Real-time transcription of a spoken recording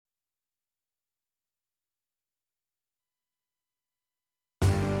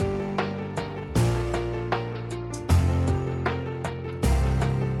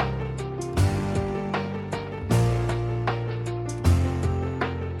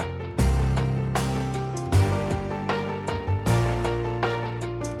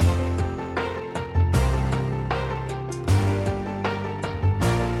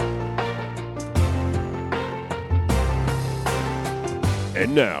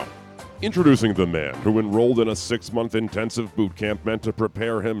And now, introducing the man who enrolled in a 6-month intensive boot camp meant to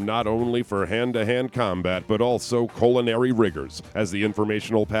prepare him not only for hand-to-hand combat, but also culinary rigors, as the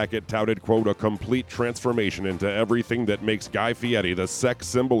informational packet touted, quote, a complete transformation into everything that makes Guy Fieri the sex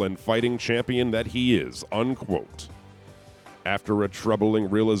symbol and fighting champion that he is, unquote. After a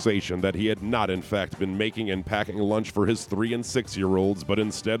troubling realization that he had not in fact been making and packing lunch for his 3- and 6-year-olds, but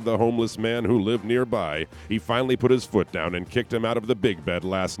instead the homeless man who lived nearby, he finally put his foot down and kicked him out of the big bed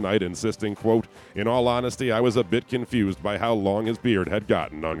last night, insisting, quote, in all honesty, I was a bit confused by how long his beard had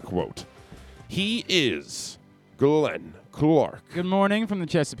gotten, unquote. He is Glenn Clark. Good morning from the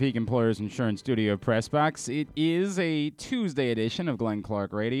Chesapeake Employers Insurance Studio Press Box. It is a Tuesday edition of Glenn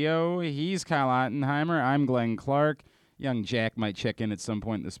Clark Radio. He's Kyle Ottenheimer. I'm Glenn Clark. Young Jack might check in at some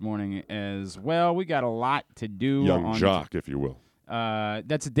point this morning as well. We got a lot to do. Young Jock, if you will.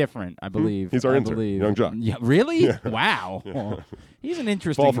 That's different, I believe. He's our intern, Young Jock. Yeah, really? Yeah. Wow. Yeah. He's an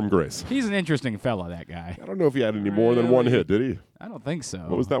interesting. Fall from grace. He's an interesting fella, that guy. I don't know if he had any more than one hit, did he? I don't think so.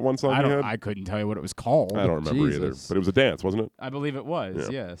 What was that one song he had? I couldn't tell you what it was called. I don't remember either. But it was a dance, wasn't it? I believe it was.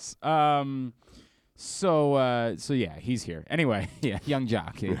 Yeah. Yes. So yeah, he's here. Anyway, yeah, Young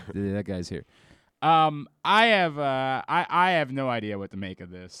Jock. That guy's here. I have no idea what to make of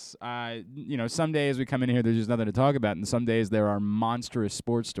this. Some days we come in here, there's just nothing to talk about, and some days there are monstrous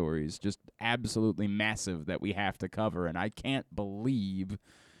sports stories, just absolutely massive, that we have to cover, and I can't believe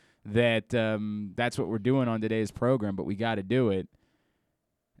that that's what we're doing on today's program, but we got to do it.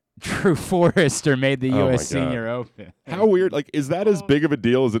 Drew Forrester made the U.S. Senior Open. How weird. Like, is that as big of a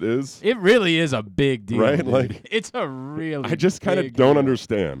deal as it is? It really is a big deal. Right? Dude. Like, it's a really I just kind of big don't deal.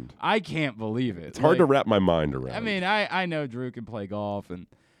 understand. I can't believe it. It's hard to wrap my mind around. I mean, I know Drew can play golf, and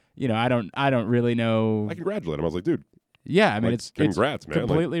I don't really know. I congratulate him. I was like, dude. Yeah, I mean, it's congrats, man.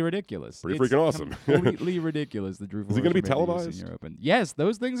 Completely ridiculous. Pretty it's freaking awesome. Completely ridiculous. The Drew. Is he going to be Forrester made the televised? Senior Open. Yes,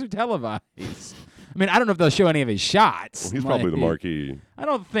 those things are televised. I mean, I don't know if they'll show any of his shots. Well, he's probably the marquee. I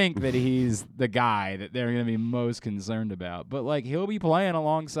don't think that he's the guy that they're going to be most concerned about. But, he'll be playing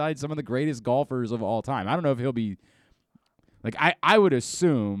alongside some of the greatest golfers of all time. I don't know if he'll be – I would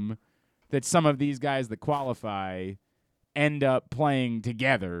assume that some of these guys that qualify end up playing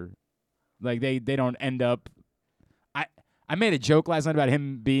together. They don't end up – I made a joke last night about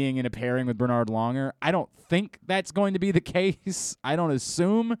him being in a pairing with Bernard Longer. I don't think that's going to be the case. I don't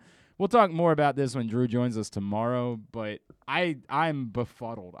assume. We'll talk more about this when Drew joins us tomorrow, but I'm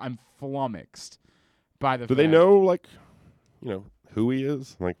befuddled. I'm flummoxed by the fact. Do they know, who he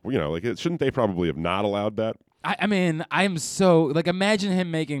is? Shouldn't they probably have not allowed that? I mean, I'm so, imagine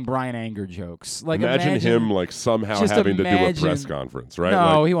him making Brian Anger jokes. Imagine him, somehow having to do a press conference, right?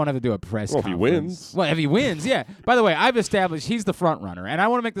 No, he won't have to do a press conference. Well, if he wins. Well, if he wins, yeah. By the way, I've established he's the front runner, and I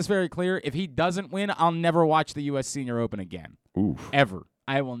want to make this very clear. If he doesn't win, I'll never watch the U.S. Senior Open again. Oof. Ever.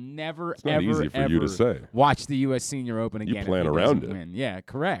 I will never, it's not easy for you to say. Watch the U.S. Senior Open again. You plan if he around doesn't it. Win. Yeah,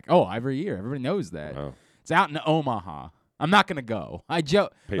 correct. Oh, every year. Everybody knows that. Wow. It's out in Omaha. I'm not going to go. I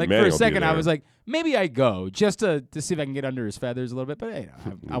joke. Peyton For a Manning second, will be I was like, maybe I go just to see if I can get under his feathers a little bit. But hey,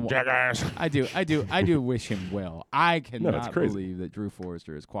 Jackass. I do wish him well. I cannot crazy. believe that Drew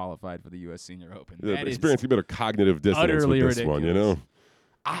Forrester is qualified for the U.S. Senior Open. Yeah, experiencing a bit of cognitive dissonance utterly with this ridiculous. one,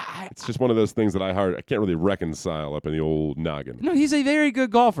 It's just one of those things that I can't really reconcile up in the old noggin. No, he's a very good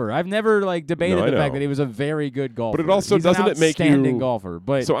golfer. I've never debated the fact that he was a very good golfer. But it also he's doesn't an it make you outstanding golfer.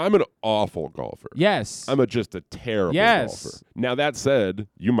 But so I'm an awful golfer. Yes, I'm just a terrible golfer. Now that said,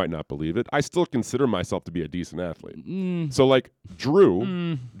 you might not believe it. I still consider myself to be a decent athlete. So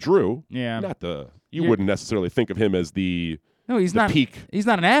Drew, yeah, not you wouldn't necessarily think of him as the no, he's the not peak. He's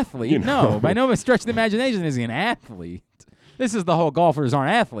not an athlete. You know. No, by no stretch of the imagination is he an athlete. This is the whole golfers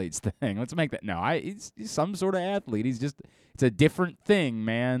aren't athletes thing. Let's make that. No, he's some sort of athlete. It's a different thing,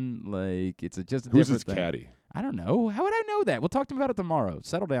 man. It's just a Who's different his thing. caddy? I don't know. How would I know that? We'll talk to him about it tomorrow.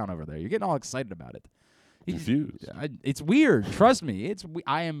 Settle down over there. You're getting all excited about it. Confused. It's weird. Trust me.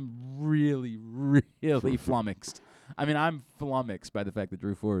 I am really, really flummoxed. I mean, I'm flummoxed by the fact that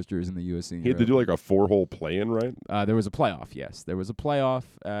Drew Forrester is in the U.S. Senior He had to do a 4-hole play-in, right? There was a playoff, yes. There was a playoff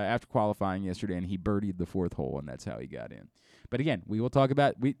after qualifying yesterday, and he birdied the 4th hole, and that's how he got in. But again, we will talk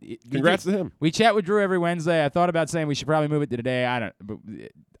about Congrats to him. We chat with Drew every Wednesday. I thought about saying we should probably move it to today. I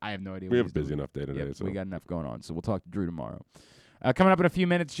have no idea. We have a busy enough day today. Yep, so we got enough going on. So we'll talk to Drew tomorrow. Coming up in a few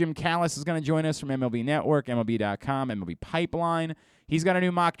minutes, Jim Callis is going to join us from MLB Network, MLB.com, MLB Pipeline. He's got a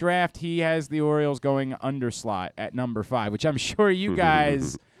new mock draft. He has the Orioles going under slot at number 5, which I'm sure you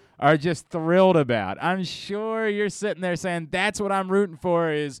guys are just thrilled about. I'm sure you're sitting there saying, that's what I'm rooting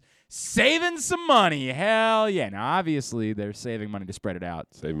for is saving some money. Hell yeah. Now, obviously, they're saving money to spread it out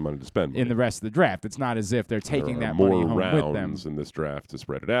Saving money to spend in the rest of the draft. It's not as if they're taking there are that more money home rounds with them. in this draft to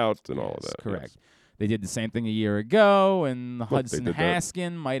spread it out and all of Yes, that. correct. Yes. They did the same thing a year ago, and Hudson did that.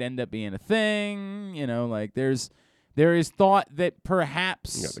 Haskin might end up being a thing. You know, like there is thought that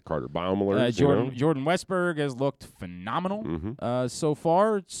perhaps You got the Carter Baumler. Jordan Westberg has looked phenomenal Mm-hmm. so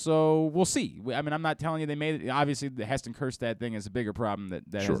far. So we'll see. I mean, I'm not telling you they made it. Obviously, the Heston Kjerstad thing is a bigger problem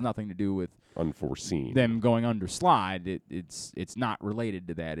that Sure. has nothing to do with Unforeseen. them going under slide. It's not related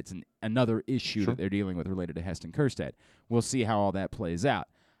to that. It's another issue Sure. that they're dealing with related to Heston Kjerstad. We'll see how all that plays out.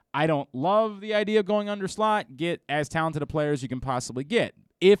 I don't love the idea of going under slot. Get as talented a player as you can possibly get.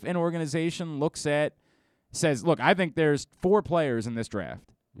 If an organization says, look, I think there's 4 players in this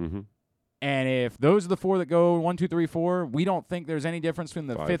draft. Mm-hmm. And if those are the 4 that go 1, 2, 3, 4, we don't think there's any difference between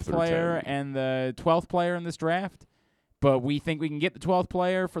the 5 5th through player 10. and the 12th player in this draft. But we think we can get the 12th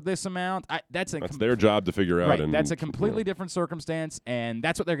player for this amount. That's their job to figure out. Right, And, that's a completely different circumstance, and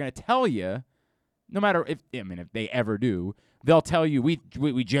that's what they're going to tell you. No matter if they ever do, they'll tell you we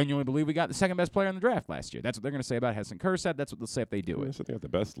genuinely believe we got the second best player in the draft last year. That's what they're going to say about Heston Kjerstad. That's what they'll say if they do it. So they got the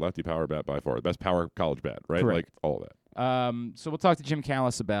best lefty power bat by far, the best power college bat, right? Correct. Like all of that. So we'll talk to Jim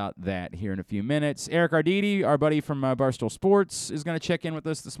Callis about that here in a few minutes. Eric Arditi, our buddy from Barstool Sports, is going to check in with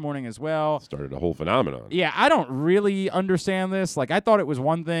us this morning as well. Started a whole phenomenon. Yeah, I don't really understand this. Like, I thought it was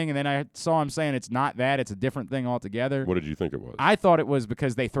one thing, and then I saw him saying it's not that. It's a different thing altogether. What did you think it was? I thought it was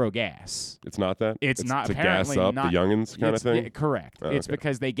because they throw gas. It's not that? It's not to apparently gas up not, the youngins kind of thing? Yeah, correct. Oh, It's okay.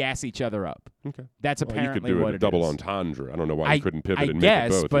 because they gas each other up. Okay. That's Well, you could apparently do what a it double is. entendre. I don't know why you couldn't pivot I and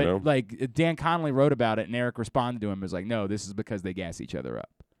guess, make it both, but you know? like Dan Connolly wrote about it, and Eric responded to him was like, "No, this is because they gas each other up."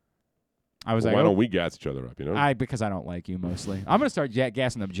 I was Well, like, why "Oh, don't we gas each other up, you know? because I don't like you mostly. I'm gonna start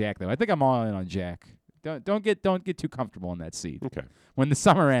gassing up Jack though. I think I'm all in on Jack. Don't get too comfortable in that seat. Okay. When the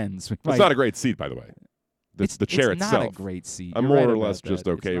summer ends, It's not a great seat, by the way. The chair it's itself. not a great seat. I'm You're right more or about less that. just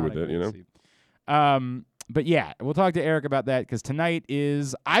It's okay not with a it, you great know? seat. But yeah, we'll talk to Eric about that because tonight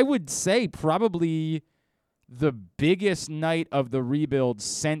is, I would say, probably the biggest night of the rebuild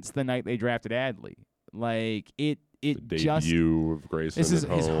since the night they drafted Adley. Like The just debut of Grayson. this is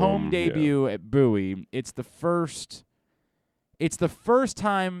at his home. home Yeah. debut at Bowie. It's the first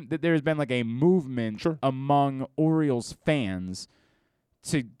time that there's been like a movement Sure. among Orioles fans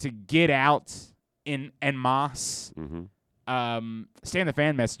to get out en masse. Mm-hmm. Stan the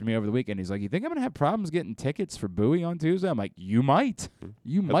Fan messaged me over the weekend. He's like, "You think I'm gonna have problems getting tickets for Bowie on Tuesday?" I'm like, "You might.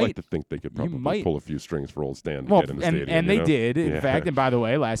 You I'd might." like to think they could probably might. pull a few strings for old Stan to Well, get in the and stadium. they you know? did, in Yeah. fact. And by the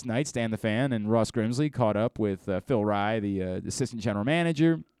way, last night, Stan the Fan and Ross Grimsley caught up with Phil Rye, the assistant general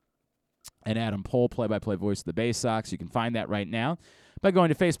manager, and Adam Pohl, play-by-play voice of the Bay Sox. You can find that right now by going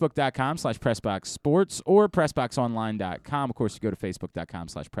to facebook.com/PressBoxSports or PressBoxOnline.com. Of course, you go to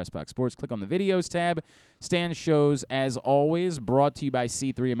facebook.com/PressBoxSports. Click on the videos tab. Stan shows, as always, brought to you by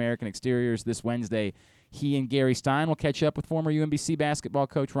C3 American Exteriors. This Wednesday, he and Gary Stein will catch up with former UMBC basketball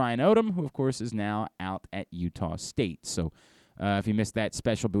coach Ryan Odom, who, of course, is now out at Utah State. So if you missed that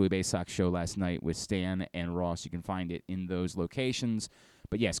special Bowie Bay Sox show last night with Stan and Ross, you can find it in those locations.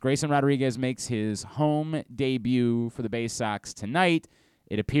 But yes, Grayson Rodriguez makes his home debut for the Bay Sox tonight.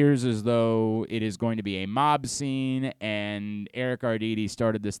 It appears as though it is going to be a mob scene, and Eric Arditi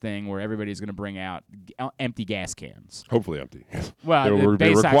started this thing where everybody's going to bring out empty gas cans. Hopefully empty. Well, They the will be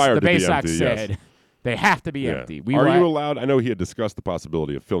Bay Sox, required the to Bay be Sox empty, said yes. they have to be Yeah. empty. Are you allowed? I know he had discussed the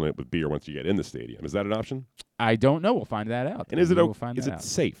possibility of filling it with beer once you get in the stadium. Is that an option? I don't know. We'll find that out. And is it We'll find is that it out.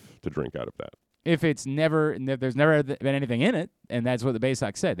 safe to drink out of that? If there's never been anything in it, and that's what the Bay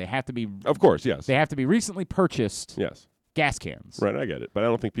Sox said, they have to be Of course, yes. recently purchased Yes. gas cans. Right, I get it. But I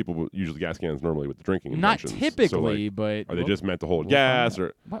don't think people will use the gas cans normally with the drinking Not intentions. typically, So, like, but are they just meant to hold we'll gas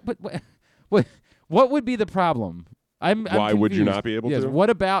find or what would be the problem? I'm why would you confused. not be able Yes, to? what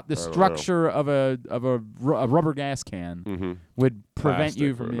about the I don't know. structure of a rubber gas can Mhm. would prevent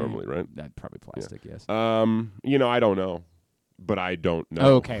you Plastic from normally, right? Probably plastic, yes. I don't know. But I don't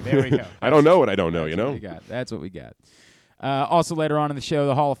know. Okay, there we go. I don't know what I don't know, you know? That's what we got. Also, later on in the show,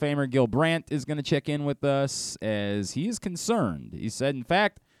 the Hall of Famer Gil Brandt is going to check in with us as he is concerned. He said, in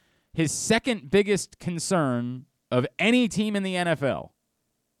fact, his second biggest concern of any team in the NFL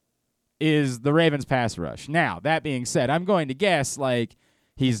is the Ravens pass rush. Now, that being said, I'm going to guess, like,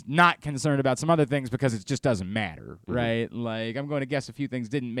 he's not concerned about some other things because it just doesn't matter, right? Like, I'm going to guess a few things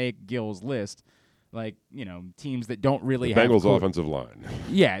didn't make Gil's list. Like, teams that don't really The have Bengals offensive line.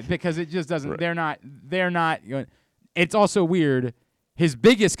 Yeah, because it just doesn't. Right. They're not. It's also weird. His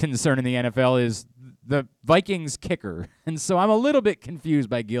biggest concern in the NFL is the Vikings kicker. And so I'm a little bit confused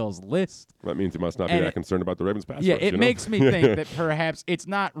by Gill's list. That means he must not be And that concerned about the Ravens pass Yeah, rush, it you know? makes me think that perhaps it's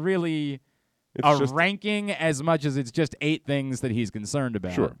not really It's a just ranking as much as it's just 8 things that he's concerned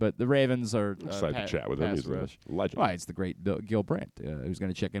about. Sure. But the Ravens are excited to chat with him. pass He's a rush. legend. Well, it's the great Gil Brandt, who's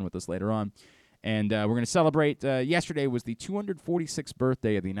going to check in with us later on. And we're going to celebrate. Yesterday was the 246th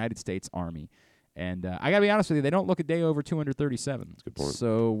birthday of the United States Army. And I got to be honest with you, they don't look a day over 237. That's a good point.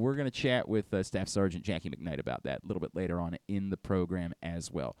 So we're going to chat with Staff Sergeant Jackie McKnight about that a little bit later on in the program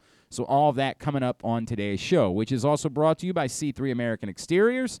as well. So all of that coming up on today's show, which is also brought to you by C3 American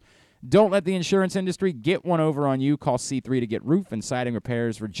Exteriors. Don't let the insurance industry get one over on you. Call C3 to get roof and siding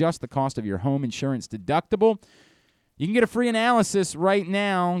repairs for just the cost of your home insurance deductible. You can get a free analysis right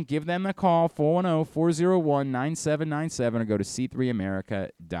now. Give them a call, 410-401-9797, or go to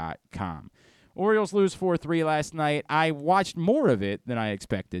c3america.com. Orioles lose 4-3 last night. I watched more of it than I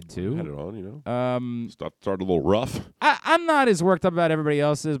expected to. Had it on, you know. Started a little rough. I'm not as worked up about everybody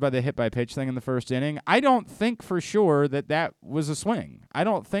else is by the hit-by-pitch thing in the first inning. I don't think for sure that was a swing. I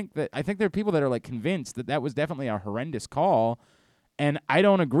think there are people that are like convinced that was definitely a horrendous call, and I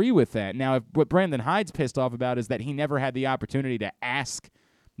don't agree with that. Now, what Brandon Hyde's pissed off about is that he never had the opportunity to ask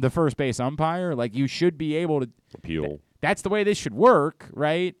the first base umpire. Like, you should be able to appeal. That's the way this should work,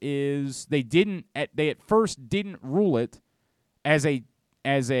 right? Is they at first didn't rule it as a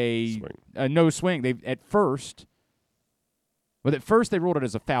no swing. At first they ruled it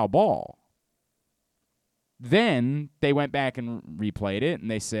as a foul ball. Then they went back and replayed it, and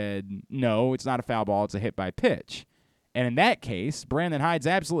they said, no, it's not a foul ball, it's a hit by pitch. And in that case, Brandon Hyde's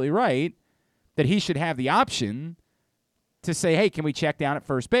absolutely right that he should have the option to say, hey, can we check down at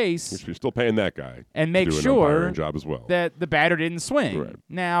first base? Which you're still paying that guy and make to do an sure umpiring job as well. that the batter didn't swing. Right.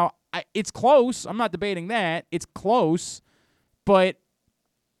 Now, it's close. I'm not debating that. It's close, but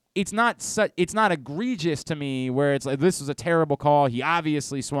it's not egregious to me where it's like, this was a terrible call. He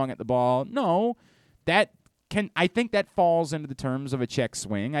obviously swung at the ball. No, I think that falls into the terms of a check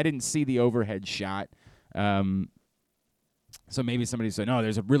swing. I didn't see the overhead shot. So maybe somebody said, no,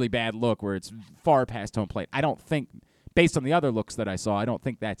 there's a really bad look where it's far past home plate. I don't think, based on the other looks that I saw, I don't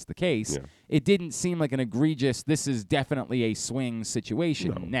think that's the case. Yeah. It didn't seem like an egregious, this is definitely a swing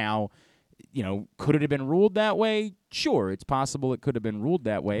situation. No. Now, could it have been ruled that way? Sure, it's possible it could have been ruled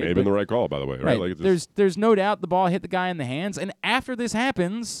that way. May have been the right call, by the way, right? Like there's no doubt the ball hit the guy in the hands, and after this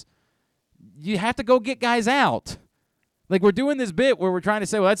happens, you have to go get guys out. Like, we're doing this bit where we're trying to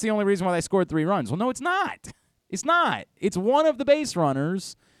say, well, that's the only reason why they scored 3 runs. Well, no, it's not. It's not. It's one of the base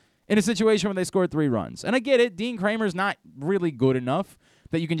runners in a situation where they scored 3 runs. And I get it. Dean Kramer's not really good enough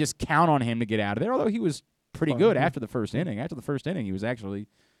that you can just count on him to get out of there, although he was pretty good after the first inning. After the first inning, he was actually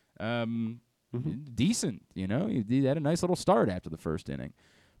decent. He had a nice little start after the first inning.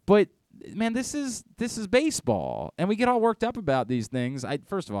 But, man, this is baseball, and we get all worked up about these things.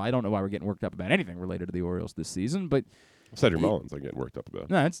 First of all, I don't know why we're getting worked up about anything related to the Orioles this season, but Cedric Mullins, I'm getting worked up about.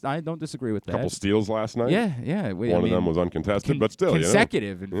 No, I don't disagree with that. Couple steals last night. Yeah. One of them was uncontested, but still,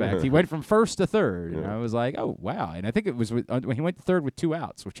 consecutive. In fact, he went from first to third, and Yeah. I was like, oh wow. And I think it was when he went to third with 2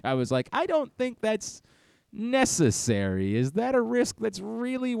 outs, which I was like, I don't think that's necessary. Is that a risk that's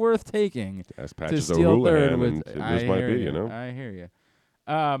really worth taking As to Patches steal third O'Houlihan, with? and I this might hear be, you. I hear you.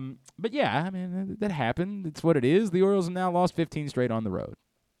 But yeah, I mean that happened. It's what it is. The Orioles have now lost 15 straight on the road.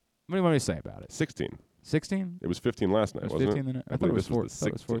 What do you want me to say about it? 16. 16? It was 15 last night, It was wasn't 15 it? I thought it was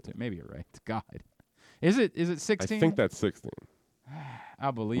this 14. Maybe you're right. God. Is it 16? I think that's 16.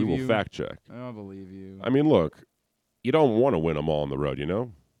 I'll believe We you. will fact check. I'll believe you. I mean, look, you don't want to win them all on the road,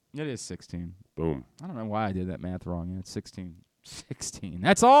 It is 16. Boom. I don't know why I did that math wrong. Yeah, it's 16. 16.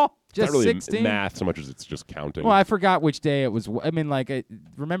 That's all? Just It's not really 16? math so much as it's just counting. Well, I forgot which day it was. I mean,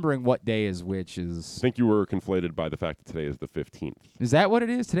 remembering what day is which I is... think you were conflated by the fact that today is the 15th. Is that what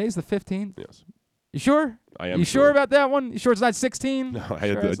it is? Today's the 15th? Yes. You sure? I am You sure about that one? You sure it's not 16? No, I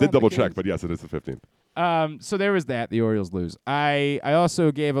did double check, but yes, it is the 15th. So there was that. The Orioles lose. I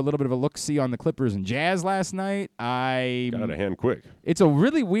also gave a little bit of a look-see on the Clippers and Jazz last night. Got out of hand quick. It's a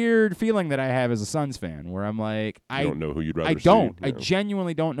really weird feeling that I have as a Suns fan, where I'm like, You don't know who you'd rather I see. don't. I Yeah.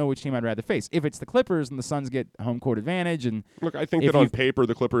 genuinely don't know which team I'd rather face. If it's the Clippers and the Suns get home court advantage, and Look, I think if that on you've- paper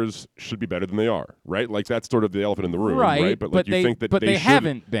the Clippers should be better than they are, right? Like that's sort of the elephant in the room, right? but like you they think that they should,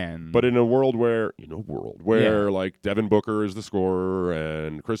 haven't been. But in a world where like Devin Booker is the scorer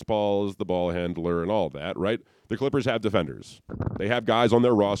and Chris Paul is the ball handler and all that, right? The Clippers have defenders. They have guys on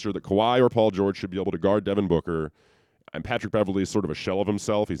their roster that Kawhi or Paul George should be able to guard Devin Booker. And Patrick Beverley is sort of a shell of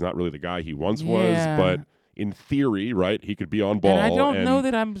himself. He's not really the guy he once was, but in theory, right, he could be on ball. And I don't know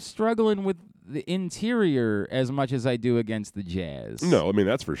that I'm struggling with the interior as much as I do against the Jazz. No, I mean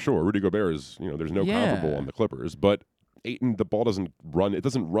that's for sure. Rudy Gobert is, there's no comparable on the Clippers, but Ayton, the ball doesn't run. It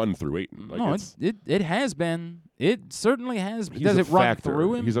doesn't run through Ayton. Like no, it has been. It certainly has. Does it run factor.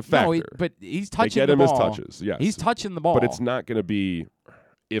 Through him? He's a factor. No, but he's touching they get the him ball. his touches. Yes, he's touching the ball. But it's not going to be.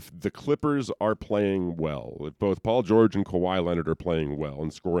 If the Clippers are playing well, if both Paul George and Kawhi Leonard are playing well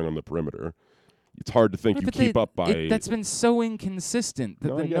and scoring on the perimeter, it's hard to think you keep up by. That's been so inconsistent.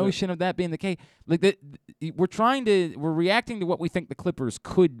 The notion of that being the case, like we're reacting to what we think the Clippers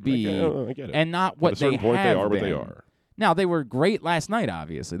could be, I get it. and not what At a certain they point, have they are what been. they are. Now they were great last night.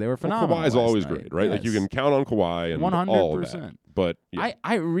 Obviously, they were phenomenal. Kawhi's last always night. great, right? Yes. Like you can count on Kawhi and 100%. all that. But yeah.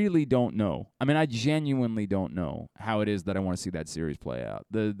 I really don't know. I mean, I genuinely don't know how it is that I want to see that series play out.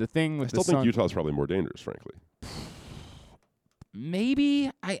 The thing with I still think Utah's probably more dangerous, frankly.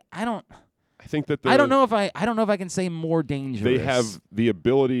 Maybe I don't. I think that I don't know if I can say more dangerous. They have the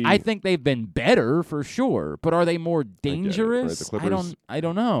ability. I think they've been better for sure, but are they more dangerous? Right, I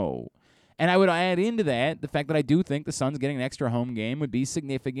don't know. And I would add into that the fact that I do think the Suns getting an extra home game would be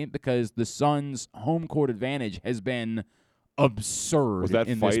significant because the Suns' home court advantage has been absurd Was that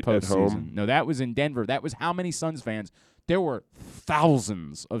in fight this postseason. at home? No, that was in Denver. That was how many Suns fans? There were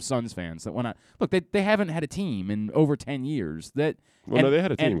thousands of Suns fans that went out. Look, they haven't had a team in over 10 years. No, they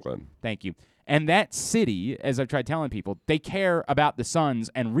had a team, Glenn. Thank you. And that city, as I've tried telling people, they care about the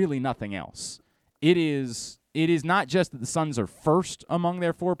Suns and really nothing else. It is not just that the Suns are first among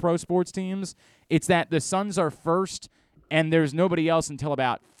their 4 pro sports teams. It's that the Suns are first and there's nobody else until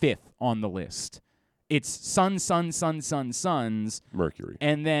about 5th on the list. It's Suns. Mercury.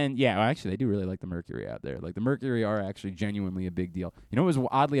 And then, actually, they do really like the Mercury out there. Like, the Mercury are actually genuinely a big deal. You know what was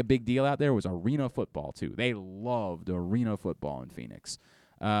oddly a big deal out there was arena football, too. They loved arena football in Phoenix.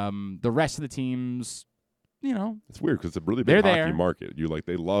 The rest of the teams, it's weird because it's a really big they're hockey there. market.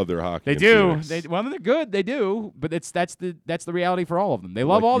 They love their hockey. They in do. Phoenix. They're good. They do. But that's the reality for all of them. They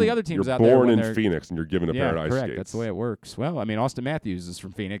love all the other teams you're out there. Born when in they're, Phoenix and you're given a paradise correct. skates. That's the way it works. Well, I mean, Austin Matthews is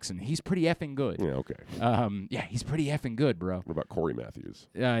from Phoenix, and he's pretty effing good. Yeah, okay. He's pretty effing good, bro. What about Corey Matthews?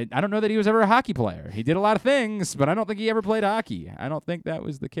 I don't know that he was ever a hockey player. He did a lot of things, but I don't think he ever played hockey. I don't think that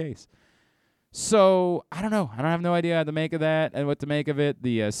was the case. So, I don't know. I don't have no idea how to make of that and what to make of it.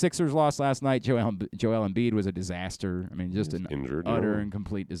 The Sixers lost last night. Joel Embiid was a disaster. I mean, just an utter and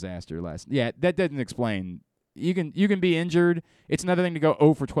complete disaster last night. Yeah, that doesn't explain. You can be injured. It's another thing to go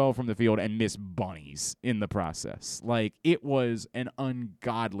 0 for 12 from the field and miss bunnies in the process. Like, it was an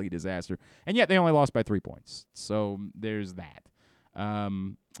ungodly disaster. And yet they only lost by 3 points. So, there's that.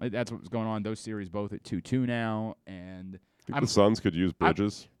 That's what's going on. Those series both at 2-2 now. And I think the Suns could use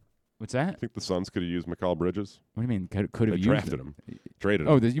Bridges. What's that? I think the Suns could have used Mikal Bridges. What do you mean? Could have used drafted him. Traded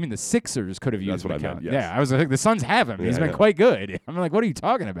him. Oh, you mean the Sixers could have used That's what Mikal. I meant, yes. Yeah, I was like, the Suns have him. He's been quite good. I'm like, what are you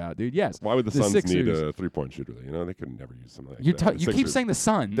talking about, dude? Yes. Why would the Suns Sixers need a three-point shooter? They could never use something like that. You keep saying the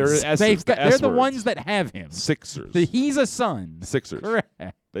Suns. They're the ones that have him. Sixers. He's a Sun. Sixers.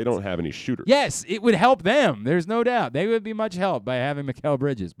 Correct. They don't have any shooters. Yes, it would help them. There's no doubt. They would be much help by having Mikal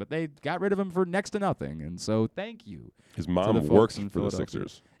Bridges, but they got rid of him for next to nothing, and so thank you. His mom worked for the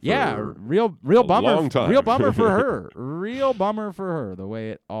Sixers. Yeah, real bummer. Long time. Real bummer for her. Real bummer for her. The way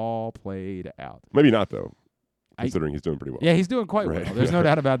it all played out. Maybe not though, considering he's doing pretty well. Yeah, he's doing quite Right. well. There's no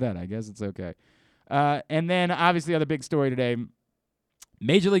doubt about that. I guess it's okay. And then obviously, the other big story today.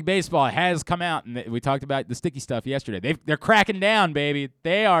 Major League Baseball has come out, and we talked about the sticky stuff yesterday. They're cracking down, baby.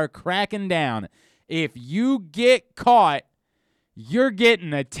 They are cracking down. If you get caught, you're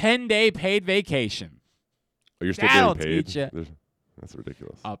getting a 10-day paid vacation. Oh, you're still That'll getting paid? teach ya. That's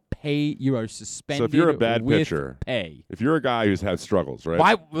ridiculous. You are suspended. So if you're a bad with pitcher, pay. if you're a guy who's had struggles, right?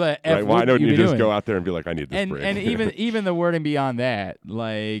 Why the F why don't you you be just doing? go out there and be like, I need this break? And even the wording beyond that,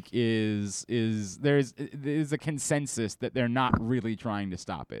 like, is there's a consensus that they're not really trying to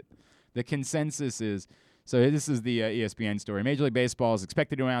stop it. The consensus is, so this is the ESPN story. Major League Baseball is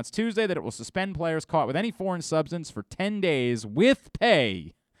expected to announce Tuesday that it will suspend players caught with any foreign substance for 10 days with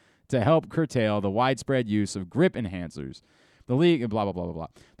pay to help curtail the widespread use of grip enhancers. The league, blah, blah, blah, blah, blah.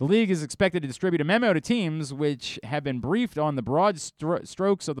 The league is expected to distribute a memo to teams which have been briefed on the broad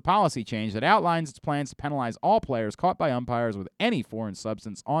strokes of the policy change that outlines its plans to penalize all players caught by umpires with any foreign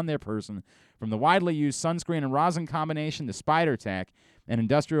substance on their person, from the widely used sunscreen and rosin combination to spider tack and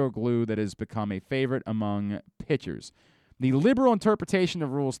industrial glue that has become a favorite among pitchers. The liberal interpretation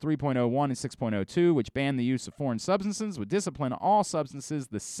of Rules 3.01 and 6.02, which ban the use of foreign substances, would discipline all substances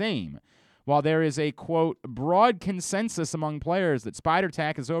the same. While there is a, quote, broad consensus among players that spider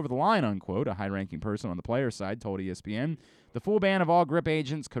tack is over the line, unquote, a high-ranking person on the players' side told ESPN, the full ban of all grip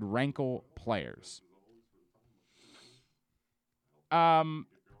agents could rankle players. I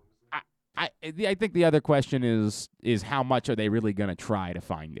I think the other question is how much are they really going to try to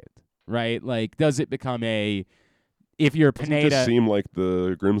find it, right? Like, does it become if you're Doesn't it just Pineda? seem like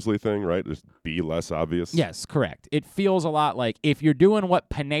the Grimsley thing, right? Just be less obvious. Yes, correct. It feels a lot like if you're doing what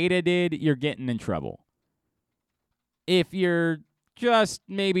Pineda did, you're getting in trouble. If you're just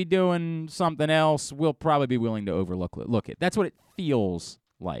maybe doing something else, we'll probably be willing to look it. That's what it feels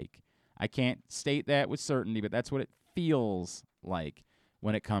like. I can't state that with certainty, but that's what it feels like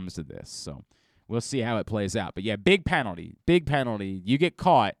when it comes to this. So we'll see how it plays out. But yeah, big penalty. You get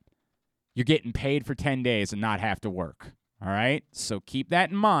caught, you're getting paid for 10 days and not have to work. All right? So keep that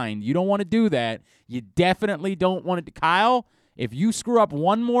in mind. You don't want to do that. You definitely don't want it to. Kyle, if you screw up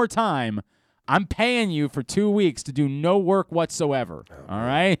one more time, I'm paying you for 2 weeks to do no work whatsoever. All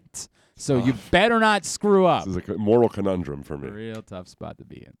right? So you better not screw up. This is a moral conundrum for me. Real tough spot to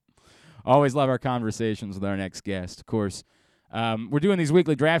be in. Always love our conversations with our next guest. Of course, we're doing these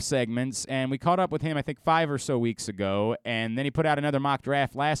weekly draft segments, and we caught up with him, I think, 5 or so weeks ago, and then he put out another mock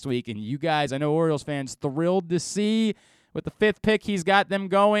draft last week, and you guys, I know Orioles fans, thrilled to see with the 5th pick he's got them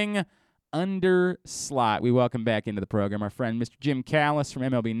going under slot. We welcome back into the program our friend Mr. Jim Callis from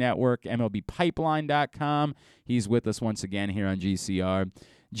MLB Network, MLBpipeline.com. He's with us once again here on GCR.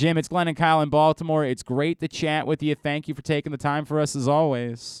 Jim, it's Glenn and Kyle in Baltimore. It's great to chat with you. Thank you for taking the time for us as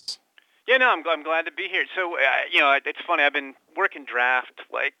always. Yeah, no, I'm glad to be here. So, it's funny. I've been working draft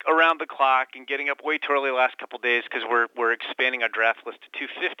like around the clock and getting up way too early the last couple of days because we're expanding our draft list to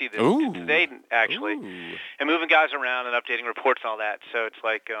 250 today, actually, and moving guys around and updating reports and all that. So it's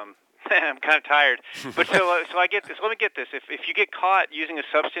like I'm kind of tired. But so I get this. Let me get this. If you get caught using a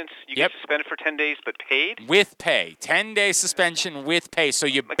substance, you get suspended for 10 days but paid? With pay. 10-day suspension with pay. So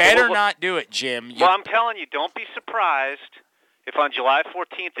you better not do it, Jim. Well, I'm telling you, don't be surprised if on July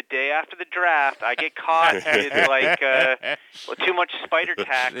 14th, the day after the draft, I get caught with too much spider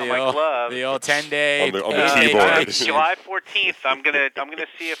tack on my glove. The old 10-day on the keyboard. July 14th, I'm gonna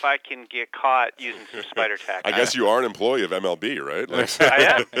see if I can get caught using some spider tack. I guess you are an employee of MLB, right? I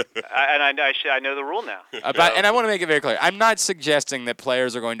am, and I know the rule now. And I want to make it very clear. I'm not suggesting that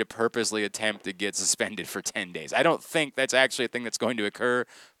players are going to purposely attempt to get suspended for 10 days. I don't think that's actually a thing that's going to occur.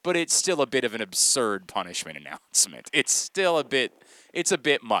 But it's still a bit of an absurd punishment announcement. It's a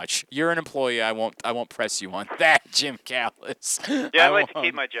bit much. You're an employee. I won't press you on that, Jim Callis. Yeah, I'd like to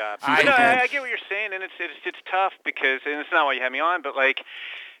keep my job. I get what you're saying, and it's tough because, and it's not why you had me on, but like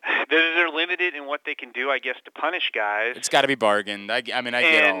they're limited in what they can do, I guess, to punish guys. It's got to be bargained. I get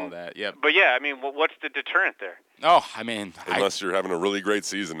all of that. Yep. But yeah, I mean, what's the deterrent there? Oh, I mean, unless you're having a really great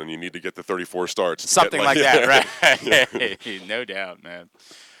season and you need to get the 34 starts. Something like that, right? No doubt, man.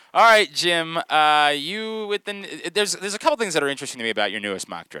 All right, Jim. There's a couple things that are interesting to me about your newest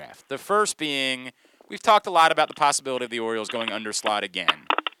mock draft. The first being, we've talked a lot about the possibility of the Orioles going under slot again.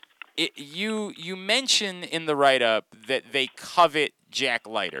 You mention in the write-up that they covet Jack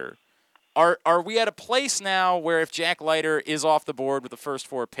Leiter. Are we at a place now where if Jack Leiter is off the board with the first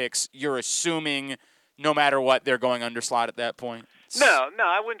 4 picks, you're assuming no matter what they're going under slot at that point? No,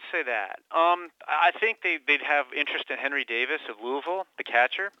 I wouldn't say that. I think they'd have interest in Henry Davis of Louisville, the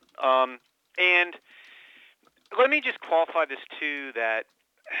catcher. And let me just qualify this too, that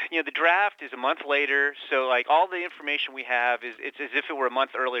the draft is a month later, so like all the information we have it's as if it were a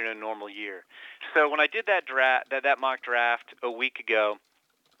month earlier in a normal year. So when I did that mock draft a week ago,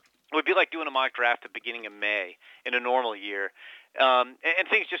 it would be like doing a mock draft at the beginning of May in a normal year. And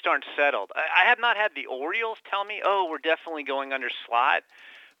things just aren't settled. I have not had the Orioles tell me, we're definitely going under slot.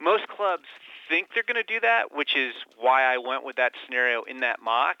 Most clubs think they're going to do that, which is why I went with that scenario in that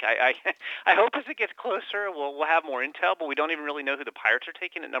mock. I hope as it gets closer, we'll have more intel, but we don't even really know who the Pirates are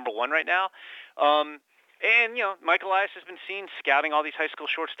taking at number 1 right now. And Mike Elias has been seen scouting all these high school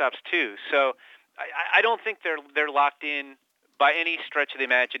shortstops too. So I don't think they're locked in by any stretch of the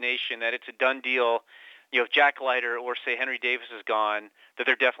imagination that it's a done deal. If Jack Leiter or, say, Henry Davis is gone, that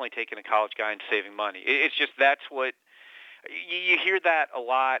they're definitely taking a college guy and saving money. It's just that's what you hear that a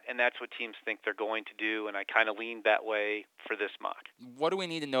lot, and that's what teams think they're going to do, and I kind of leaned that way for this mock. What do we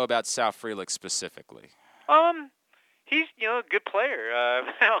need to know about Sal Frelick specifically? He's a good player.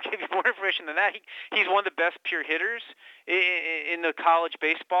 I'll give you more information than that. He's one of the best pure hitters in the college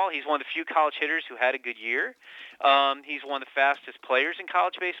baseball. He's one of the few college hitters who had a good year. He's one of the fastest players in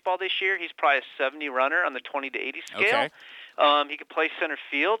college baseball this year. He's probably a 70 runner on the 20 to 80 scale. Okay. He could play center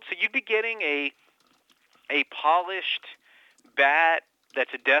field, so you'd be getting a polished bat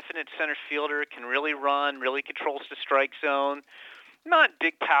that's a definite center fielder, can really run, really controls the strike zone. Not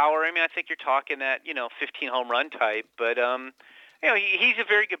big power. I mean, I think you're talking that 15 home run type, but he's a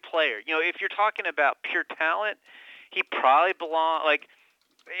very good player. If you're talking about pure talent, he probably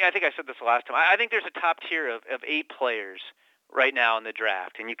I think I said this last time. I think there's a top tier of 8 players right now in the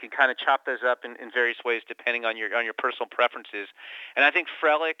draft, and you can kind of chop those up in various ways depending on your personal preferences. And I think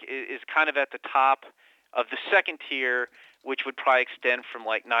Frelick is kind of at the top of the second tier, which would probably extend from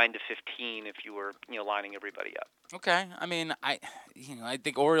like 9 to 15 if you were lining everybody up. Okay, I mean, I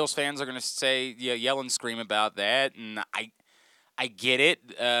think Orioles fans are going to say, yell and scream about that, and I get it.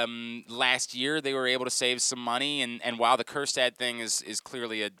 Last year they were able to save some money, and while the Kjerstad thing is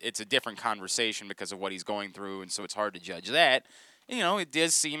clearly it's a different conversation because of what he's going through, and so it's hard to judge that. It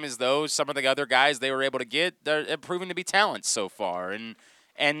does seem as though some of the other guys they were able to get they're proven to be talents so far, and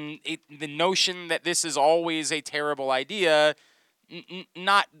the notion that this is always a terrible idea,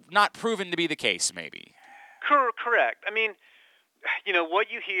 not proven to be the case, maybe. Correct. I mean,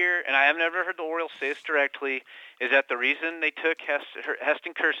 what you hear, and I have never heard the Orioles say this directly, is that the reason they took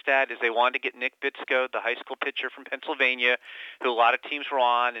Heston Kjerstad is they wanted to get Nick Bitsko, the high school pitcher from Pennsylvania, who a lot of teams were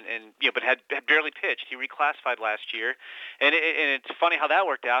on, but had barely pitched. He reclassified last year, and it's funny how that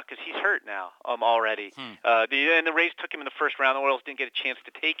worked out because he's hurt now already. And the Rays took him in the first round. The Orioles didn't get a chance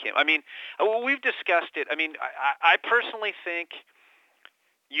to take him. I mean, we've discussed it. I mean, I personally think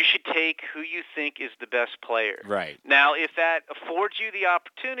you should take who you think is the best player. Right. Now, if that affords you the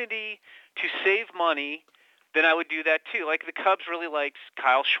opportunity to save money, then I would do that too. Like the Cubs really liked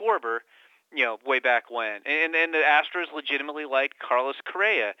Kyle Schwarber, way back when. And the Astros legitimately liked Carlos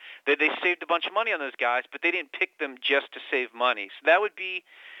Correa. They saved a bunch of money on those guys, but they didn't pick them just to save money. So that would be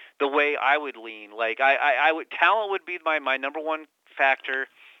the way I would lean. Like I would talent would be my number one factor.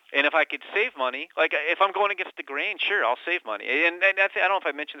 And if I could save money, like if I'm going against the grain, sure, I'll save money. And that's, I don't know if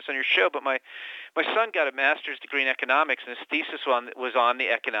I mentioned this on your show, but my son got a master's degree in economics, and his thesis was on the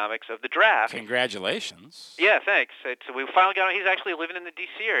economics of the draft. Congratulations. Yeah, thanks. So we finally got him. He's actually living in the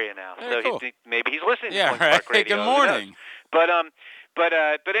D.C. area now, Very so cool. Maybe he's listening Yeah, to Point Park right. Radio. Good morning. But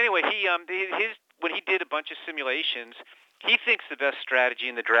anyway, when he did a bunch of simulations, he thinks the best strategy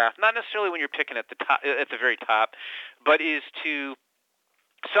in the draft, not necessarily when you're picking at the top, at the very top, but is to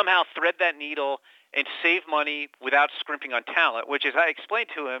somehow thread that needle and save money without scrimping on talent, which, as I explained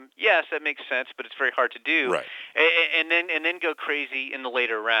to him, yes, that makes sense, but it's very hard to do. Right. And then go crazy in the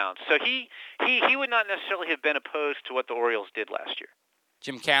later rounds. So he would not necessarily have been opposed to what the Orioles did last year.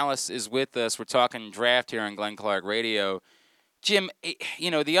 Jim Callis is with us. We're talking draft here on Glenn Clark Radio. Jim,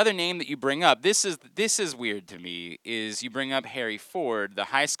 the other name that you bring up, this is weird to me, is you bring up Harry Ford, the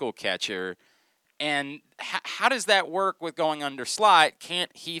high school catcher. And how does that work with going under slot? Can't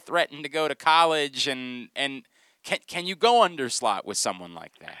he threaten to go to college? And can you go under slot with someone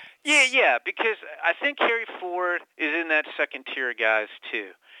like that? Yeah, because I think Harry Ford is in that second tier of guys too,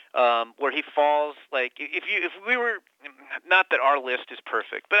 where he falls. Like if we were, not that our list is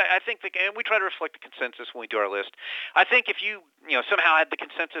perfect, but I think and we try to reflect the consensus when we do our list. I think if you somehow had the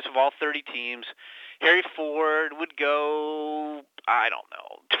consensus of all 30 teams, Harry Ford would go, I don't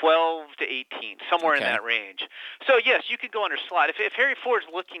know, 12 to 18, somewhere in that range. So, yes, you could go under slot. If Harry Ford's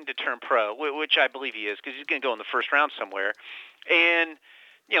looking to turn pro, which I believe he is because he's going to go in the first round somewhere, and,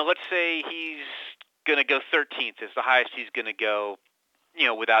 let's say he's going to go 13th is the highest he's going to go,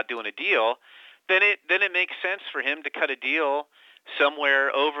 without doing a deal, then it makes sense for him to cut a deal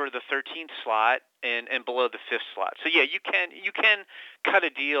somewhere over the 13th slot and below the 5th slot. So yeah, you can cut a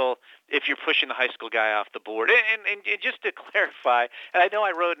deal if you're pushing the high school guy off the board. And just to clarify, and I know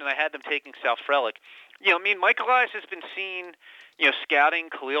I wrote and I had them taking Sal Frelick. Michael Elias has been seen, scouting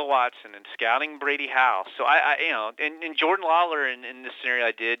Khalil Watson and scouting Brady House. So and Jordan Lawler in this scenario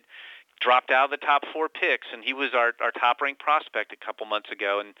I did dropped out of the top 4 picks, and he was our top-ranked prospect a couple months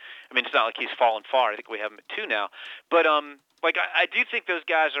ago. And it's not like he's fallen far. I think we have him at 2 now. But I do think those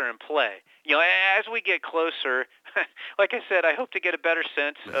guys are in play. As we get closer, like I said, I hope to get a better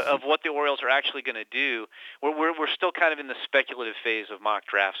sense of what the Orioles are actually going to do. We're still kind of in the speculative phase of mock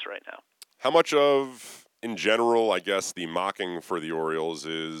drafts right now. How much of, in general, I guess, the mocking for the Orioles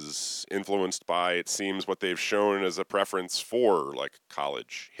is influenced by, it seems, what they've shown as a preference for, like,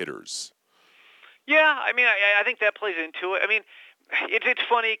 college hitters? Yeah, I think that plays into it. It's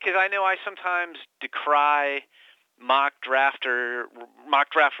funny because I know I sometimes decry mock draft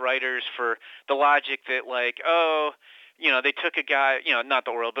writers for the logic that, like, they took a guy, not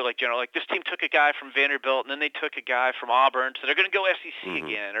the Orioles, but like general, like this team took a guy from Vanderbilt and then they took a guy from Auburn, so they're going to go SEC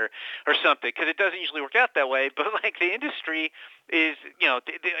again or something, because it doesn't usually work out that way. But like the industry is,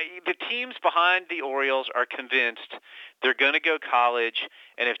 the teams behind the Orioles are convinced they're going to go college,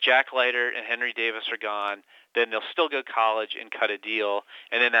 and if Jack Leiter and Henry Davis are gone, then they'll still go college and cut a deal,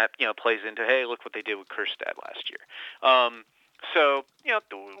 and then that plays into, hey, look what they did with Kjerstad last year. So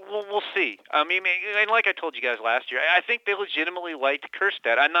we'll see. see. I mean, and like I told you guys last year, I think they legitimately liked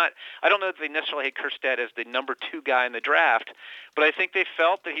Kjerstad. I don't know that they necessarily had Kjerstad as the number 2 guy in the draft, but I think they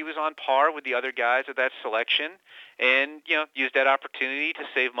felt that he was on par with the other guys at that selection, and used that opportunity to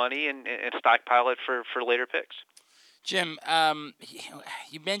save money and stockpile it for later picks. Jim,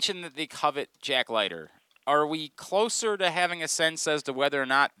 you mentioned that they covet Jack Leiter. Are we closer to having a sense as to whether or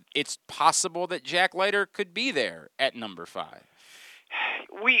not it's possible that Jack Leiter could be there at number 5?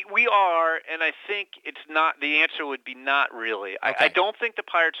 We are, and I think it's not. The answer would be not really. Okay. I don't think the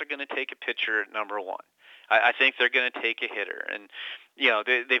Pirates are going to take a pitcher at number 1. I think they're going to take a hitter, and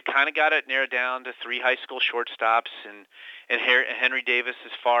they've kind of got it narrowed down to 3 high school shortstops and Henry Davis,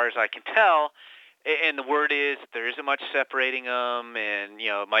 as far as I can tell. And the word is there isn't much separating them, and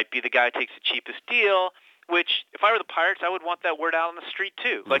it might be the guy who takes the cheapest deal. Which, if I were the Pirates, I would want that word out on the street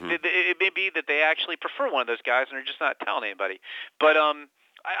too. Like it may be that they actually prefer one of those guys, and they're just not telling anybody. But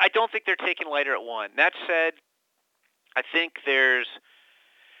I don't think they're taking Leiter at 1. That said, I think there's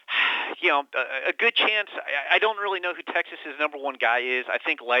a good chance. I don't really know who Texas's number 1 guy is. I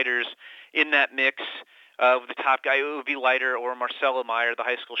think Leiter's in that mix. The top guy, it would be Leiter or Marcelo Meyer, the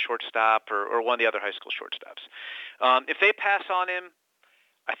high school shortstop, or one of the other high school shortstops. If they pass on him,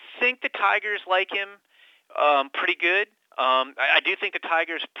 I think the Tigers like him pretty good. I do think the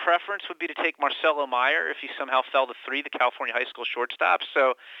Tigers' preference would be to take Marcelo Meyer if he somehow fell to 3, the California high school shortstop.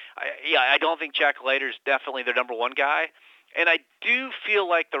 So, I don't think Jack Leiter's definitely their number 1 guy. And I do feel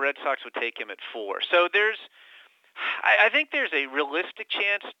like the Red Sox would take him at 4. So I think there's a realistic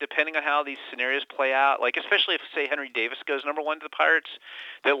chance, depending on how these scenarios play out, like especially if, say, Henry Davis goes number 1 to the Pirates,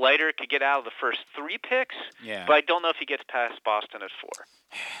 that Leiter could get out of the first 3 picks. Yeah. But I don't know if he gets past Boston at 4.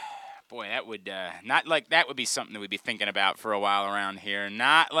 Boy, that would that would be something that we'd be thinking about for a while around here.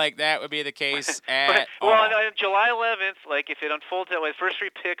 Not like that would be the case at all. Well, on July 11th, like if it unfolds that way, first 3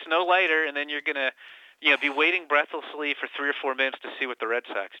 picks, no Leiter, and then you're gonna be waiting breathlessly for 3 or 4 minutes to see what the Red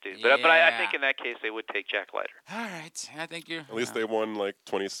Sox do. But I think in that case they would take Jack Leiter. All right, I think you're. At least they won like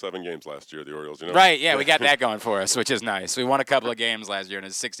 27 games last year, the Orioles. Right? Yeah, we got that going for us, which is nice. We won a couple of games last year in a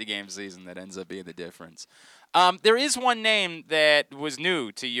 60-game season that ends up being the difference. There is one name that was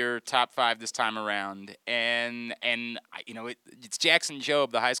new to your top 5 this time around, and it's Jackson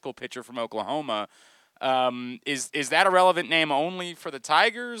Jobe, the high school pitcher from Oklahoma. Is that a relevant name only for the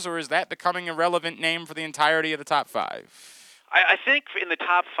Tigers, or is that becoming a relevant name for the entirety of the top 5? I think in the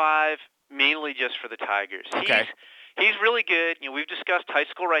top 5, mainly just for the Tigers. Okay. He's really good. We've discussed high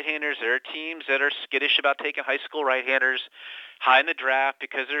school right-handers. There are teams that are skittish about taking high school right-handers high in the draft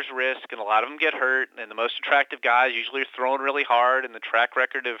because there's risk, and a lot of them get hurt. And the most attractive guys usually are throwing really hard, and the track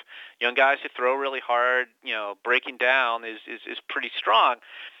record of young guys who throw really hard, breaking down is pretty strong.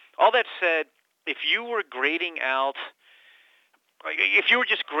 All that said, if you were just grading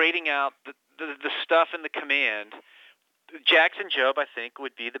out the stuff in the command, Jackson Jobe, I think,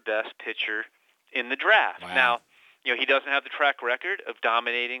 would be the best pitcher in the draft. Wow. Now, he doesn't have the track record of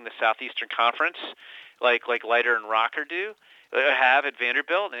dominating the Southeastern Conference like Leiter and Rocker have at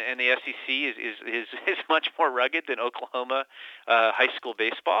Vanderbilt, and the SEC is much more rugged than Oklahoma high school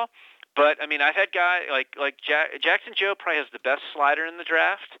baseball. But I mean, I've had guys like Jackson Jobe probably has the best slider in the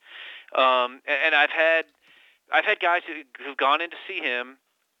draft, and I've had guys who've gone in to see him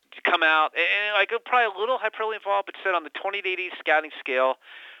to come out and like probably a little hyperbole involved, but said on the 20 to 80 scouting scale,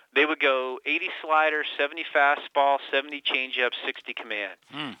 they would go 80 slider, 70 fastball, 70 changeup, 60 command.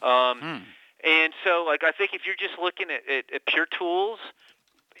 And so, like, I think if you're just looking at pure tools,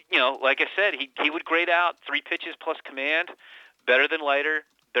 like I said, he would grade out 3 pitches plus command better than Leiter,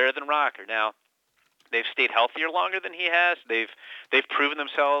 better than Rocker. Now, they've stayed healthier longer than he has. They've proven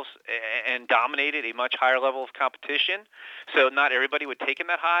themselves and dominated a much higher level of competition. So not everybody would take him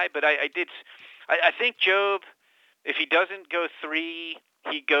that high, but I think Jobe, if he doesn't go 3,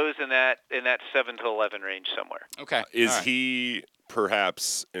 he goes in that 7 to 11 range somewhere. Okay. Is he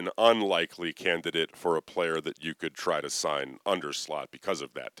perhaps an unlikely candidate for a player that you could try to sign under slot because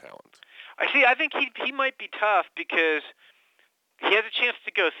of that talent? I think he might be tough because he has a chance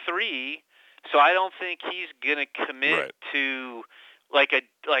to go 3, so I don't think he's going to commit to like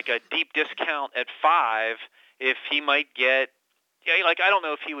a deep discount at 5 if he might get I don't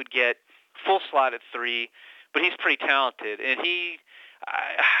know if he would get full slot at 3, but he's pretty talented, and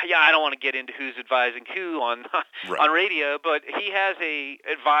I don't want to get into who's advising who on radio, but he has a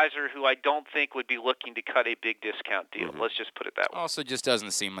advisor who I don't think would be looking to cut a big discount deal. Mm-hmm. Let's just put it that way. Also, just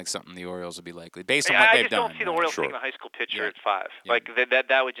doesn't seem like something the Orioles would be likely based on what they've done. I just don't see the Orioles taking a high school pitcher at 5. Yeah. Like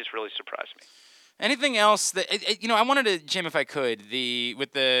that would just really surprise me. Anything else that I wanted to, Jim, if I could,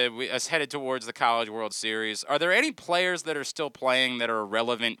 with us headed towards the College World Series, are there any players that are still playing that are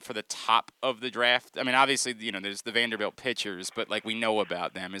relevant for the top of the draft? I mean, obviously, there's the Vanderbilt pitchers, but like we know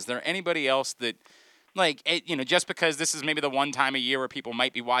about them. Is there anybody else that, like, just because this is maybe the one time a year where people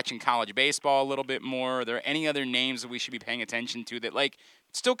might be watching college baseball a little bit more, are there any other names that we should be paying attention to that like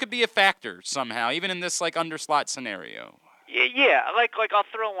still could be a factor somehow, even in this like underslot scenario? Yeah, like I'll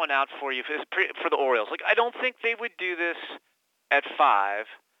throw one out for you for the Orioles. Like, I don't think they would do this at 5,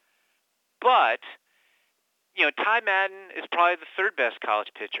 but Ty Madden is probably the third best college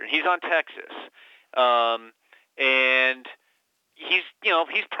pitcher. He's on Texas, and he's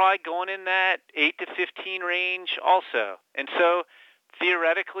probably going in that 8 to 15 range also. And so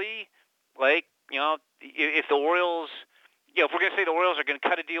theoretically, like if the Orioles, if we're going to say the Orioles are going to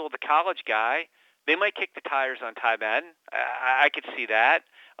cut a deal with the college guy, they might kick the tires on Ty Madden. I could see that.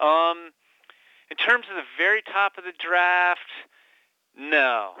 In terms of the very top of the draft,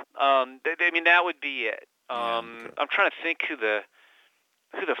 no. I mean, that would be it. I'm trying to think who the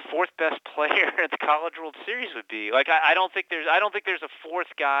fourth best player at the College World Series would be. Like, I don't think there's a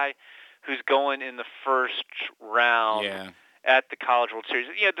fourth guy who's going in the first round at the College World Series.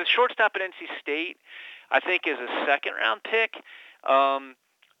 The shortstop at NC State, I think, is a second round pick.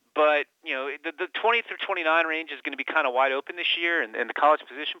 But, the 20 through 29 range is going to be kind of wide open this year, and the college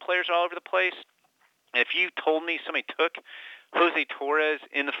position players are all over the place. And if you told me somebody took Jose Torres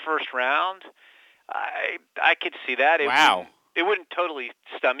in the first round, I could see that. Wow. It wouldn't totally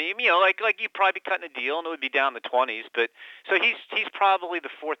stun me. Like you'd probably be cutting a deal, and it would be down the 20s. But so he's probably the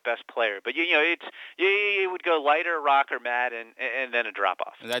fourth best player. But it would go lighter, rocker, Matt, and then a drop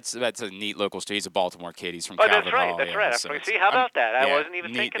off. That's a neat local story. He's a Baltimore kid. He's from Calvert Hall. That's right. So See, how about that? I wasn't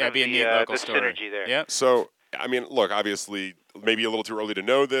even neat. thinking That'd of be a neat local the story. synergy there. Yep. So, I mean, look, obviously, maybe a little too early to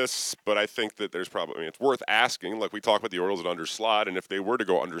know this, but I think that there's probably, it's worth asking. Like, we talk about the Orioles at underslot, and if they were to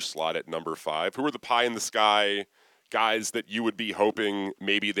go underslot at number 5, who are the pie-in-the-sky guys that you would be hoping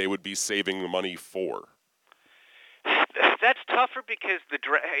maybe they would be saving the money for? That's tougher because the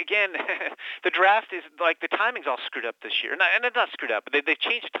draft is like the timing's all screwed up this year. And it's not screwed up, but they've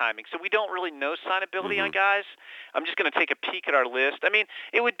changed the timing, so we don't really know signability on guys. I'm just going to take a peek at our list. I mean,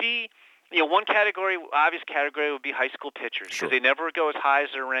 it would be one obvious category would be high school pitchers because they never go as high as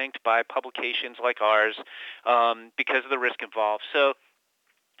they're ranked by publications like ours because of the risk involved. So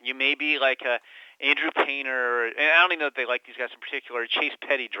you may be like a Andrew Painter, and I don't even know if they like these guys in particular, Chase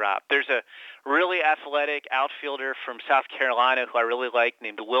Petty drop. There's a really athletic outfielder from South Carolina who I really like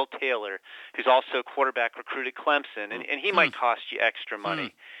named Will Taylor, who's also quarterback recruit at Clemson, and he might cost you extra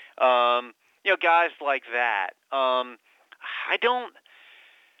money. Guys like that. I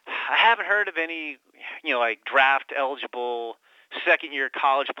haven't heard of any, like draft-eligible second-year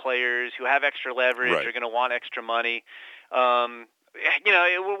college players who have extra leverage or going to want extra money.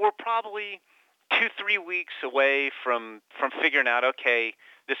 We're probably 2-3 weeks away from figuring out, okay,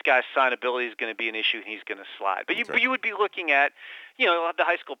 this guy's signability is going to be an issue and he's going to slide. But you would be looking at, the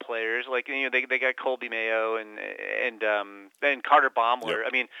high school players like they got Colby Mayo and Carter Baumler. Yep.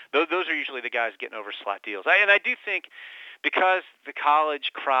 I mean, those are usually the guys getting over slot deals. I do think because the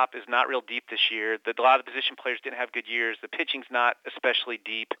college crop is not real deep this year, that a lot of the position players didn't have good years, the pitching's not especially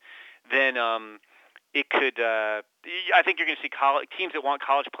deep, then it could. I think you're going to see teams that want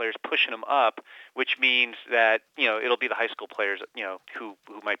college players pushing them up, which means that it'll be the high school players who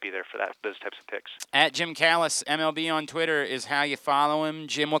might be there for those types of picks. At Jim Callis, MLB on Twitter is how you follow him.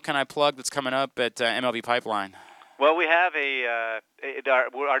 Jim, what can I plug that's coming up at MLB Pipeline? Well, we have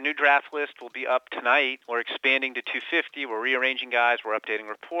our new draft list will be up tonight. We're expanding to 250. We're rearranging guys. We're updating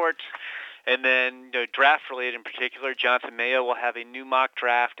reports. And then draft-related in particular, Jonathan Mayo will have a new mock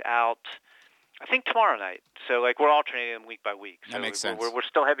draft out, I think, tomorrow night. So, we're alternating them week by week. So that makes sense. We're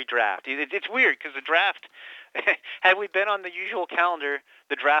still heavy draft. It's weird because the draft, had we been on the usual calendar,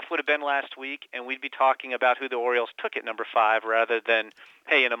 the draft would have been last week, and we'd be talking about who the Orioles took at number 5 rather than,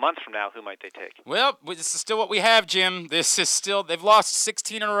 hey, in a month from now, who might they take? Well, this is still what we have, Jim. This is still, they've lost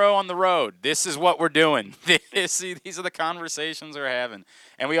 16 in a row on the road. This is what we're doing. These are the conversations we're having.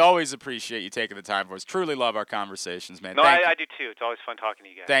 And we always appreciate you taking the time for us. Truly love our conversations, man. No, I do too. It's always fun talking to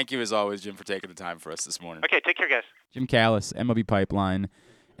you guys. Thank you, as always, Jim, for taking the time for us this morning. Okay, take care, guys. Jim Callis, MLB Pipeline,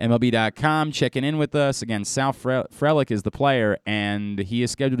 MLB.com, checking in with us. Again, Sal Frelick is the player, and he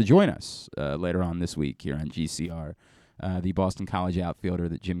is scheduled to join us later on this week here on GCR, the Boston College outfielder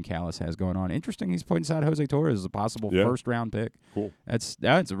that Jim Callis has going on. Interesting, he's points out Jose Torres as a possible first-round pick. Cool. It's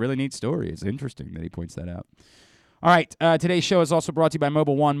a really neat story. It's interesting that he points that out. All right, today's show is also brought to you by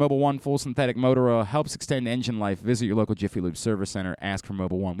Mobile One. Mobile One full synthetic motor oil helps extend engine life. Visit your local Jiffy Lube service center. Ask for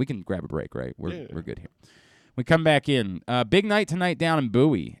Mobile One. We can grab a break, right? We're good here. We come back in. Big night tonight down in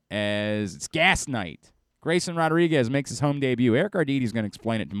Bowie as it's gas night. Grayson Rodriguez makes his home debut. Eric Arditi is going to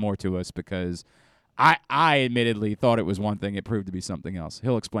explain it more to us because I admittedly thought it was one thing. It proved to be something else.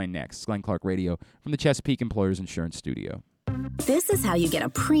 He'll explain next. It's Glenn Clark Radio from the Chesapeake Employers Insurance Studio. This is how you get a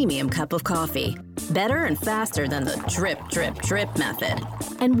premium cup of coffee. Better and faster than the drip, drip, drip method.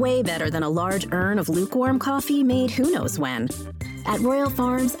 And way better than a large urn of lukewarm coffee made who knows when. At Royal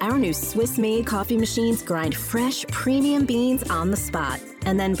Farms, our new Swiss-made coffee machines grind fresh, premium beans on the spot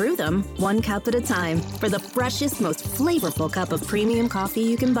and then brew them 1 cup at a time for the freshest, most flavorful cup of premium coffee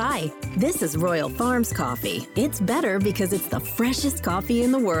you can buy. This is Royal Farms coffee. It's better because it's the freshest coffee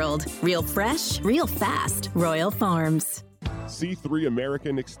in the world. Real fresh, real fast. Royal Farms. C3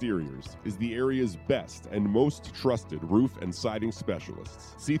 American Exteriors is the area's best and most trusted roof and siding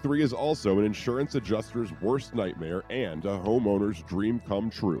specialists. C3 is also an insurance adjuster's worst nightmare and a homeowner's dream come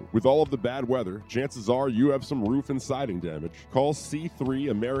true. With all of the bad weather, chances are you have some roof and siding damage. Call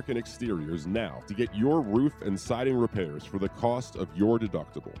C3 American Exteriors now to get your roof and siding repairs for the cost of your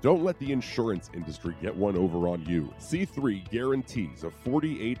deductible. Don't let the insurance industry get one over on you. C3 guarantees a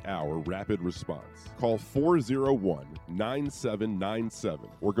 48-hour rapid response. Call 401-9797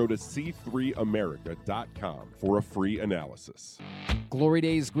 or go to c3america.com for a free analysis. Glory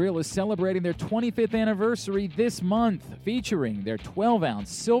Days Grill is celebrating their 25th anniversary this month, featuring their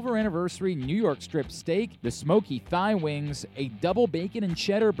 12-ounce silver anniversary New York strip steak, the smoky thigh wings, a double bacon and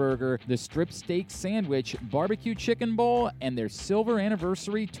cheddar burger, the strip steak sandwich, barbecue chicken bowl, and their silver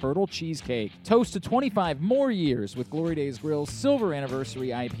anniversary turtle cheesecake. Toast to 25 more years with Glory Days Grill's silver anniversary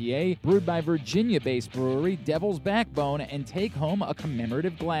IPA, brewed by Virginia-based brewery Devil's Backbone, and take home a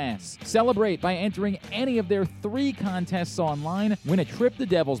commemorative glass. Celebrate by entering any of their 3 contests online. Win a trip to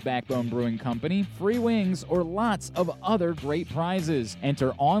Devil's Backbone Brewing Company, free wings, or lots of other great prizes.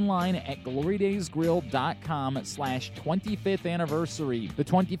 Enter online at glorydaysgrill.com/25th anniversary. The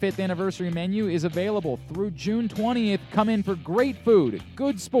 25th anniversary menu is available through June 20th. Come in for great food,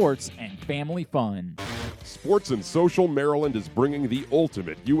 good sports, and family fun. Sports and Social Maryland is bringing the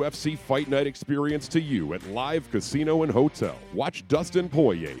ultimate UFC Fight Night experience to you at Live Casino and Hotel. Watch Dustin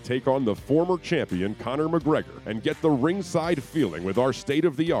Poirier take on the former champion Conor McGregor and get the ringside feeling with our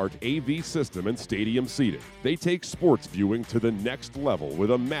state-of-the-art AV system and stadium seating. They take sports viewing to the next level with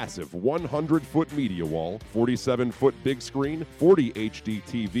a massive 100-foot media wall, 47-foot big screen, 40 HD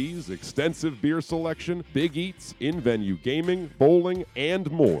TVs, extensive beer selection, big eats, in-venue gaming, bowling, and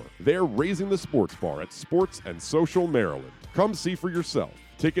more. They're raising the sports bar at Sports and Social Maryland. Come see for yourself.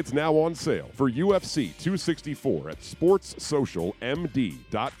 Tickets now on sale for UFC 264 at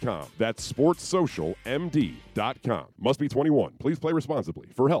SportsSocialMD.com. That's SportsSocialMD.com. Must be 21. Please play responsibly.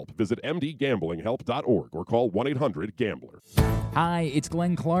 For help, visit mdgamblinghelp.org or call 1-800-GAMBLER. Hi, it's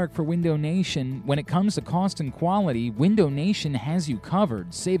Glenn Clark for Window Nation. When it comes to cost and quality, Window Nation has you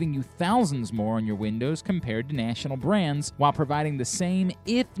covered, saving you thousands more on your windows compared to national brands while providing the same,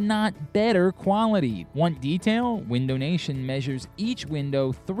 if not better, quality. Want detail? Window Nation measures each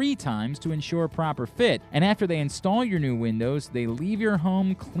window 3 times to ensure proper fit, and after they install your new windows, they leave your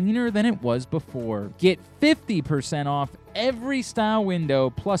home cleaner than it was before. Get 50% off every style window,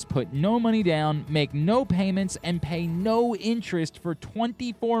 plus put no money down, make no payments, and pay no interest for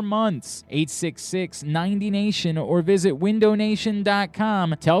 24 months. 866-90-NATION or visit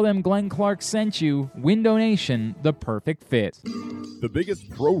windownation.com. Tell them Glenn Clark sent you. Window Nation, the perfect fit. The biggest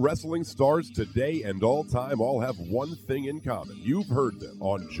pro wrestling stars today and all time all have one thing in common. You've heard them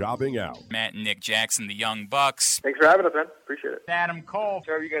on Jobbing Out. Matt and Nick Jackson, the Young Bucks. Thanks for having us, man. Appreciate it. Adam Cole.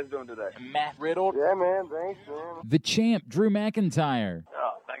 How are you guys doing today? Matt Riddle. Yeah, man. Thanks, man. The champ, Drew McIntyre.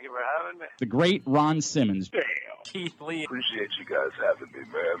 Oh, thank you for having me. The great Ron Simmons. Damn. Keith Lee. Appreciate you guys having me,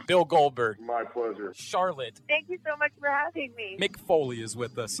 man. Bill Goldberg. My pleasure. Charlotte. Thank you so much for having me. Mick Foley is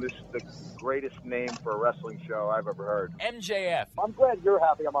with us. This is the greatest name for a wrestling show I've ever heard. MJF. I'm glad you're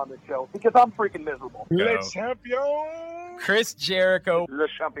happy I'm on this show because I'm freaking miserable. Le champion. Chris Jericho. Le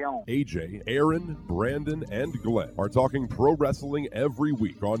champion. AJ, Aaron, Brandon, and Glenn are talking pro wrestling every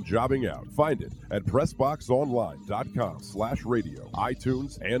week on Jobbing Out. Find it at PressBoxOnline.com/radio,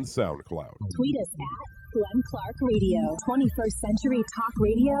 iTunes, and SoundCloud. Tweet us at Glenn Clark Radio. 21st Century Talk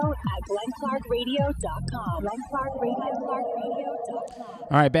Radio at glennclarkradio.com. glennclarkradio.com.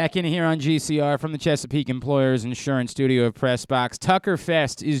 All right, back in here on GCR from the Chesapeake Employers Insurance Studio of PressBox. Tucker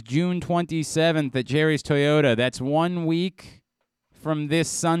Fest is June 27th at Jerry's Toyota. That's 1 week from this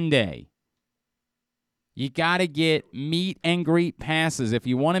Sunday. You got to get meet and greet passes. If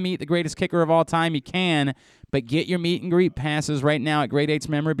you want to meet the greatest kicker of all time, you can, but get your meet and greet passes right now at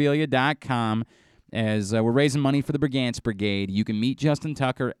great8smemorabilia.com. As we're raising money for the Brigance Brigade. You can meet Justin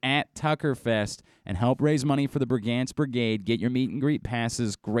Tucker at Tuckerfest and help raise money for the Brigance Brigade. Get your meet and greet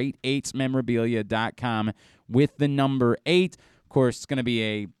passes, great8smemorabilia.com with the number 8. Of course, it's going to be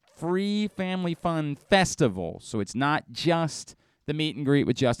a free family fun festival, so it's not just the meet and greet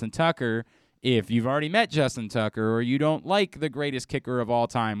with Justin Tucker. If you've already met Justin Tucker or you don't like the greatest kicker of all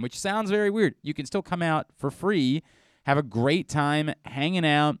time, which sounds very weird, you can still come out for free, have a great time hanging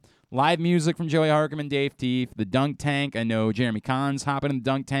out. Live music from Joey Harcum and Dave Teef. The dunk tank. I know Jeremy Kahn's hopping in the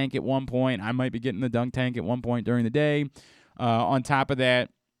dunk tank at one point. I might be getting the dunk tank at one point during the day. On top of that,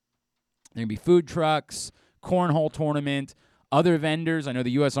 there can be food trucks, cornhole tournament, other vendors. I know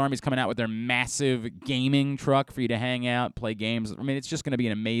the U.S. Army's coming out with their massive gaming truck for you to hang out, play games. I mean, it's just going to be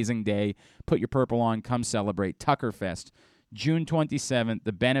an amazing day. Put your purple on. Come celebrate. Tuckerfest, June 27th,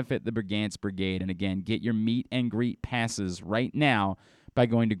 to benefit the Brigance Brigade. And again, get your meet and greet passes right now by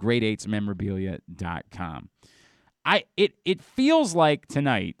going to great8smemorabilia.com. It feels like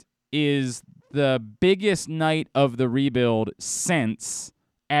tonight is the biggest night of the rebuild since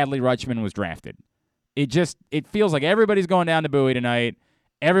Adley Rutschman was drafted. It feels like everybody's going down to Bowie tonight.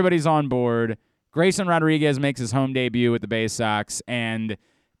 Everybody's on board. Grayson Rodriguez makes his home debut with the Bay Sox, and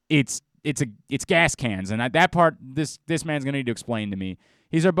it's gas cans. And at that part, this man's going to need to explain to me.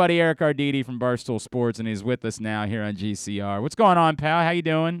 He's our buddy Eric Arditi from Barstool Sports, and he's with us now here on GCR. What's going on, pal? How you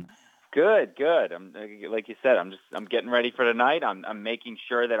doing? Good. I'm like you said. I'm getting ready for tonight. I'm making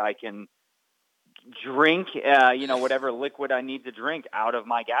sure that I can drink, whatever liquid I need to drink out of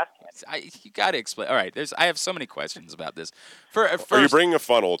my gas can. You got to explain. All right, I have so many questions about this. Are you bringing a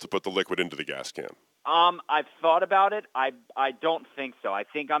funnel to put the liquid into the gas can? I've thought about it. I don't think so. I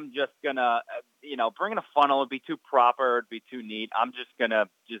think I'm just gonna, bringing a funnel would be too proper. It'd be too neat. I'm just gonna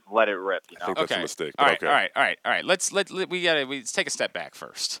let it rip. I think that's a mistake. All But right. All right. Let's take a step back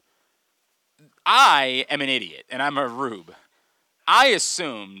first. I am an idiot, and I'm a rube. I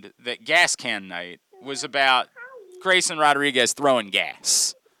assumed that gas can night was about Grayson Rodriguez throwing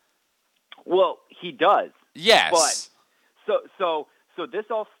gas. Well, he does. Yes. But so this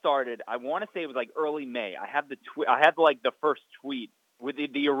all started, I want to say it was like early May. I have the first tweet with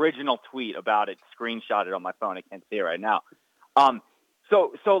the original tweet about it screenshotted on my phone. I can't see it right now.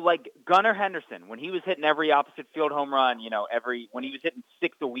 So like Gunnar Henderson, when he was hitting every opposite field home run, when he was hitting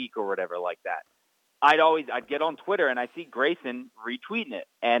 6 a week or whatever like that, I'd get on Twitter and I see Grayson retweeting it.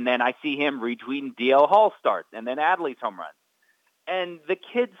 And then I see him retweeting DL Hall starts and then Adley's home runs. And the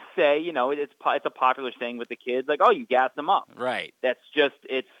kids say, it's a popular saying with the kids, like, oh, you gas them up. Right. That's just,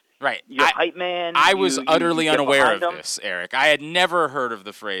 it's right. You're hype man. I was utterly unaware of them. this, Eric. I had never heard of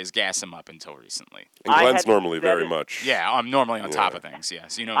the phrase gas him up until recently. And Glenn's normally very much. Yeah, I'm normally on top of things,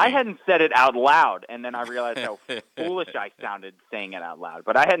 yes. I hadn't said it out loud, and then I realized how foolish I sounded saying it out loud.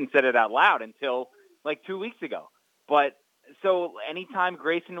 But I hadn't said it out loud until like 2 weeks ago. But so anytime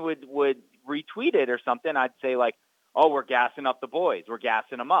Grayson would retweet it or something, I'd say like, oh, we're gassing up the boys. We're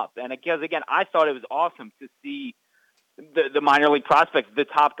gassing them up. And because, again, I thought it was awesome to see the minor league prospects, the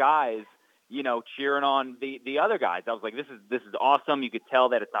top guys, cheering on the other guys. I was like, this is awesome. You could tell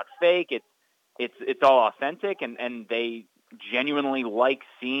that it's not fake. It's all authentic, and they genuinely like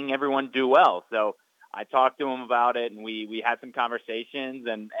seeing everyone do well. So I talked to him about it, and we had some conversations,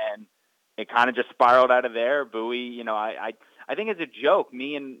 and it kind of just spiraled out of there. Bowie, I think it's a joke.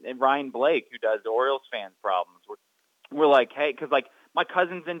 Me and Ryan Blake, who does the Orioles fans problems, we're like, hey, because like my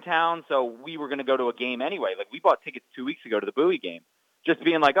cousin's in town, so we were going to go to a game anyway. Like we bought tickets 2 weeks ago to the Bowie game, just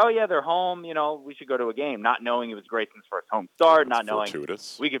being like, oh yeah, they're home, we should go to a game, not knowing it was Grayson's first home start, not knowing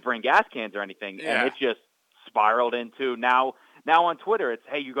we could bring gas cans or anything, and it just spiraled into now on Twitter, it's,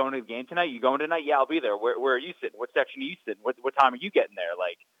 hey, you going to the game tonight? You going tonight? Yeah, I'll be there. Where are you sitting? What section are you sitting? What time are you getting there?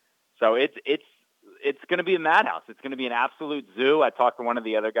 Like, so it's going to be a madhouse. It's going to be an absolute zoo. I talked to one of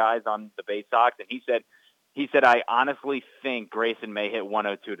the other guys on the Bay Sox, and he said, I honestly think Grayson may hit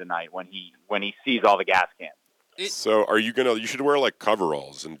 102 tonight when he sees all the gas cans. So are you you should wear like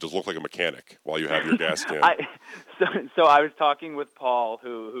coveralls and just look like a mechanic while you have your gas can. So I was talking with Paul,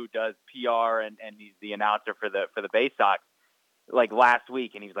 who does PR and he's the announcer for the Bay Sox, like last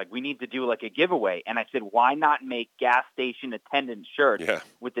week, and he was like, we need to do like a giveaway. And I said, why not make gas station attendant shirts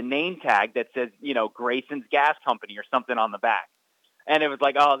with the name tag that says, Grayson's Gas Company or something on the back. And it was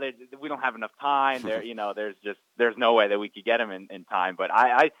like, oh, we don't have enough time. There, there's no way that we could get him in time. But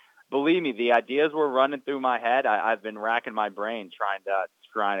believe me, the ideas were running through my head. I've been racking my brain trying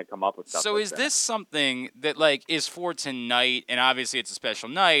to come up with stuff. So like is that. this something that like is for tonight, and obviously it's a special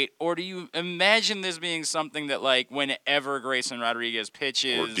night, or do you imagine this being something that like whenever Grayson Rodriguez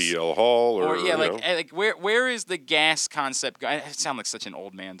pitches, or DL Hall, or yeah, you know. like where is the gas concept? I sound like such an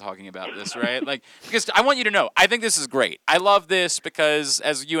old man talking about this, right? Like, because I want you to know, I think this is great. I love this because,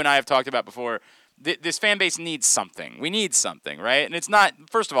 as you and I have talked about before, this fan base needs something. We need something, right? And it's not.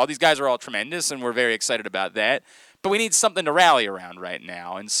 First of all, these guys are all tremendous, and we're very excited about that. But we need something to rally around right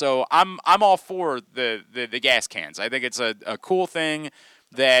now, and so I'm all for the gas cans. I think it's a cool thing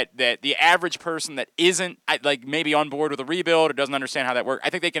that the average person that isn't like maybe on board with a rebuild or doesn't understand how that works,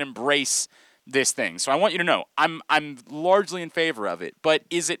 I think they can embrace this thing. So I want you to know I'm largely in favor of it. But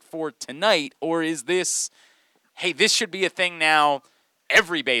is it for tonight, or is this, hey, this should be a thing now?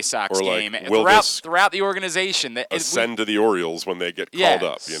 Every Bay Sox Or like, game will throughout the organization that ascend to the Orioles when they get called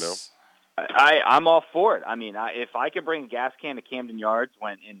up, you know? I'm all for it. I mean, if I could bring a gas can to Camden Yards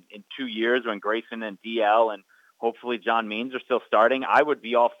when in 2 years when Grayson and DL and hopefully John Means are still starting, I would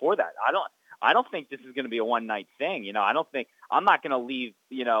be all for that. I don't think this is going to be a one-night thing. You know, I'm not going to leave,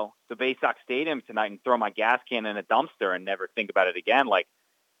 you know, the Bay Sox Stadium tonight and throw my gas can in a dumpster and never think about it again. Like,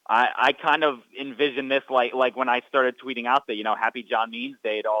 I kind of envision this like when I started tweeting out that, you know, Happy John Means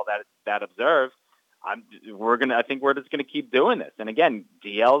Day to all that observes. I think we're just going to keep doing this. And again,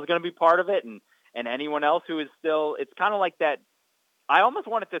 DL is going to be part of it, and anyone else who is still. It's kind of like that. I almost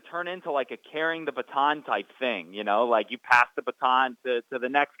want it to turn into like a carrying the baton type thing, you know, like you pass the baton to the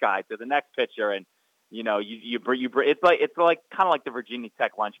next guy, to the next pitcher, and you know you bring. It's like kind of like the Virginia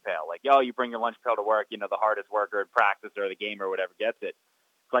Tech lunch pail. Like, oh, you bring your lunch pail to work. You know, the hardest worker in practice or the game or whatever gets it.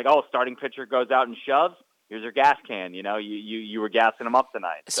 It's like, oh, starting pitcher goes out and shoves. Here's your gas can. You know, you were gassing them up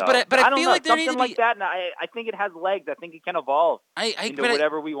tonight. So, but I don't feel know, like there something needs to like be that. And I think it has legs. I think it can evolve into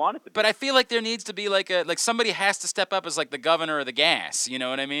whatever we want it to be. But I feel like there needs to be like somebody has to step up as like the governor of the gas. You know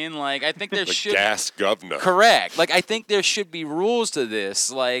what I mean? Like I think there the should gas governor. Correct. Like I think there should be rules to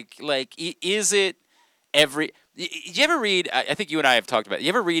this. Like is it every? Did you ever read? I think you and I have talked about it. You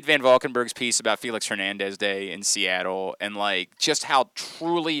ever read Van Valkenburg's piece about Felix Hernandez Day in Seattle and like just how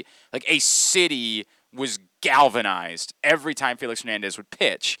truly like a city was galvanized every time Felix Hernandez would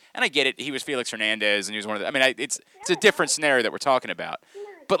pitch? And I get it. He was Felix Hernandez, and he was one of the. I mean, it's a different scenario that we're talking about.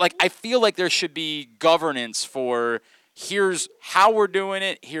 But like, I feel like there should be governance for here's how we're doing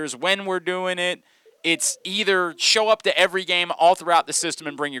it, here's when we're doing it. It's either show up to every game all throughout the system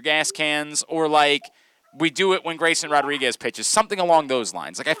and bring your gas cans, or like we do it when Grayson Rodriguez pitches, something along those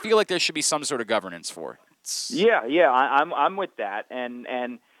lines. Like I feel like there should be some sort of governance for it. Yeah, I'm with that,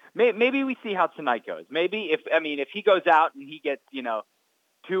 and maybe we see how tonight goes. Maybe if he goes out and he gets, you know,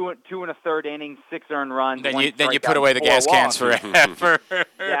 two and a third innings, 6 earned runs, then you put away the gas cans forever.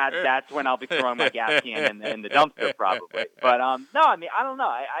 That's when I'll be throwing my gas can in the dumpster probably. But no, I mean I don't know.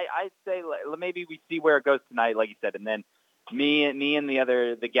 I'd say maybe we see where it goes tonight, like you said, and then me and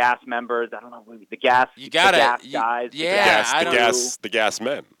the gas members. I don't know the gas. You got the gas guys. Yeah, the gas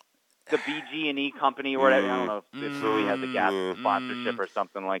men. The BG&E company or whatever. I don't know if Louis has a gas sponsorship or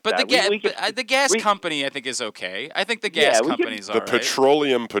something like that. But the gas company, I think, is okay. I think the gas company's all right. The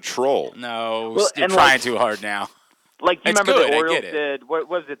Petroleum Patrol. No, you're trying too hard now. Like, you remember good, the Orioles did, what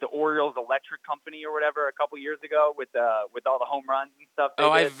was it, the Orioles Electric Company or whatever a couple years ago with all the home runs and stuff?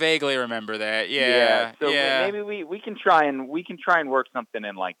 I vaguely remember that. Yeah. So maybe we can try and work something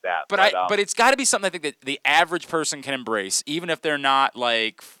in like that. But it's got to be something I think that the average person can embrace, even if they're not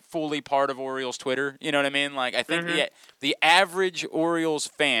like fully part of Orioles Twitter. You know what I mean? Like I think the average Orioles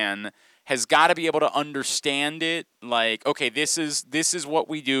fan has got to be able to understand it. Like, okay, this is what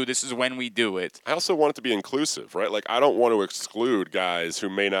we do. This is when we do it. I also want it to be inclusive, right? Like, I don't want to exclude guys who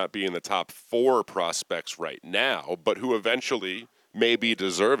may not be in the top 4 prospects right now, but who eventually may be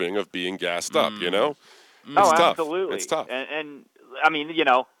deserving of being gassed up, you know? It's tough. Absolutely. It's tough. And I mean, you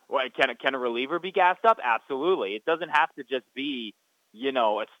know, can a reliever be gassed up? Absolutely. It doesn't have to just be, you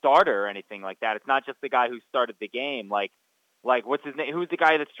know, a starter or anything like that. It's not just the guy who started the game. Like what's his name? Who's the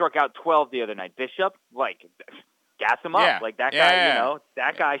guy that struck out 12 the other night? Bishop? Like, gas him up. Like that guy, you know,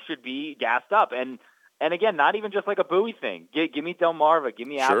 that guy should be gassed up. And again, not even just like a Bowie thing. Give me Delmarva, give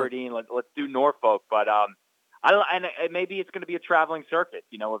me Aberdeen. Let's do Norfolk. But maybe it's going to be a traveling circuit.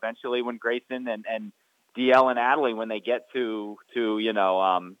 You know, eventually when Grayson and DL and Adley, when they get to you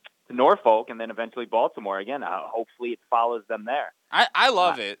know to Norfolk and then eventually Baltimore again, hopefully it follows them there. I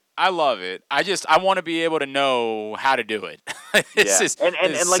love it. I love it. I want to be able to know how to do it. And like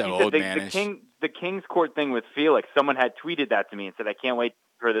you said, the King's Court thing with Felix, someone had tweeted that to me and said, I can't wait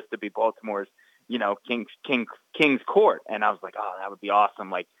for this to be Baltimore's, you know, King's Court. And I was like, oh, that would be awesome.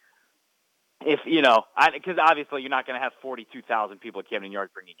 Like if because obviously you're not going to have 42,000 people at Camden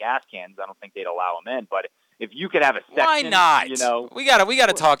Yards bringing gas cans. I don't think they'd allow them in. But if you could have a section, why not? We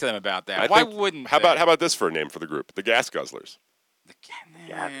gotta talk to them about that. Why wouldn't? How about this for a name for the group? The Gas Guzzlers.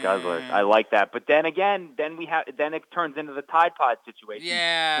 Gas Guzzlers. I like that. But then again, then it turns into the Tide Pod situation.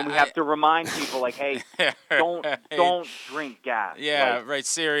 Yeah. And we have to remind people like, hey, don't drink gas. Yeah, like, right.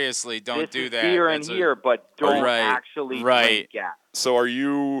 Seriously, don't do that. Beer in here, but don't right, actually right. drink gas. So are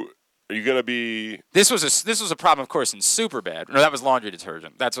you going to be? This was a problem, of course, in Superbad. No, that was laundry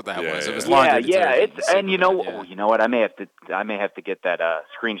detergent. That's what that was. It was laundry detergent. It's and you know what? I may have to get that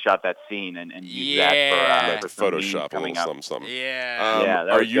screenshot that scene and use that for Photoshop a little something. Yeah.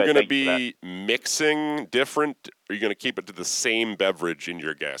 Are you going to be mixing different? Are you going to keep it to the same beverage in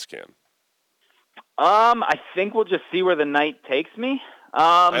your gas can? I think we'll just see where the night takes me.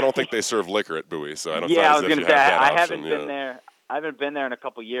 I don't think they serve liquor at Bowie, so I don't. Yeah, I was going to say I haven't been there. I haven't been there in a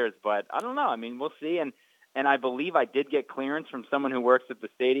couple years, but I don't know. I mean, we'll see. And I believe I did get clearance from someone who works at the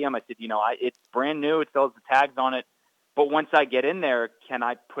stadium. I said, it's brand new. It still has the tags on it. But once I get in there, can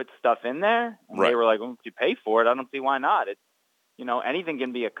I put stuff in there? And they were like, well, if you pay for it, I don't see why not. It's, anything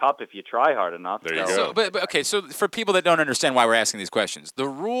can be a cup if you try hard enough. There you go. But okay, so for people that don't understand why we're asking these questions, the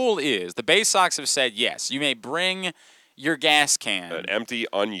rule is the Bay Sox have said, yes, you may bring your gas can. An empty,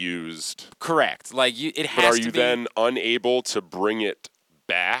 unused. Correct. Like it has to be. But are you then unable to bring it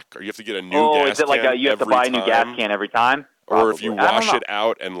back, or you have to get a new gas can? Oh, is it like you have to buy a new gas can every time? Probably. Or if you wash it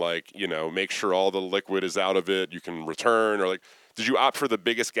out and make sure all the liquid is out of it, you can return. Or did you opt for the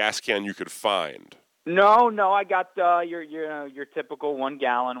biggest gas can you could find? No, I got your typical 1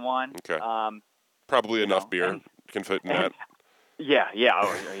 gallon one. Okay. Probably enough beer can fit in that. Yeah,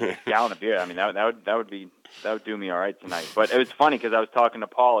 a gallon of beer. I mean, that would do me all right tonight. But it was funny because I was talking to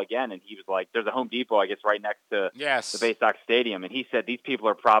Paul again, and he was like, "There's a Home Depot, I guess, right next to the Bay Sox Stadium," and he said these people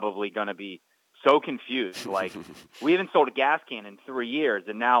are probably going to be so confused. Like, we haven't sold a gas can in 3 years,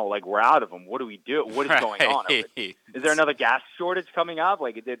 and now we're out of them. What do we do? What is going on? Is there another gas shortage coming up?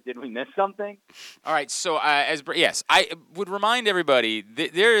 Did we miss something? All right. So yes, I would remind everybody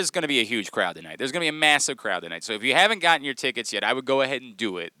there is going to be a huge crowd tonight. There's going to be a massive crowd tonight. So if you haven't gotten your tickets yet, I would go ahead and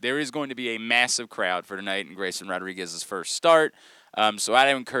do it. There is going to be a massive crowd for tonight in Grayson Rodriguez's first start. So I'd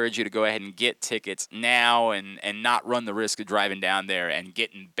encourage you to go ahead and get tickets now and not run the risk of driving down there and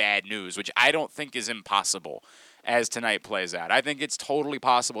getting bad news, which I don't think is impossible as tonight plays out. I think it's totally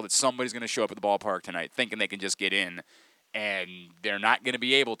possible that somebody's going to show up at the ballpark tonight thinking they can just get in, and they're not going to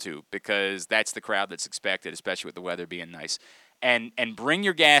be able to because that's the crowd that's expected, especially with the weather being nice. And bring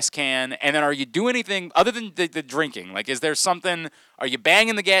your gas can, and then are you doing anything other than the drinking? Is there something, are you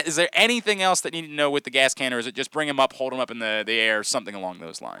banging the gas? Is there anything else that you need to know with the gas can, or is it just bring them up, hold them up in the air, something along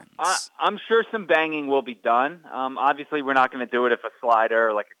those lines? I'm sure some banging will be done. Obviously, we're not going to do it if a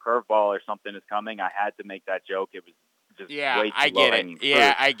slider or a curveball or something is coming. I had to make that joke. It was just way too I get it.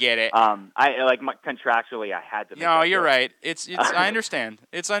 Yeah, I get it. Contractually, I had to. No, you're right. It's. I understand.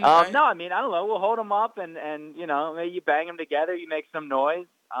 No, I mean, I don't know. We'll hold them up and maybe you bang them together. You make some noise.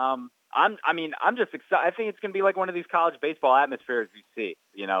 I'm just excited. I think it's gonna be like one of these college baseball atmospheres you see.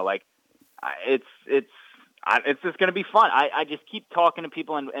 It's just gonna be fun. I just keep talking to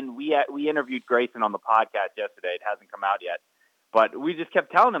people, and we interviewed Grayson on the podcast yesterday. It hasn't come out yet, but we just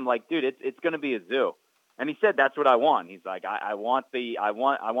kept telling him dude, it's gonna be a zoo. And he said, "That's what I want." He's like, "I want the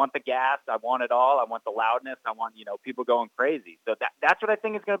gas. I want it all. I want the loudness. I want people going crazy." So that's what I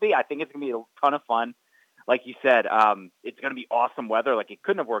think it's going to be. I think it's going to be a ton of fun. Like you said, it's going to be awesome weather. It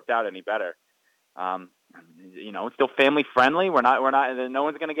couldn't have worked out any better. It's still family friendly. We're not. No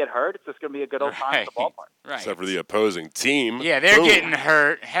one's going to get hurt. It's just going to be a good old time at the ballpark. Right. Except for the opposing team. Yeah, they're getting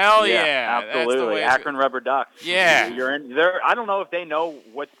hurt. Hell yeah. Absolutely. Akron Rubber Ducks. Yeah. You're in. I don't know if they know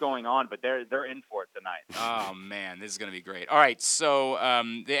what's going on, but they're in for it tonight. Oh man, this is going to be great. All right, so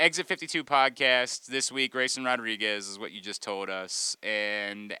the Exit 52 podcast this week, Grayson Rodriguez is what you just told us,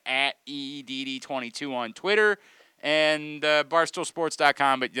 and at EDD22 on Twitter. And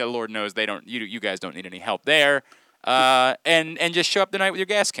barstoolsports.com, but Lord knows they don't. You guys don't need any help there. And just show up tonight with your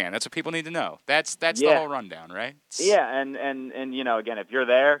gas can. That's what people need to know. That's the whole rundown, right? Yeah, and again, if you're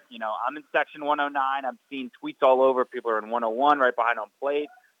there, I'm in section 109. I'm seeing tweets all over. People are in 101, right behind home plate.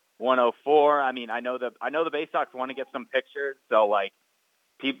 104. I mean, I know the Bay Sox want to get some pictures. So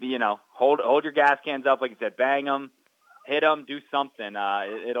people, hold your gas cans up, like you said, bang them, hit them, do something.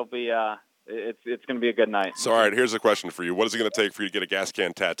 It'll be. It's going to be a good night. So, all right, here's a question for you. What is it going to take for you to get a gas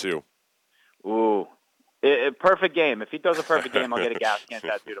can tattoo? Ooh, Perfect game. If he does a perfect game, I'll get a gas can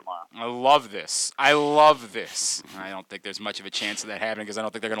tattoo tomorrow. I love this. I don't think there's much of a chance of that happening because I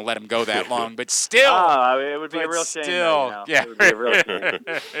don't think they're going to let him go that long. But still, it would be a real shame. Though, yeah, it would be a real shame.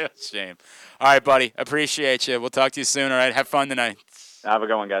 Real shame. All right, buddy. Appreciate you. We'll talk to you soon. All right. Have fun tonight. Have a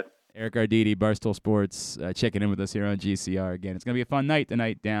good one, guys. Eric Arditi, Barstool Sports, checking in with us here on GCR again. It's going to be a fun night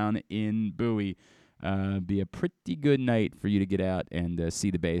tonight down in Bowie. Be a pretty good night for you to get out and see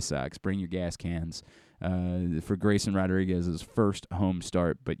the Bay Sox. Bring your gas cans for Grayson Rodriguez's first home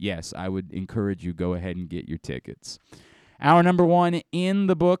start. But, yes, I would encourage you, go ahead and get your tickets. Hour number 1 in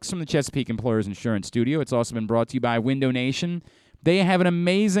the books from the Chesapeake Employers Insurance Studio. It's also been brought to you by Window Nation. They have an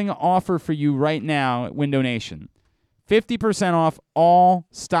amazing offer for you right now at Window Nation. 50% off all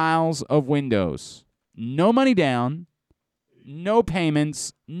styles of windows. No money down, no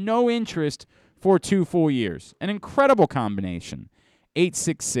payments, no interest for 2 full years. An incredible combination.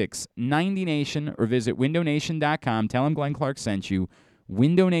 866-90-NATION or visit windownation.com. Tell them Glenn Clark sent you.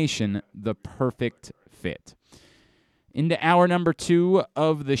 Window Nation, the perfect fit. Into hour number 2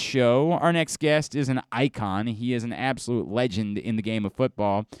 of the show, our next guest is an icon. He is an absolute legend in the game of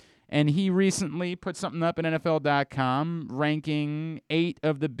football. And he recently put something up at NFL.com ranking 8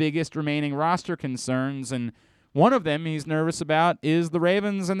 of the biggest remaining roster concerns. And one of them he's nervous about is the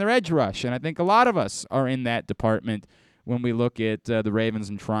Ravens and their edge rush. And I think a lot of us are in that department when we look at the Ravens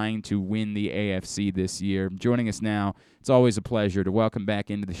and trying to win the AFC this year. Joining us now, it's always a pleasure to welcome back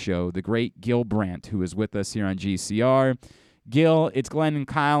into the show the great Gil Brandt, who is with us here on GCR. Gil, it's Glenn and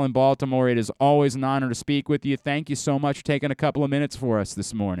Kyle in Baltimore. It is always an honor to speak with you. Thank you so much for taking a couple of minutes for us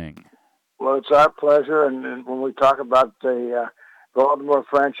this morning. Well, it's our pleasure, and when we talk about the Baltimore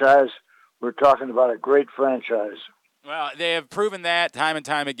franchise, we're talking about a great franchise. Well, they have proven that time and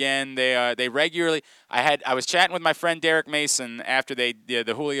time again. They regularly. I was chatting with my friend Derek Mason after they did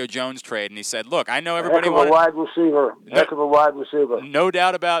the Julio Jones trade, and he said, "Look, I know everybody Heck of a wide receiver. Heck of a wide receiver. No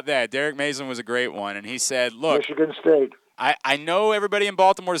doubt about that. Derek Mason was a great one, and he said, "Look, Michigan State. I know everybody in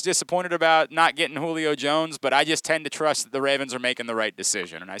Baltimore is disappointed about not getting Julio Jones, but I just tend to trust that the Ravens are making the right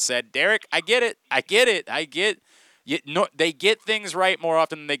decision." And I said, Derek, I get it. They get things right more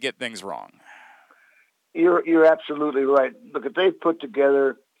often than they get things wrong. You're absolutely right. Look, if they put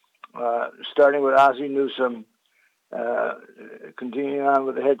together, starting with Ozzie Newsome, continuing on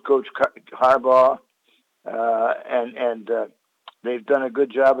with the head coach Harbaugh, and they've done a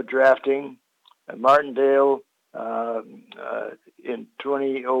good job of drafting. Martindale, in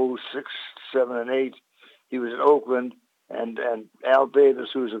 2006, 7, and 8, he was in Oakland, and Al Davis,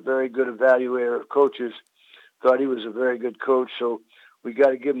 who's a very good evaluator of coaches, thought he was a very good coach. So we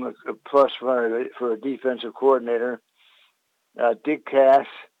got to give him a plus for a defensive coordinator. Dick Cass,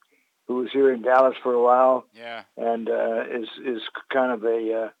 who was here in Dallas for a while, and is kind of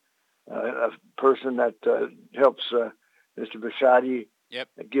a person that helps Mr. Bisciotti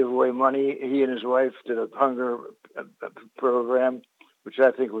give away money. He and his wife did a hunger program, which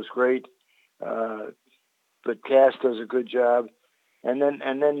I think was great. But Cass does a good job, and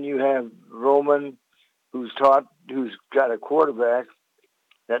then you have Roman, who's got a quarterback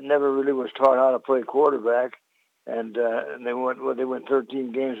that never really was taught how to play quarterback, and they went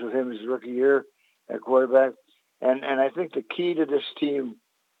 13 games with him his rookie year at quarterback, and I think the key to this team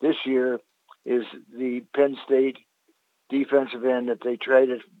this year is the Penn State defensive end that they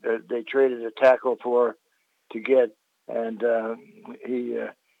traded a tackle for to get, and he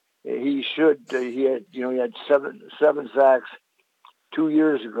had seven sacks 2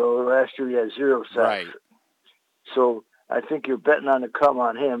 years ago. Last year he had 0 sacks. Right. So I think you're betting on the come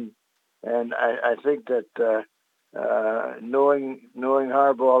on him, and I think that knowing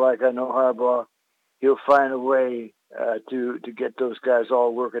Harbaugh like I know Harbaugh, he'll find a way to get those guys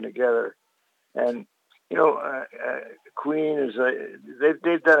all working together. And Queen is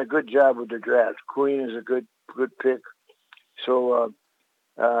they've done a good job with their draft. Queen is a good pick. So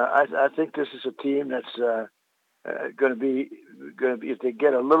I think this is a team that's going to be if they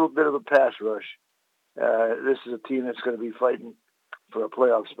get a little bit of a pass rush. This is a team that's going to be fighting for a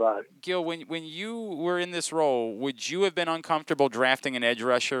playoff spot. Gil, when you were in this role, would you have been uncomfortable drafting an edge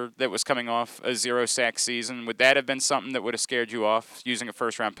rusher that was coming off a 0-sack season? Would that have been something that would have scared you off, using a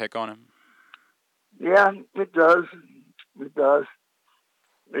first-round pick on him? Yeah, it does. It does.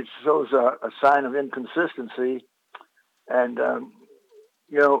 It shows a sign of inconsistency. And,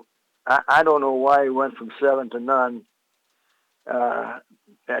 I don't know why he went from 7 to none at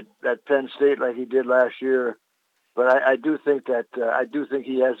Penn State like he did last year. But I do think that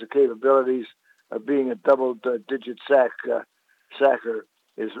he has the capabilities of being a double-digit sacker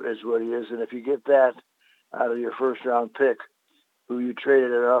is what he is. And if you get that out of your first-round pick, who you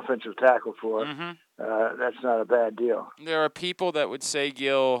traded an offensive tackle for, that's not a bad deal. There are people that would say,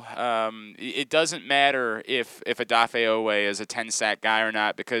 Gil, it doesn't matter if Odafe Owe is a 10-sack guy or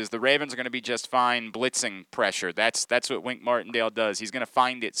not, because the Ravens are going to be just fine blitzing pressure. That's what Wink Martindale does. He's going to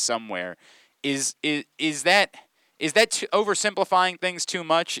find it somewhere. Is that oversimplifying things too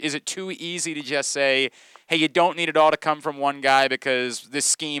much? Is it too easy to just say, hey, you don't need it all to come from one guy because this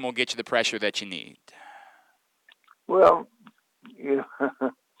scheme will get you the pressure that you need? Well,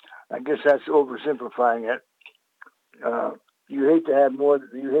 I guess that's oversimplifying it. You hate to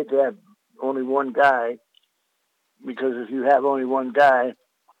have only one guy, because if you have only one guy,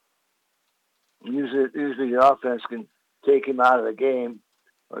 usually your offense can take him out of the game,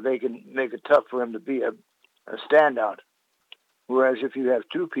 or they can make it tough for him to be a standout. Whereas if you have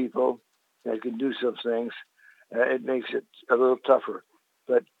two people that can do some things, it makes it a little tougher.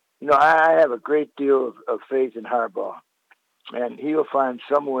 But, I have a great deal of faith in Harbaugh. And he'll find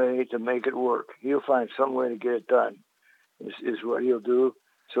some way to make it work. He'll find some way to get it done, is what he'll do.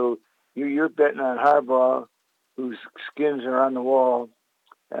 So you're betting on Harbaugh, whose skins are on the wall,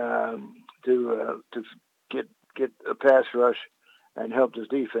 to get a pass rush and help his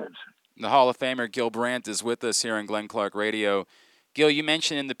defense. The Hall of Famer Gil Brandt is with us here on Glenn Clark Radio. Gil, you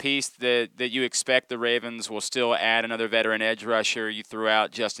mentioned in the piece that you expect the Ravens will still add another veteran edge rusher. You threw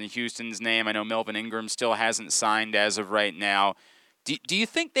out Justin Houston's name. I know Melvin Ingram still hasn't signed as of right now. Do you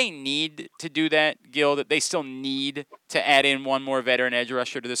think they need to do that, Gil, that they still need to add in one more veteran edge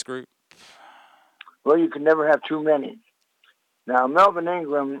rusher to this group? Well, you can never have too many. Now, Melvin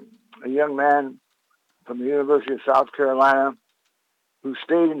Ingram, a young man from the University of South Carolina who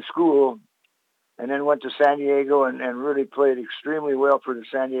stayed in school and then went to San Diego and really played extremely well for the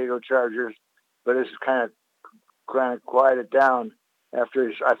San Diego Chargers, but it's kind of quieted down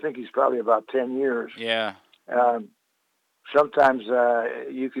after I think he's probably about 10 years. Yeah. Sometimes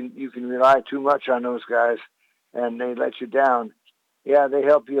you can rely too much on those guys, and they let you down. Yeah, they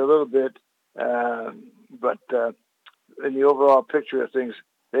help you a little bit, but in the overall picture of things,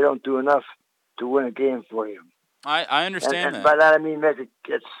 they don't do enough to win a game for you. I understand and that. By that I mean make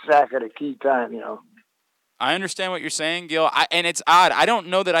a sack at a key time, I understand what you're saying, Gil, and it's odd. I don't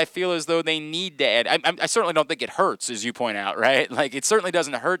know that I feel as though they need to add. I certainly don't think it hurts, as you point out, right? Like, it certainly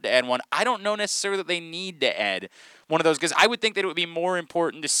doesn't hurt to add one. I don't know necessarily that they need to add one of those, because I would think that it would be more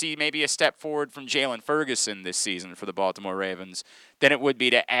important to see maybe a step forward from Jalen Ferguson this season for the Baltimore Ravens than it would be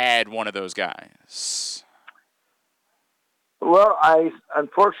to add one of those guys. Well,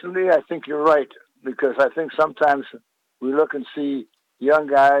 unfortunately, I think you're right, because I think sometimes we look and see young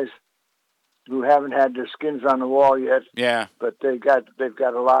guys who haven't had their skins on the wall yet. Yeah. But they've got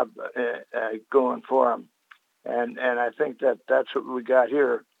a lot going for them, and I think that's what we got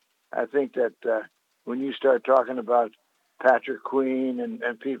here. I think that when you start talking about Patrick Queen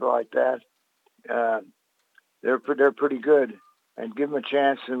and people like that, they're pretty good. And give them a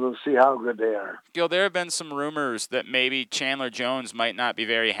chance, and we'll see how good they are. Gil, there have been some rumors that maybe Chandler Jones might not be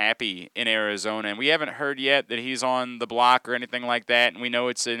very happy in Arizona, and we haven't heard yet that he's on the block or anything like that, and we know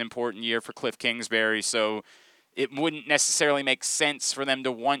it's an important year for Cliff Kingsbury, so it wouldn't necessarily make sense for them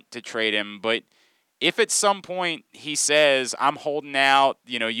to want to trade him. But if at some point he says, I'm holding out,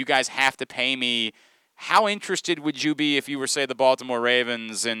 you guys have to pay me, how interested would you be if you were, say, the Baltimore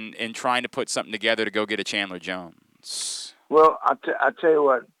Ravens in trying to put something together to go get a Chandler Jones? Well, I'll tell you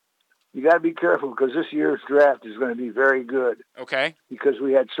what, you got to be careful, because this year's draft is going to be very good. Okay. Because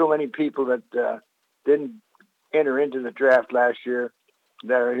we had so many people that didn't enter into the draft last year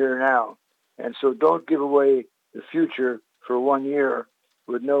that are here now. And so don't give away the future for 1 year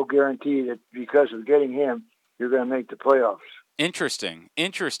with no guarantee that because of getting him, you're going to make the playoffs. Interesting.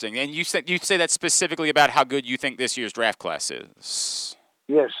 And you say that specifically about how good you think this year's draft class is.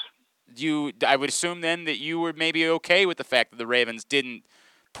 Yes. I would assume then that you were maybe okay with the fact that the Ravens didn't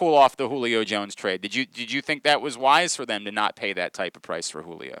pull off the Julio Jones trade. Did you think that was wise for them to not pay that type of price for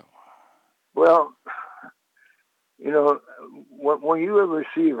Julio? Well, when you're a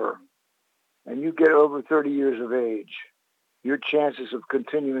receiver and you get over 30 years of age, your chances of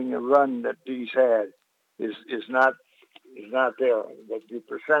continuing a run that he's had is not there. The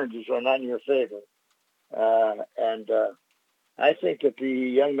percentages are not in your favor, I think that the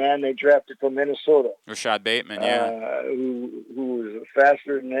young man they drafted from Minnesota, Rashad Bateman, yeah, who was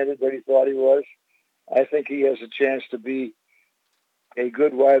faster than everybody thought he was, I think he has a chance to be a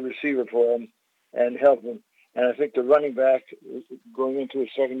good wide receiver for him and help him. And I think the running back going into his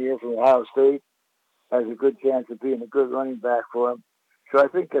second year from Ohio State has a good chance of being a good running back for him. So I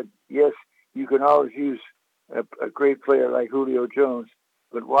think that, yes, you can always use a great player like Julio Jones,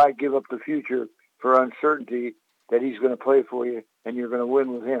 but why give up the future for uncertainty that he's going to play for you and you're going to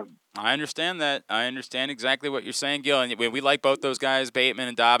win with him? I understand that. I understand exactly what you're saying, Gil. And we like both those guys, Bateman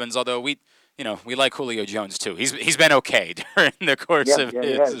and Dobbins. Although we like Julio Jones too. He's been okay during the course of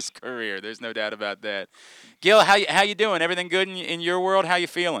his career. There's no doubt about that. Gil, how you doing? Everything good in your world? How you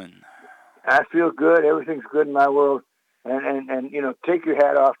feeling? I feel good. Everything's good in my world. And take your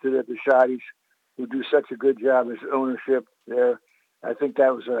hat off to the Bisciottis, who do such a good job as ownership there. I think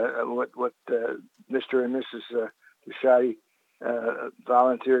that was what Mr. and Mrs. Bisciotti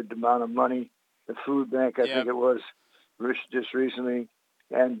volunteered the amount of money. The food bank, I think it was, just recently.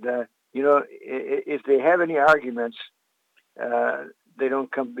 And, if they have any arguments, they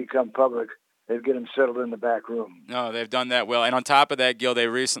don't become public. They get them settled in the back room. No, they've done that well. And on top of that, Gil, they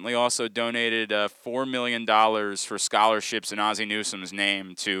recently also donated $4 million for scholarships in Ozzie Newsom's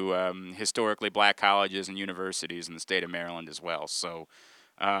name to historically black colleges and universities in the state of Maryland as well. So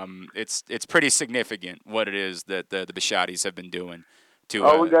it's pretty significant what it is that the Bisciottis have been doing.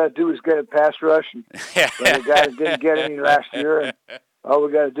 All we got to do is get a pass rush. And the guys didn't get any last year. And all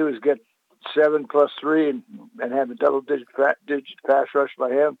we got to do is get 7 + 3 and have a double-digit pass rush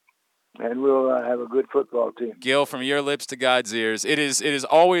by him. And we'll have a good football team. Gil, from your lips to God's ears, it is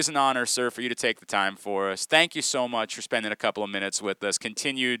always an honor, sir, for you to take the time for us. Thank you so much for spending a couple of minutes with us.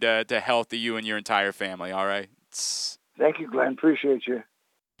 Continued to health to you and your entire family, all right? Thank you, Glenn. Appreciate you.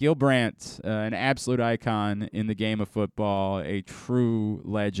 Gil Brandt, an absolute icon in the game of football, a true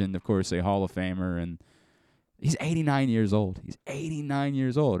legend, of course, a Hall of Famer, and he's 89 years old. He's 89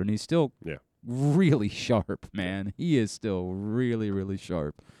 years old, and he's still really sharp, man. He is still really, really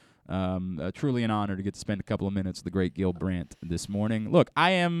sharp. Truly an honor to get to spend a couple of minutes with the great Gil Brandt this morning. Look,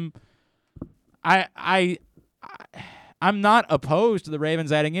 I'm not opposed to the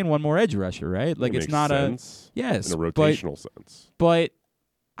Ravens adding in one more edge rusher, right? Like it's not sense in a rotational sense. But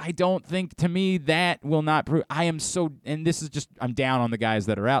I don't think, to me, that will not prove. And this is just, I'm down on the guys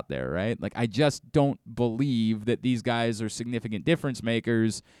that are out there, right? Like I just don't believe that these guys are significant difference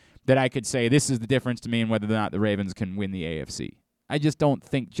makers that I could say this is the difference to me in whether or not the Ravens can win the AFC. I just don't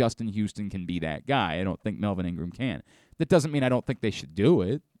think Justin Houston can be that guy. I don't think Melvin Ingram can. That doesn't mean I don't think they should do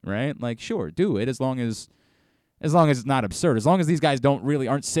it, right? Like, sure, do it as long as it's not absurd. As long as these guys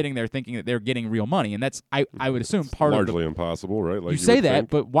aren't sitting there thinking that they're getting real money, and that's I would assume part largely of largely impossible, right? Like you say that,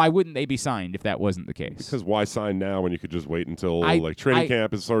 but why wouldn't they be signed if that wasn't the case? Because why sign now when you could just wait until training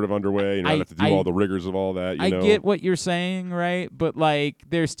camp is sort of underway and you don't have to do all the rigors of all that? I get what you're saying, right? But like,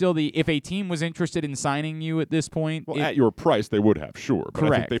 there's still if a team was interested in signing you at this point, at your price, they would have, sure. But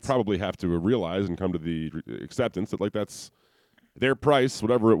correct. I think they probably have to realize and come to the acceptance that that's their price,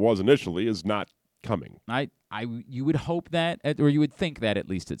 whatever it was initially, is not coming. You would hope that, or you would think that at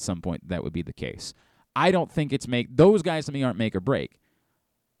least at some point that would be the case. I don't think those guys to me aren't make or break.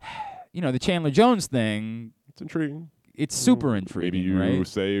 The Chandler Jones thing. It's intriguing. It's super intriguing. Maybe you right?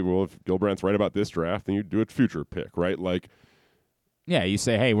 say, well, if Gil Brandt's right about this draft, then you do a future pick, right? Like, yeah, you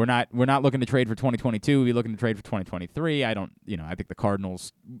say, hey, we're not looking to trade for 2022. We're looking to trade for 2023. I think the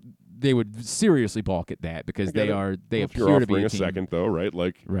Cardinals, they would seriously balk at that because they appear to be a team. Second, though, right?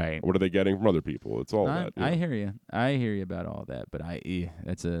 Like, right. What are they getting from other people? It's all that. I hear you. I hear you about all that, but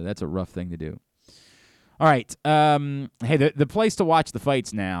that's a rough thing to do. All right. Hey, the place to watch the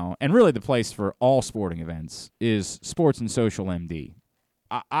fights now, and really the place for all sporting events, is Sports and Social MD.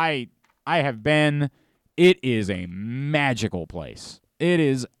 I have been. It is a magical place. It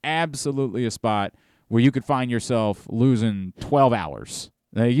is absolutely a spot where you could find yourself losing 12 hours.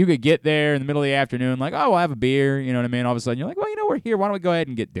 You could get there in the middle of the afternoon, like, oh, we'll have a beer, you know what I mean? All of a sudden, you're like, well, we're here. Why don't we go ahead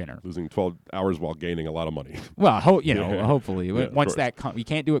and get dinner? Losing 12 hours while gaining a lot of money. Well, hopefully. Once that you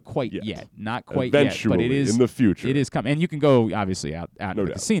can't do it quite yet. Not quite eventually, yet, but it is. In the future. It is coming. And you can go, obviously, out to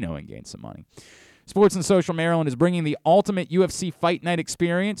the casino and gain some money. Sports and Social Maryland is bringing the ultimate UFC Fight Night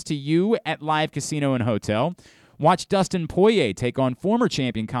experience to you at Live Casino and Hotel. Watch Dustin Poirier take on former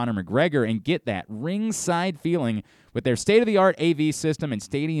champion Conor McGregor and get that ringside feeling with their state-of-the-art AV system and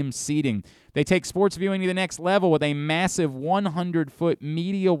stadium seating. They take sports viewing to the next level with a massive 100-foot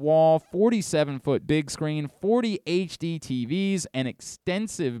media wall, 47-foot big screen, 40 HD TVs, an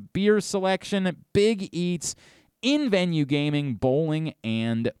extensive beer selection, big eats, in-venue gaming, bowling,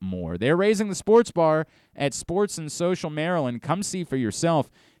 and more. They're raising the sports bar at Sports and Social Maryland. Come see for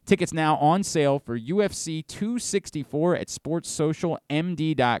yourself. Tickets now on sale for UFC 264 at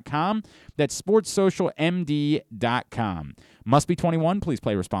sportssocialmd.com. That's sportssocialmd.com. Must be 21. Please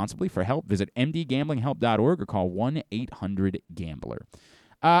play responsibly. For help, visit mdgamblinghelp.org or call 1-800-GAMBLER.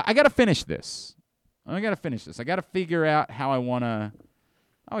 I got to finish this. I got to figure out how I want to...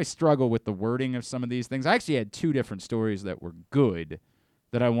 I always struggle with the wording of some of these things. I actually had two different stories that were good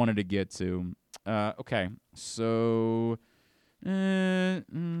that I wanted to get to. Okay, so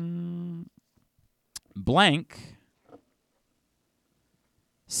Blank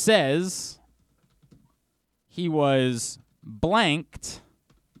says he was blanked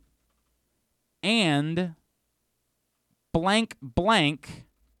and blank blank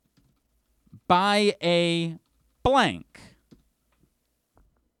by a blank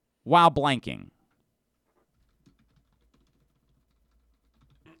while blanking.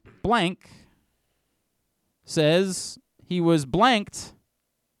 Blank says he was blanked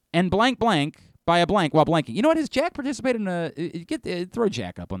and blank blank by a blank while blanking. You know what? Has Jack participated in a... throw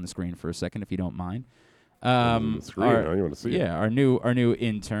Jack up on the screen for a second if you don't mind. On the screen, you want to see it? Yeah, our new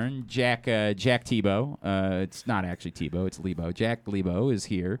intern, Jack Tebow. It's not actually Tebow, it's Lebo. Jack Lebo is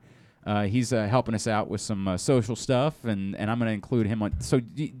here. He's helping us out with some social stuff, and I'm going to include him on... So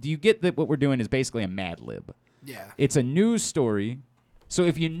do you get that what we're doing is basically a Mad Lib? Yeah. It's a news story. So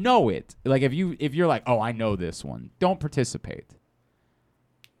if you know it, like if you're like, oh, I know this one, don't participate.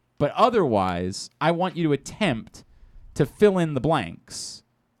 But otherwise, I want you to attempt to fill in the blanks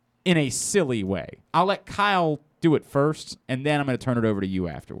in a silly way. I'll let Kyle do it first, and then I'm going to turn it over to you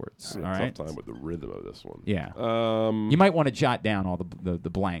afterwards. All right? Tough time with the rhythm of this one. Yeah. You might want to jot down all the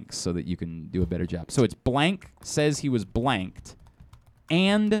blanks so that you can do a better job. So it's blank says he was blanked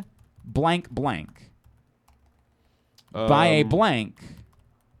and blank blank by a blank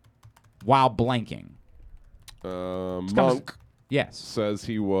while blanking. Monk yes. says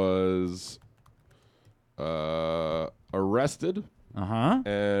he was arrested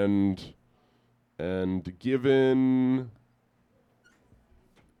and given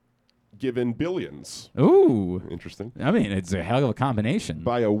billions. Ooh. Interesting. I mean, it's a hell of a combination.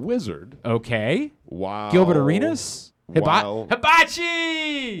 By a wizard. Okay. Wow. Gilbert Arenas? While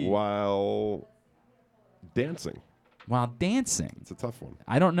Hibachi! While dancing. While dancing. It's a tough one.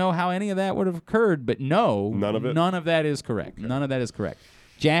 I don't know how any of that would have occurred, but no. None of it? None of that is correct. Okay. None of that is correct.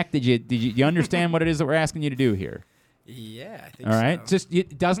 Jack, did you understand what it is that we're asking you to do here? Yeah, I think All right? so. Just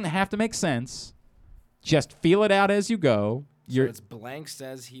it doesn't have to make sense. Just feel it out as you go. So it's blank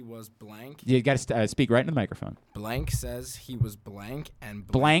says he was blank. You got to speak right into the microphone. Blank says he was blank and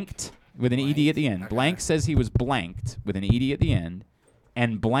blanked with an ED at the end. Okay. Blank says he was blanked with an ED at the end,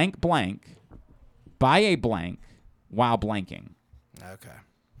 and blank blank by a blank while blanking. Okay.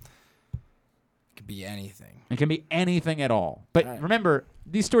 It could be anything. It can be anything at all. But remember,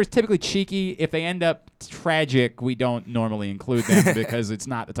 these stories typically cheeky. If they end up tragic, we don't normally include them because it's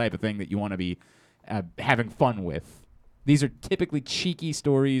not the type of thing that you want to be having fun with. These are typically cheeky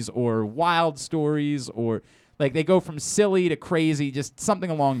stories or wild stories, or like they go from silly to crazy, just something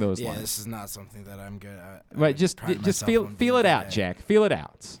along those lines. Yeah, this is not something that I'm good at. Right, just feel it out, Jack. Feel it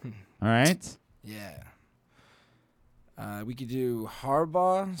out. All right? Yeah. We could do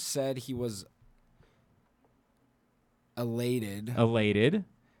Harbaugh said he was elated. Elated.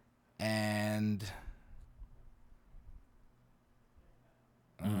 And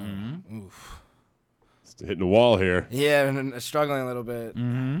oof. Hitting the wall here. Yeah, and struggling a little bit.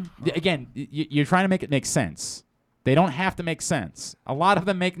 Mm-hmm. Again, you're trying to make it make sense. They don't have to make sense. A lot of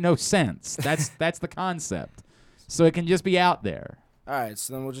them make no sense. That's the concept. So it can just be out there. All right,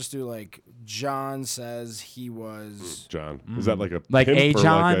 so then we'll just do like John says he was. John. Is that like a like a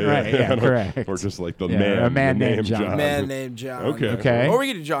John? Like right, yeah, correct. Or just like the man. A man named John. Man named John. Okay. Or we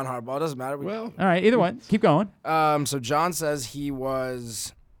could do John Harbaugh. It doesn't matter. Well. All right, either one. Keep going. So John says he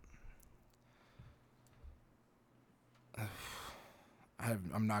was.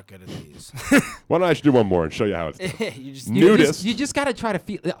 I'm not good at these. Why don't I just do one more and show you how it's done? You just got to try to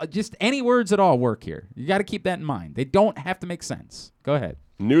feel. Just any words at all work here. You got to keep that in mind. They don't have to make sense. Go ahead.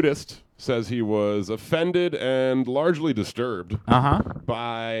 Nudist says he was offended and largely disturbed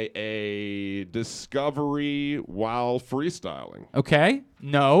by a discovery while freestyling. Okay.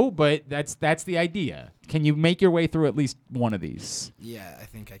 No, but that's the idea. Can you make your way through at least one of these? Yeah, I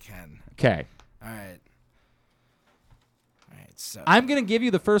think I can. Okay. All right. So I'm going to give you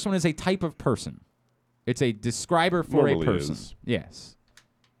the first one as a type of person. It's a describer for Normally a person. is. Yes.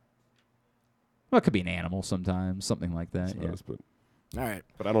 Well, it could be an animal sometimes, something like that. Yeah. But, all right.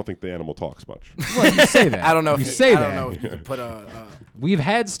 But I don't think the animal talks much. Well, you say that. I don't know. You say that. I don't know if you could put a. We've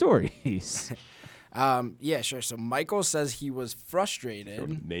had stories. Yeah, sure. So Michael says he was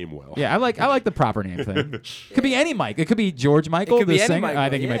frustrated. Name well. Yeah, I like the proper name thing. It could be any Mike. It could be George Michael, could be the any singer. Michael, I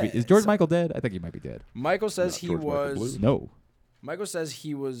think he might be. Is George So- Michael dead? I think he might be dead. Michael says he George Michael was. Blue? No. Michael says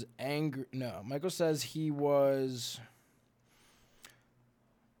he was angry. No, Michael says he was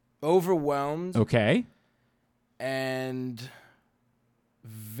overwhelmed. Okay. And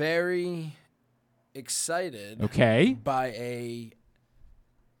very excited. Okay. By a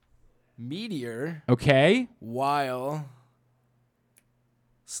meteor. Okay. While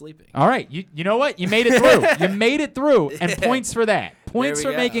Sleeping. All right, you know what? You made it through. You made it through, and points for that. Points we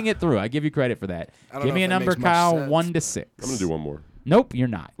for go. making it through. I give you credit for that. I don't Give know me if a that number, makes much Kyle. sense. 1 to 6. I'm gonna do one more. Nope, you're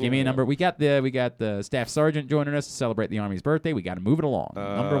not. Give me a number. We got the staff sergeant joining us to celebrate the Army's birthday. We got to move it along.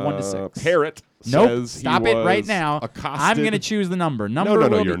 Number 1 to 6. Parrot. Nope. Says he Stop it right was now. accosted. I'm going to choose the number. Number. No,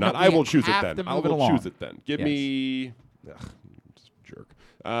 will you're be- not. no, I we will choose it have then. to I move it will along. choose it then. Give Yes. me. Jerk.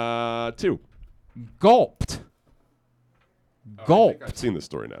 2. Gulped. Gulped. I've seen this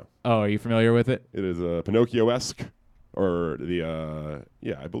story now. Oh, are you familiar with it? It is Pinocchio-esque, or the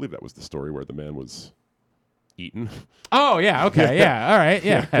I believe that was the story where the man was eaten. Oh, yeah, okay, yeah, all right,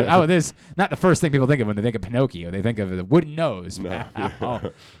 yeah. Oh, this not the first thing people think of when they think of Pinocchio. They think of the wooden nose. No.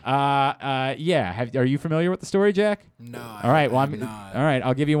 Yeah. Are you familiar with the story, Jack? No. All right, well, I'm not. all right,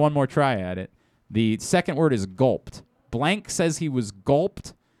 I'll give you one more try at it. The second word is gulped. Blank says he was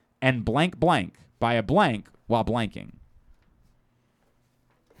gulped and blank by a blank while blanking.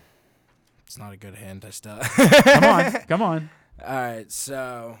 It's not a good hint. I still. Come on. All right,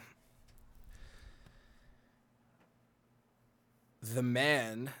 so the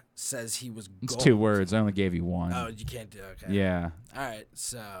man says he was. It's gulped. 2 words. I only gave you 1. Oh, you can't do. Okay. Yeah. All right,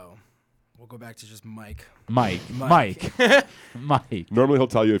 so we'll go back to just Mike. Mike. Normally he'll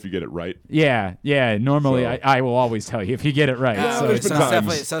tell you if you get it right. Yeah. Normally, So- I will always tell you if you get it right. Yeah, so there's it's been not, times-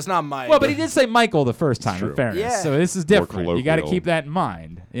 definitely. So it's not Mike. well, but he did say Michael the first time, True. in fairness. Yeah. So this is More different. You got to colloquial. keep that in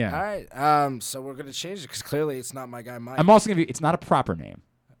mind. Yeah. All right. So we're gonna change it because clearly it's not my guy Mike. I'm also going to give you, it's not a proper name.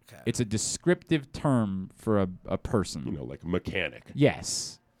 Okay. It's a descriptive term for a person. You know, like mechanic.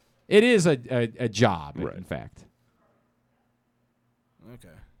 Yes. It is a job, Right. in fact. Okay.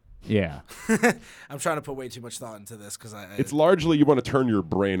 Yeah. I'm trying to put way too much thought into this because It's largely you want to turn your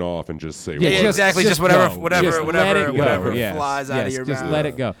brain off and just say, Yeah, words. exactly. Just whatever, go. whatever, Just whatever, let it go. whatever Yes. flies out of Yes, your just mouth. let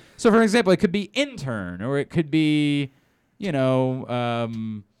it go. So, for example, it could be intern, or it could be, fatty.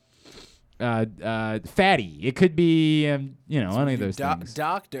 It could be, any of those things.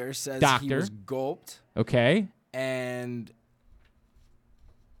 Doctor says he Doctor. was gulped Okay. and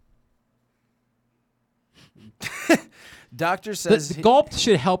doctor says The gulped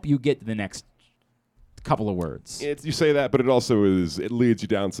should help you get to the next couple of words. You say that, but it also it leads you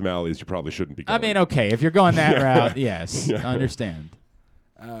down some alleys you probably shouldn't be going. I mean, okay, if you're going that route, yes, I understand.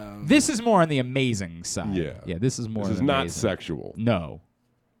 This is more on the amazing side. Yeah. This is more. This is than not amazing. sexual. No.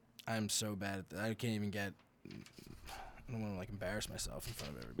 I'm so bad at that. I can't even get. I don't want to embarrass myself in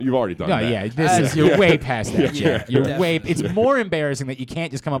front of everybody. You've already done No, that. yeah, this is you're way past that. Yeah, You're definitely. It's more embarrassing that you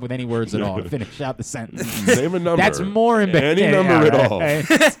can't just come up with any words at all and finish out the sentence. Name a number. That's more embarrassing. Any number at all.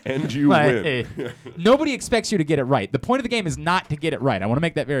 Right. And you Like, win. Nobody expects you to get it right. The point of the game is not to get it right. I want to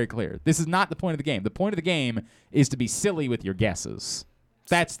make that very clear. This is not the point of the game. The point of the game is to be silly with your guesses.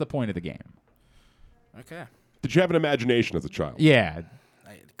 That's the point of the game. Okay. Did you have an imagination as a child? Yeah.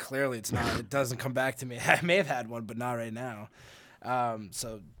 Clearly, it's not. It doesn't come back to me. I may have had one, but not right now.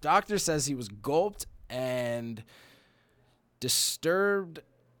 So, doctor says he was gulped and disturbed.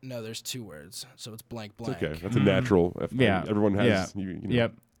 No, there's 2 words, so it's blank. It's okay. That's a natural. Yeah. Everyone has. Yeah. You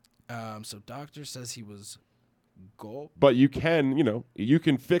know. Yep. So, doctor says he was gulped. But you can, you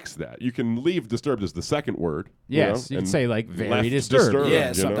can fix that. You can leave disturbed as the second word. Yes, you and can say, like, very left disturbed. Yeah,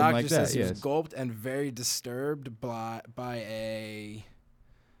 you so know? doctor Like says that, he was yes. gulped and very disturbed by a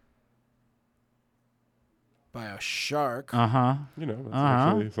shark. Uh-huh. That's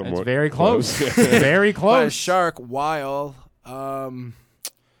actually somewhat It's very close. Very By a close. shark while, I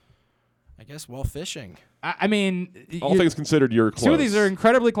guess, while fishing. I mean, All things considered, you're close. 2 of these are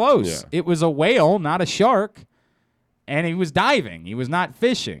incredibly close. Yeah. It was a whale, not a shark, and he was diving. He was not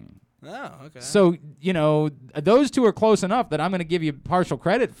fishing. Oh, okay. So, those 2 are close enough that I'm going to give you partial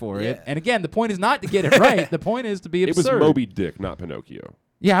credit for it. Yeah. And again, the point is not to get it right. The point is to be It absurd. was Moby Dick, not Pinocchio.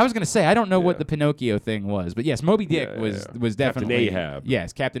 Yeah, I was going to say, I don't know what Yeah. the Pinocchio thing was. But yes, Moby Dick Yeah, was yeah. was definitely. Captain Ahab.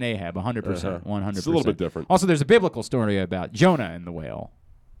 Yes, Captain Ahab, 100%. 100%. It's a little bit different. Also, there's a biblical story about Jonah and the whale.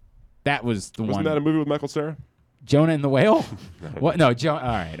 That was the Wasn't one. that a movie with Michael Cera? Jonah and the whale? What? No, All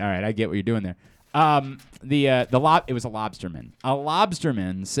right. I get what you're doing there. It was a lobsterman. A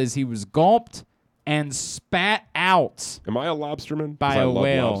lobsterman says he was gulped and spat out Am I a lobsterman? by 'Cause I a love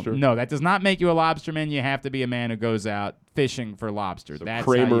whale. lobster. No, that does not make you a lobsterman. You have to be a man who goes out fishing for lobster. So That's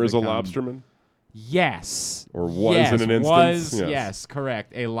how Kramer you is a become- lobsterman? Yes. Or was yes, in an instance? Was, Yes. yes,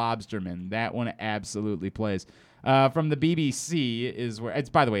 correct. A lobsterman. That one absolutely plays. From the BBC is where it's.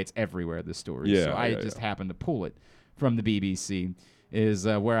 By the way, it's everywhere. This story. Yeah, So I just happened to pull it from the BBC. Is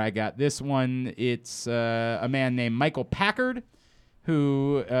where I got this one. It's a man named Michael Packard,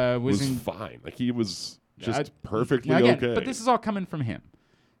 who was in. fine. Like he was just perfectly again, okay. But this is all coming from him.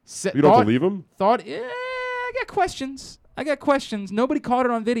 You don't believe him? I got questions. I got questions. Nobody caught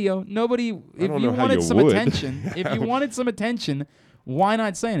it on video. Nobody. If don't you know how wanted you some would. attention, if you wanted some attention, why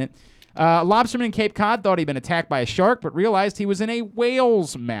not saying it? Lobsterman in Cape Cod thought he'd been attacked by a shark, but realized he was in a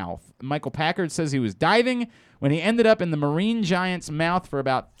whale's mouth. Michael Packard says he was diving when he ended up in the marine giant's mouth for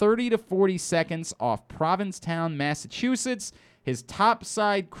about 30 to 40 seconds off Provincetown, Massachusetts. His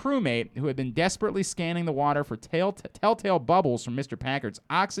topside crewmate, who had been desperately scanning the water for telltale bubbles from Mr. Packard's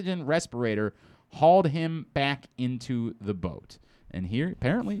oxygen respirator, hauled him back into the boat. And here,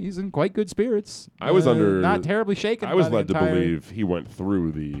 apparently, he's in quite good spirits. I was not terribly shaken. I was by the led to entire- believe he went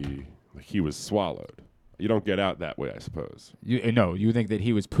through he was swallowed. You don't get out that way, I suppose. You think that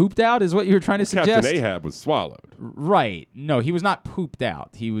he was pooped out is what you were trying to suggest? Captain Ahab was swallowed. Right. No, he was not pooped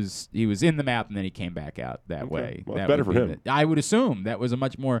out. He was in the mouth and then he came back out that way. Well, That better would for be him. I would assume that was a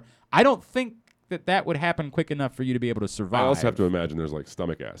much more. I don't think that would happen quick enough for you to be able to survive. I also have to imagine there's like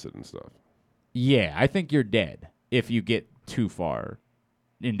stomach acid and stuff. Yeah, I think you're dead if you get too far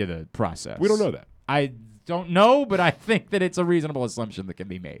into the process. We don't know that. I don't know, but I think that it's a reasonable assumption that can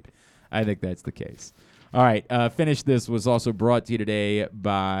be made. I think that's the case. All right, Finish This was also brought to you today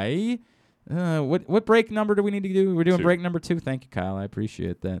by... what break number do we need to do? We're doing 2. break number 2. Thank you, Kyle. I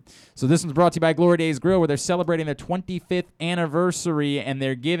appreciate that. So this one's brought to you by Glory Days Grill, where they're celebrating their 25th anniversary, and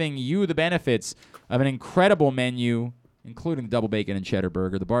they're giving you the benefits of an incredible menu, including the double bacon and cheddar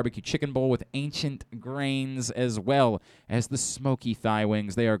burger, the barbecue chicken bowl with ancient grains, as well as the smoky thigh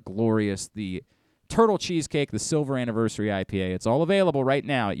wings. They are glorious. The turtle cheesecake, the silver anniversary IPA. It's all available right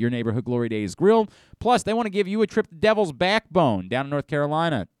now at your neighborhood Glory Days Grill. Plus, they want to give you a trip to Devil's Backbone down in North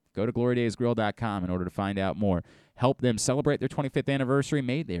Carolina. Go to glorydaysgrill.com in order to find out more. Help them celebrate their 25th anniversary.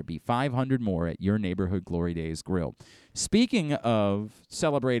 May there be 500 more at your neighborhood Glory Days Grill. Speaking of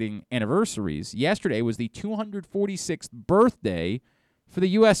celebrating anniversaries, yesterday was the 246th birthday for the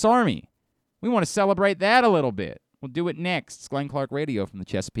U.S. Army. We want to celebrate that a little bit. We'll do it next. It's Glenn Clark Radio from the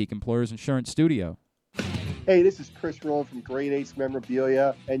Chesapeake Employers Insurance Studio. Hey, this is Chris Rowan from Grade 8's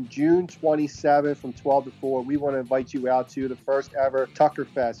Memorabilia. And June 27th from 12 to 4, we want to invite you out to the first ever Tucker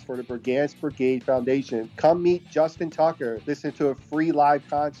Fest for the Brigance Brigade Foundation. Come meet Justin Tucker. Listen to a free live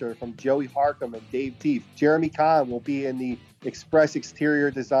concert from Joey Harcum and Dave Teef. Jeremy Kahn will be in the Express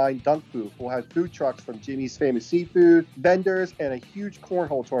Exterior Design Dunk Booth. We'll have food trucks from Jimmy's Famous Seafood, vendors, and a huge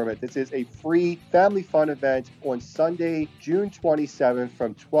cornhole tournament. This is a free family fun event on Sunday, June 27th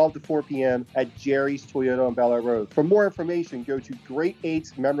from 12 to 4 p.m. at Jerry's Toyota on Bel Air Road. For more information, go to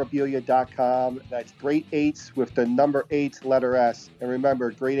great8smemorabilia.com. That's Great 8s with the number 8 letter S. And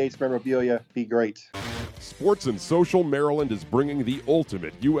remember, Great 8's Memorabilia, be great. Sports and Social Maryland is bringing the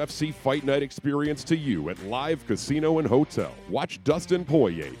ultimate UFC Fight Night experience to you at Live Casino and Hotel. Watch Dustin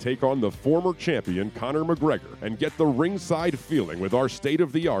Poirier take on the former champion Conor McGregor and get the ringside feeling with our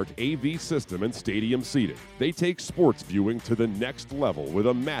state-of-the-art AV system and stadium seating. They take sports viewing to the next level with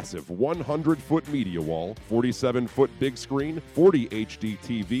a massive 100-foot media wall, 47-foot big screen, 40 HD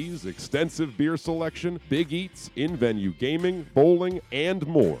TVs, extensive beer selection, big eats, in-venue gaming, bowling, and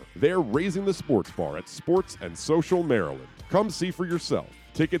more. They're raising the sports bar at Sports and Social Maryland. Come see for yourself.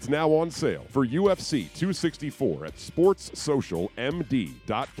 Tickets now on sale for UFC 264 at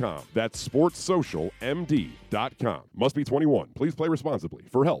SportsSocialMD.com. That's SportsSocialMD.com. Must be 21. Please play responsibly.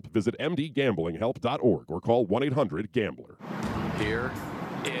 For help, visit mdgamblinghelp.org or call 1-800-GAMBLER. Here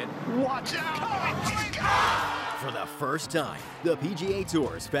it. Watch out! For the first time, the PGA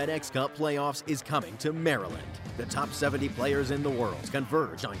Tour's FedEx Cup Playoffs is coming to Maryland. The top 70 players in the world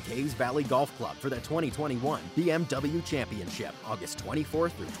converge on Caves Valley Golf Club for the 2021 BMW Championship, August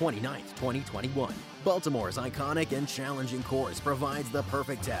 24th through 29th, 2021. Baltimore's iconic and challenging course provides the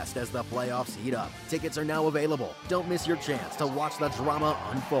perfect test as the playoffs heat up. Tickets are now available. Don't miss your chance to watch the drama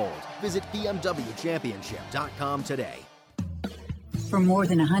unfold. Visit BMWChampionship.com today. For more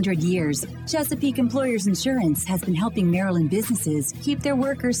than 100 years, Chesapeake Employers Insurance has been helping Maryland businesses keep their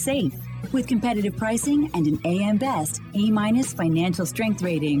workers safe. With competitive pricing and an AM Best A- financial strength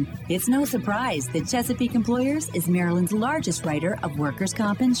rating, it's no surprise that Chesapeake Employers is Maryland's largest writer of workers'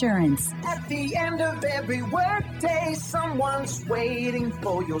 comp insurance. At the end of every workday, someone's waiting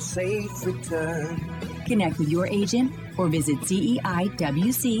for your safe return. Connect with your agent or visit CEIWC.com.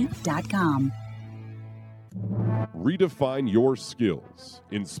 Redefine your skills,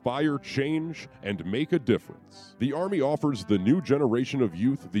 inspire change, and make a difference. The Army offers the new generation of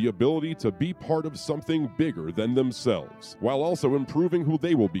youth the ability to be part of something bigger than themselves, while also improving who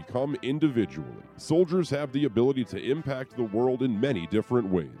they will become individually. Soldiers have the ability to impact the world in many different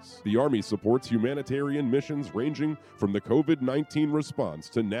ways. The Army supports humanitarian missions ranging from the COVID-19 response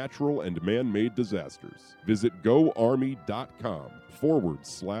to natural and man-made disasters. Visit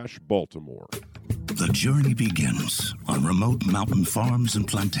goarmy.com/Baltimore. The journey begins on remote mountain farms and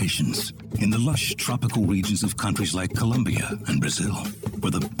plantations in the lush tropical regions of countries like Colombia and Brazil,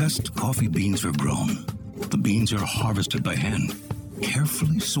 where the best coffee beans are grown. The beans are harvested by hand,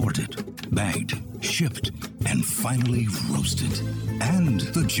 carefully sorted, bagged, shipped, and finally roasted. And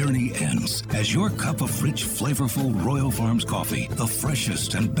the journey ends as your cup of rich, flavorful Royal Farms coffee, the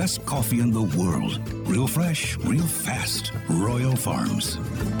freshest and best coffee in the world. Real fresh, real fast. Royal Farms.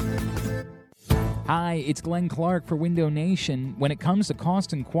 Hi, it's Glenn Clark for Window Nation. When it comes to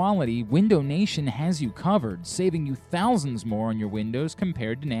cost and quality, Window Nation has you covered, saving you thousands more on your windows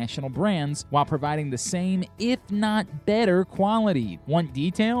compared to national brands, while providing the same, if not better, quality. Want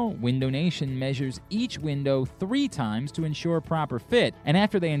detail? Window Nation measures each window 3 times to ensure proper fit, and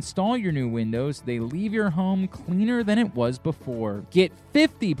after they install your new windows, they leave your home cleaner than it was before. Get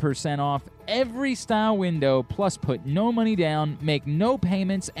 50% off every style window, plus put no money down, make no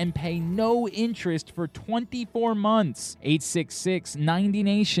payments, and pay no interest for 24 months.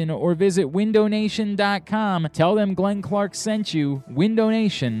 866-90-NATION or visit windownation.com. Tell them Glenn Clark sent you. Window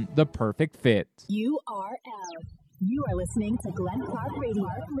Nation, the perfect fit. URL. You are listening to Glenn Clark Radio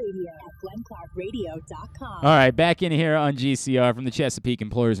at glennclarkradio.com. All right, back in here on GCR from the Chesapeake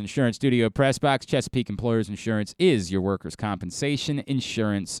Employers Insurance Studio Press Box. Chesapeake Employers Insurance is your workers' compensation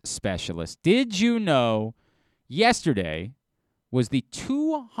insurance specialist. Did you know yesterday was the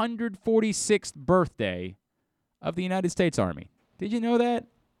 246th birthday of the United States Army? Did you know that?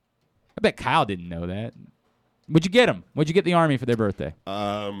 I bet Kyle didn't know that. What'd you get them? What'd you get the Army for their birthday?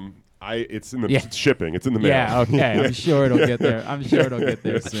 It's in the it's shipping. It's in the mail. Yeah, okay. I'm sure it'll get there. I'm sure it'll get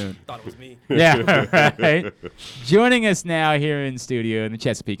there soon. Thought it was me. Yeah, right. Joining us now here in studio, in the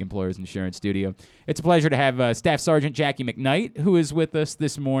Chesapeake Employers Insurance Studio, it's a pleasure to have Staff Sergeant Jackie McKnight, who is with us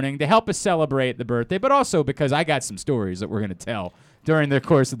this morning to help us celebrate the birthday, but also because I got some stories that we're going to tell during the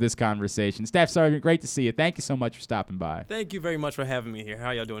course of this conversation. Staff Sergeant, great to see you. Thank you so much for stopping by. Thank you very much for having me here.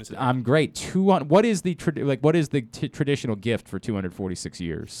 How y'all doing today? I'm great. What is the traditional gift for 246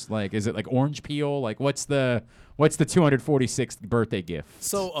 years? Like, is it like orange peel? Like, what's the 246th birthday gift?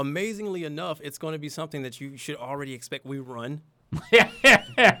 So amazingly enough, it's going to be something that you should already expect. We run.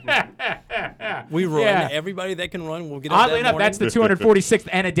 We run. Yeah. Everybody that can run will get up Oddly that enough, morning. that's the 246th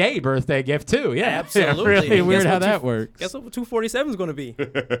and a day birthday gift too. Yeah, Absolutely. Really weird Guess how what that works. Guess what 247 is going to be?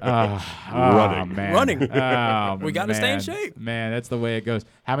 Running. Man. Running. Oh, We got to stay in shape. Man, that's the way it goes.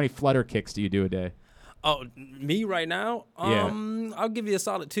 How many flutter kicks do you do a day? Oh, me right now? I'll give you a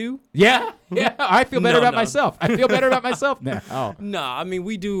solid 2. Yeah. I feel better about myself. I feel better about myself now. Oh. No, I mean,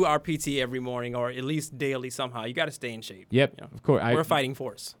 we do our PT every morning or at least daily somehow. You got to stay in shape. Yep, of course. We're a fighting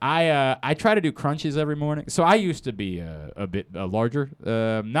force. I try to do crunches every morning. So I used to be a bit larger.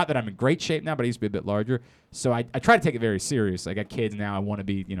 Not that I'm in great shape now, but I used to be a bit larger. So I try to take it very serious. I got kids now. I want to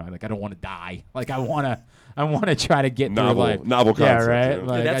be, I don't want to die. Like I want to try to get through life. Novel concept. Yeah, right. Yeah.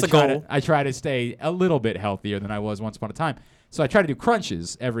 Like, that's a goal. I try to stay a little bit healthier than I was once upon a time. So I try to do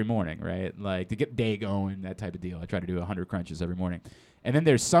crunches every morning, right? Like to get the day going, that type of deal. I try to do 100 crunches every morning. And then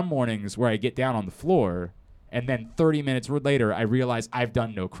there's some mornings where I get down on the floor, and then 30 minutes later, I realize I've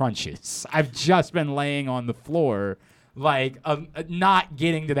done no crunches. I've just been laying on the floor, like not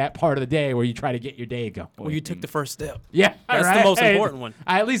getting to that part of the day where you try to get your day going. Well, you took the first step. Yeah, that's right? the most important one.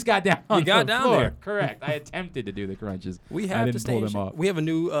 I at least got down on You got the down floor. there. Correct. I attempted to do the crunches. We I have didn't to pull stay in them shape. off. We have a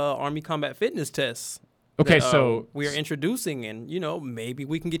new Army Combat Fitness test. Okay, that, so we are introducing, and maybe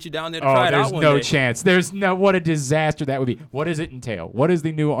we can get you down there to oh, try it out there's one no day. chance. What a disaster that would be. What does it entail? What is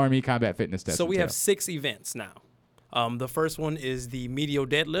the new Army Combat Fitness test? So we entail? have 6 events now. The first one is the medial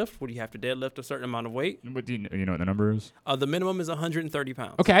deadlift, where you have to deadlift a certain amount of weight. What do you know what the number is? The minimum is 130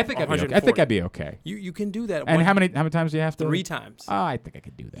 pounds. Okay, I think I'd be okay. You can do that. And how many times do you have to? 3 times. Oh, I think I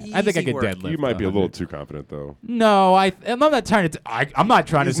could do that. I think I could deadlift. You might be a little too confident, though. No, I'm not trying to. I'm not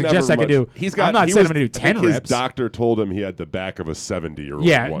trying to suggest I could do. I'm not saying I'm going to do 10 reps. His doctor told him he had the back of a 70-year-old.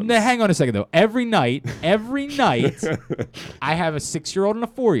 Yeah, once. hang on a second though. Every night, I have a 6-year-old and a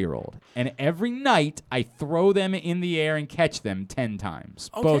 4-year-old, and every night I throw them in the air and catch them 10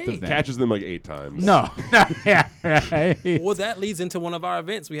 times. Okay. Both of them. Catches them like 8 times. No. Yeah, right. Well, that leads into one of our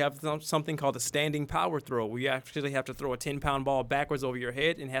events. We have something called a standing power throw, where you actually have to throw a 10-pound ball backwards over your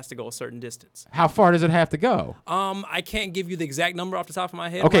head and it has to go a certain distance. How far does it have to go? I can't give you the exact number off the top of my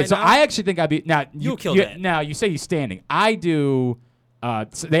head. Okay, right so now. I actually think I'd be now. You'll kill that. Now you say you're standing. I do.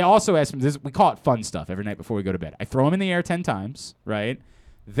 So they also ask me this. We call it fun stuff every night before we go to bed. I throw them in the air 10 times, right?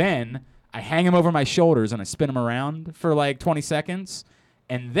 Then I hang them over my shoulders and I spin them around for like 20 seconds,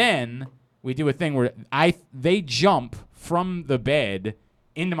 and then we do a thing where they jump from the bed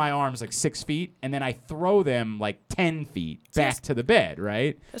into my arms like 6 feet, and then I throw them like 10 feet back to the bed,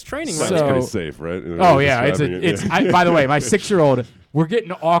 right? That's training, Sounds right? pretty safe, right? Oh, yeah. By the way, my 6-year-old, we're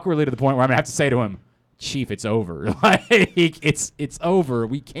getting awkwardly to the point where I'm going to have to say to him, Chief, it's over. Like, it's over.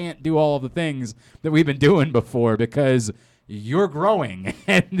 We can't do all of the things that we've been doing before because you're growing,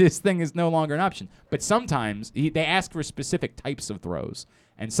 and this thing is no longer an option. But sometimes they ask for specific types of throws,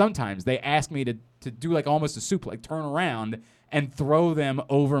 and sometimes they ask me to do like almost a suplex, like turn around and throw them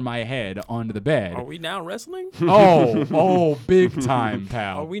over my head onto the bed. Are we now wrestling? Oh, big time,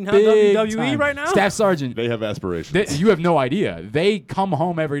 pal. Are we not Big WWE time. right now? Staff Sergeant. They have aspirations. You have no idea. They come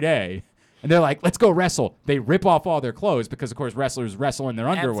home every day, and they're like, let's go wrestle. They rip off all their clothes because, of course, wrestlers wrestle in their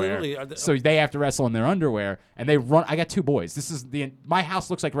underwear. Absolutely. So they have to wrestle in their underwear, and they run. I got 2 boys. My house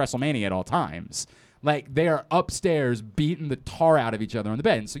looks like WrestleMania at all times. Like, they are upstairs beating the tar out of each other on the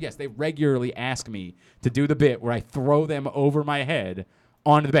bed. And so, yes, they regularly ask me to do the bit where I throw them over my head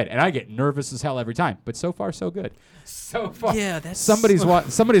onto the bed. And I get nervous as hell every time. But so far, so good. So far. Yeah, that's... Somebody's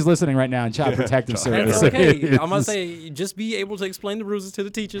listening right now in Child Protective Service. That's okay. I'm going to say, just be able to explain the bruises to the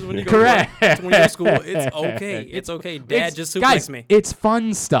teachers when you go Correct. when you go to school. It's okay. It's okay. Dad just suplexed guys, me. It's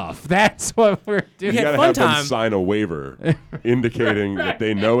fun stuff. That's what we're doing. You got to have them sign a waiver indicating that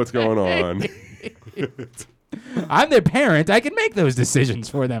they know what's going on. I'm their parent. I can make those decisions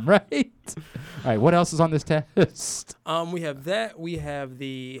for them, right? All right, what else is on this test? We have that. We have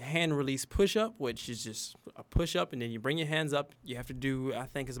the hand release push-up, which is just a push-up, and then you bring your hands up. You have to do, I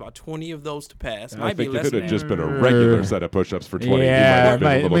think it's about 20 of those to pass. I think it could have just been a regular set of push-ups for 20. Yeah,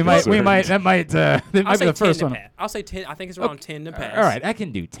 we might be the first one. I'll say 10. I think it's around 10 to pass. All right, I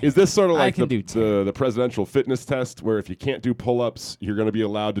can do 10. Is this sort of like the presidential fitness test where if you can't do pull-ups, you're going to be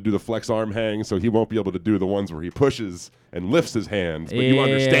allowed to do the flex arm hang, so he won't be able to do the ones where he pushes and lifts his hands, but you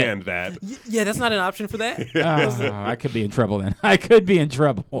understand that. Yeah, that's not an option for that. I could be in trouble then. I could be in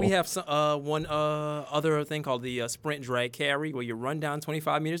trouble. We have one other thing called the sprint drag carry, where you run down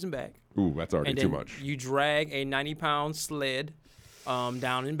 25 meters and back. Ooh, that's already too much. You drag a 90-pound sled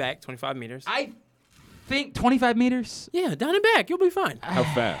down and back 25 meters. I think 25 meters? Yeah, down and back. You'll be fine. How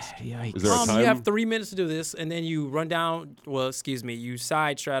fast? Yikes. Is there a time? You have 3 minutes to do this, and then you run down. Well, excuse me. You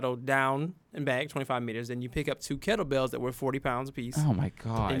side straddle down and back 25 meters, and you pick up 2 kettlebells that were 40 pounds apiece. Oh my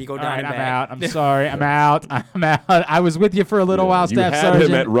God! And you go All down right, and I'm back. out. I'm sorry. I'm out. I'm out. I was with you for a little while, Staff had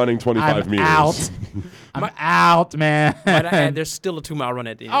Sergeant. him at running 25 meters. Out. I'm out, man. Might I add, there's still a 2-mile run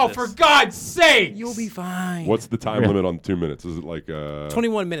at the end. Oh, of this. for God's sake! You'll be fine. What's the time limit on 2 minutes? Is it like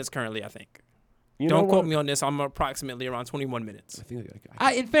 21 minutes currently, I think. Don't quote me on this. I'm approximately around 21 minutes. I think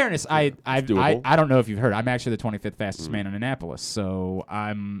in fairness, I doable. don't know if you've heard. I'm actually the 25th fastest man in Annapolis, so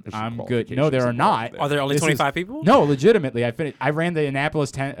I'm good. No, there are qualifications not. Are there only 25 people? No, legitimately, I ran the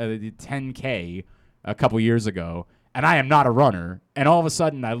Annapolis 10K a couple years ago, and I am not a runner. And all of a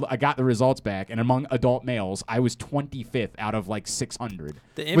sudden, I got the results back, and among adult males, I was 25th out of like 600,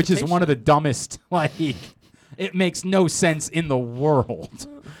 which is one of the dumbest. Like, it makes no sense in the world.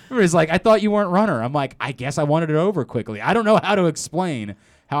 It's like, I thought you weren't a runner. I'm like, I guess I wanted it over quickly. I don't know how to explain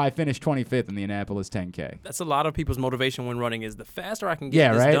how I finished 25th in the Annapolis 10K. That's a lot of people's motivation when running is the faster I can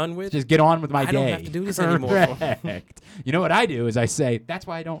get this done with. Just get on with my day. I don't have to do this anymore. Correct. You know what I do is I say, that's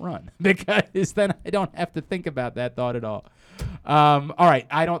why I don't run. Because then I don't have to think about that thought at all. All right.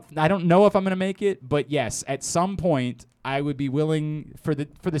 I don't know if I'm going to make it, but yes, at some point I would be willing, for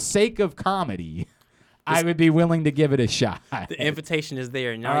the sake of comedy, I would be willing to give it a shot. The invitation is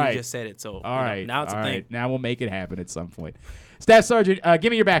there. Now you just said it. So now it's a thing. Now we'll make it happen at some point. Staff Sergeant,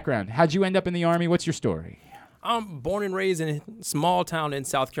 give me your background. How'd you end up in the Army? What's your story? I'm born and raised in a small town in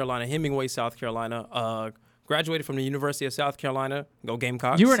South Carolina, Hemingway, South Carolina. Graduated from the University of South Carolina. Go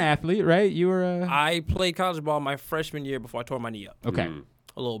Gamecocks. You were an athlete, right? You were. I played college ball my freshman year before I tore my knee up. Okay.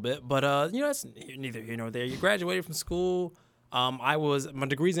 A little bit, but that's neither here nor there. You graduated from school. My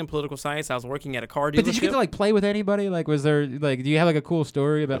degree's in political science. I was working at a car dealership. But did you get to like play with anybody? Like, was there like, do you have like a cool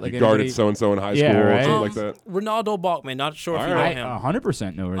story about like you guarded so and so in high school or something like that? Ronaldo Balkman. Not sure if you know him.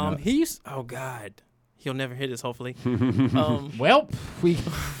 100% know Ronaldo. Oh God, he'll never hear this. Hopefully. Well,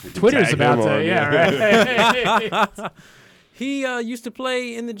 Twitter's about to. Right. He used to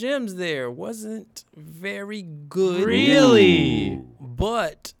play in the gyms there. Wasn't very good. Really?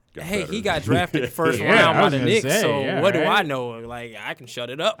 But. Hey, better. he got drafted first round by the Knicks, what do right? I know? Like, I can shut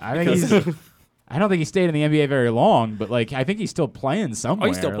it up. I don't think he stayed in the NBA very long, but like I think he's still playing somewhere.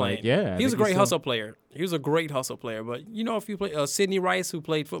 Oh, he's still playing. Like, yeah, he was a great hustle player. He was a great hustle player. But if you play Sidney Rice, who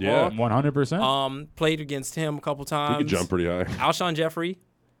played football, 100%. Played against him a couple times. He could jump pretty high. Alshon Jeffrey.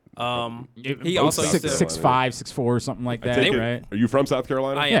 He also used to 6'5", 6'4", something like that, right? Are you from South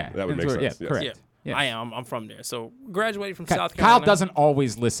Carolina? I am. That would make sense. Yeah, correct. Yes. I am. I'm from there. So graduated from South Kyle Carolina. doesn't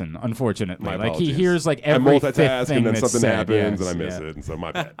always listen, unfortunately. My Like he apologies. hears like I every fifth multitask thing and then that's something said. happens Yes, and I miss yeah. it, and so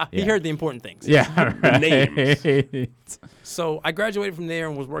my bad. He heard the important things. Yeah, The names. right. So I graduated from there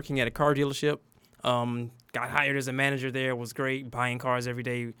and was working at a car dealership. Got hired as a manager there. Was great, buying cars every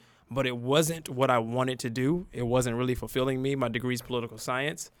day. But it wasn't what I wanted to do. It wasn't really fulfilling me. My degree is political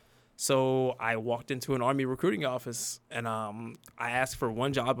science. So I walked into an Army recruiting office, and I asked for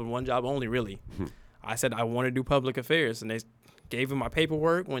one job and one job only, really. I said, I want to do public affairs. And they gave them my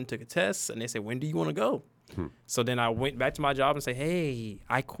paperwork, went and took a test, and they said, when do you want to go? So then I went back to my job and said, hey,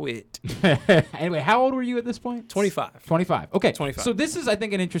 I quit. Anyway, how old were you at this point? 25. 25. Okay. 25. So this is, I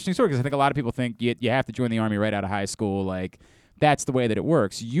think, an interesting story because I think a lot of people think you have to join the Army right out of high school. Like, that's the way that it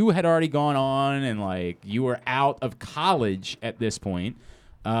works. You had already gone on and, like, you were out of college at this point.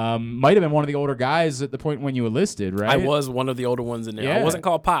 Might have been one of the older guys at the point when you enlisted, right? I was one of the older ones in there. Yeah. I wasn't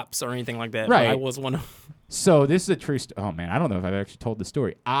called Pops or anything like that. Right. But I was one of. So this is a true oh, man, I don't know if I've actually told the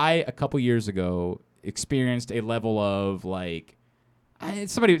story. I, a couple years ago, experienced a level of, like,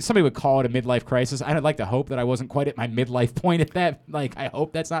 somebody would call it a midlife crisis. I'd like to hope that I wasn't quite at my midlife point at that. Like, I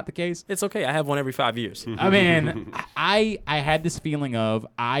hope that's not the case. It's okay. I have one every 5 years. I mean, I had this feeling of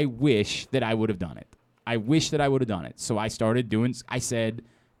I wish that I would have done it. I wish that I would have done it. So I started doing. I said,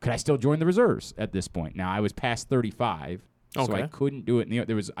 could I still join the reserves at this point? Now I was past 35, so I Okay. couldn't do it.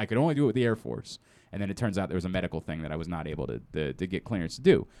 I could only do it with the Air Force, and then it turns out there was a medical thing that I was not able to get clearance to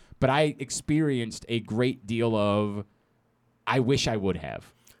do. But I experienced a great deal of. I wish I would have.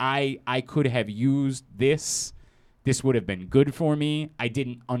 I could have used this. This would have been good for me. I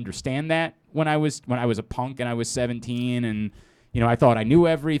didn't understand that when I was a punk and I was 17 and I thought I knew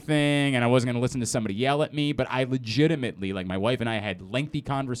everything and I wasn't going to listen to somebody yell at me, but I legitimately, like, my wife and I had lengthy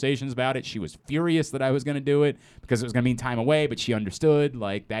conversations about it. She was furious that I was going to do it because it was going to mean time away, but she understood,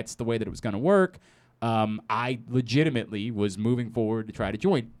 like, that's the way that it was going to work. I legitimately was moving forward to try to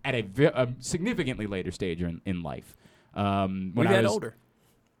join at a significantly later stage in life. When We I got was older.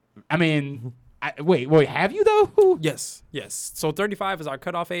 I mean, wait, have you though? Yes. So 35 is our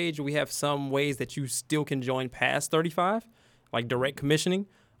cutoff age. We have some ways that you still can join past 35, like direct commissioning.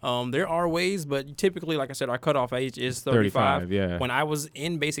 There are ways, but typically, like I said, our cutoff age is 35. yeah. When I was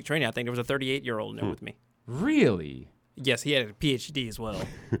in basic training, I think there was a 38-year-old in there with me. Really? Yes, he had a PhD as well.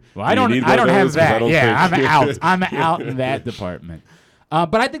 Well, I don't have that. I'm out in that department.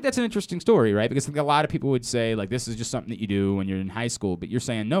 But I think that's an interesting story, right? Because I think a lot of people would say, like, this is just something that you do when you're in high school. But you're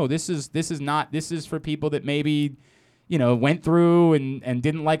saying, no, this is for people that maybe, went through and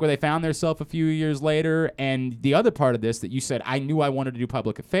didn't like where they found themselves a few years later. And the other part of this that you said, I knew I wanted to do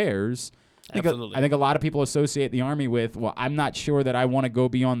public affairs. Absolutely. I think a lot of people associate the Army with, well, I'm not sure that I want to go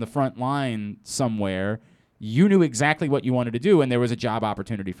beyond the front line somewhere. You knew exactly what you wanted to do, and there was a job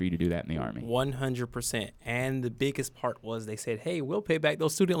opportunity for you to do that in the Army. 100%. And the biggest part was they said, hey, we'll pay back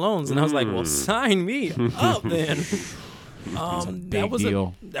those student loans. And I was like, well, sign me up then. Big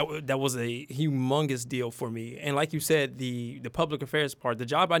deal. That was a humongous deal for me. And like you said, the public affairs part, the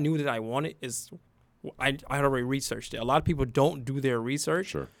job I knew that I wanted is I had already researched it. A lot of people don't do their research.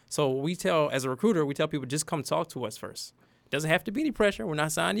 Sure. So as a recruiter, we tell people, just come talk to us first. Doesn't have to be any pressure. We're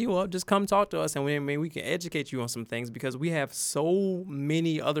not signing you up. Just come talk to us, and we can educate you on some things because we have so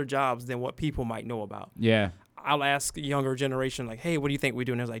many other jobs than what people might know about. Yeah. I'll ask a younger generation, like, hey, what do you think we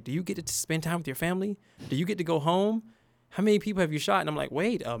do? And they're like, do you get to spend time with your family? Do you get to go home? How many people have you shot? And I'm like,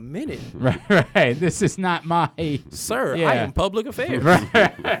 wait a minute. Right. This is not my... Sir, Yeah. I am public affairs.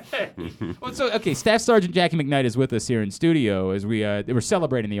 Well, so, okay, Staff Sergeant Jackie McKnight is with us here in studio as we're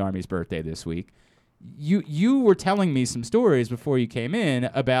celebrating the Army's birthday this week. You were telling me some stories before you came in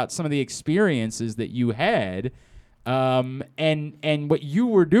about some of the experiences that you had, and what you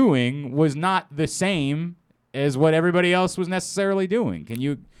were doing was not the same as what everybody else was necessarily doing. Can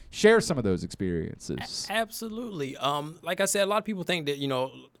you share some of those experiences? Absolutely. Like I said, a lot of people think that,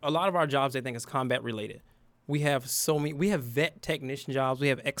 a lot of our jobs they think is combat related. We have we have vet technician jobs, we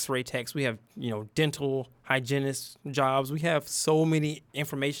have x-ray techs, we have, dental hygienist jobs. We have so many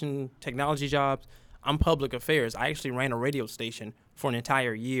information technology jobs. I'm public affairs. I actually ran a radio station for an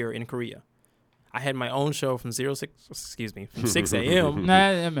entire year in Korea. I had my own show from 6 a.m.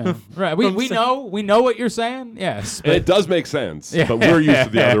 Right. We know what you're saying. Yes. It does make sense, but we're used to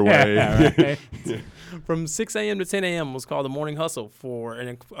the other way. From 6 a.m. to 10 a.m. was called the Morning Hustle for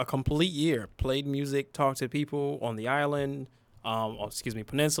a complete year. Played music, talked to people on the island,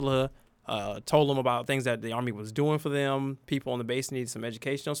 peninsula, told them about things that the Army was doing for them. People on the base needed some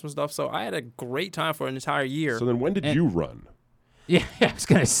education on some stuff. So I had a great time for an entire year. So then when did you run? Yeah, I was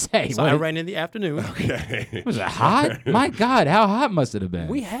gonna say. So I ran in the afternoon. Okay. Was it hot? My God, how hot must it have been?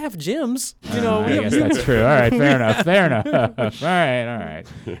 We have gyms. You know, I guess that's true. All right, fair enough. Fair enough.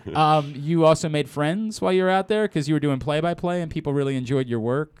 All right. You also made friends while you were out there because you were doing play-by-play, and people really enjoyed your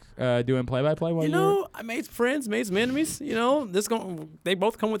work doing play-by-play while you were. I made friends, made some enemies. You know, they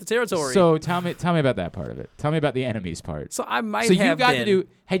both come with the territory. So tell me about that part of it. Tell me about the enemies part. So I might So have you got been. to do.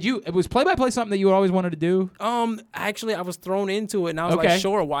 Was play-by-play something that you always wanted to do? Actually, I was thrown into it, and I was Okay. like,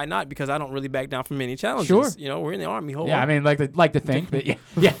 sure, why not? Because I don't really back down from any challenges. Sure. You know, we're in the Army. Hold Yeah, on. I mean, like to think that.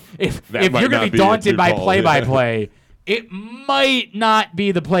 Yeah. If That might you're gonna not be be what daunted you by call it. play-by-play, it might not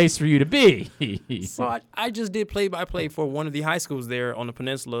be the place for you to be. So I just did play-by-play for one of the high schools there on the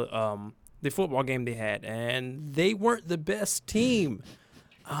peninsula, the football game they had, and they weren't the best team.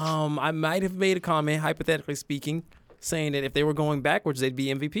 I might have made a comment, hypothetically speaking, saying that if they were going backwards, they'd be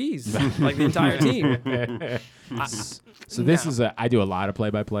MVPs, like the entire team. So this is I do a lot of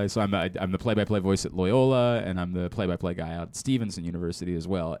play-by-play. So I'm the play-by-play voice at Loyola, and I'm the play-by-play guy out at Stevenson University as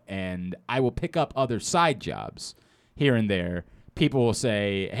well. And I will pick up other side jobs here and there. People will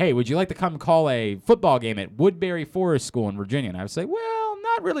say, "Hey, would you like to come call a football game at Woodbury Forest School in Virginia?" And I would say, "Well,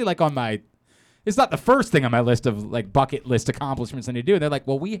 not really like on my." It's not the first thing on my list of like bucket list accomplishments I need to do. And they're like,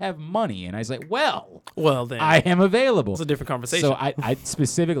 "Well, we have money," and I say, "Well, then I am available." It's a different conversation. So I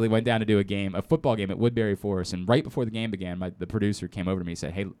specifically went down to do a football game at Woodbury Forest, and right before the game began, the producer came over to me and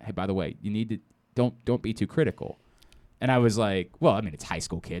said, "Hey, by the way, you need to don't be too critical." And I was like, "Well, I mean, it's high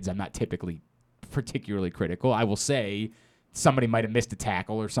school kids. I'm not typically particularly critical. I will say somebody might have missed a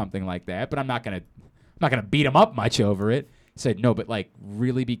tackle or something like that, but I'm not gonna beat them up much over it." He said, "No, but like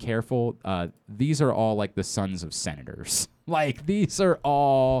really be careful. These are all like the sons of senators. Like these are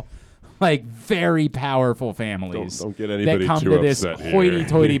all like very powerful families. Don't get anybody that come too to this upset here.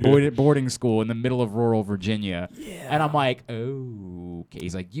 hoity-toity boarding school in the middle of rural Virginia." Yeah. And I'm like, "Oh, okay."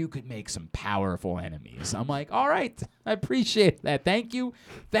 He's like, "You could make some powerful enemies." I'm like, "All right, I appreciate that. Thank you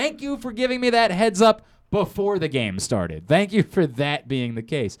for giving me that heads up before the game started. Thank you for that being the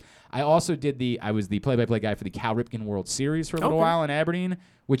case." I also I was the play-by-play guy for the Cal Ripken World Series for a little while in Aberdeen,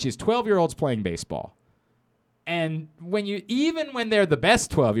 which is 12-year-olds playing baseball. And even when they're the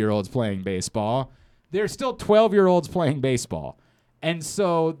best 12-year-olds playing baseball, they're still 12-year-olds playing baseball. And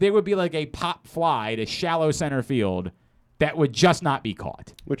so there would be like a pop fly to shallow center field that would just not be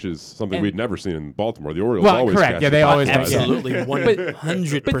caught. Which is something we'd never seen in Baltimore. The Orioles Well, always correct. catch Yeah, the they pop always flies. Absolutely,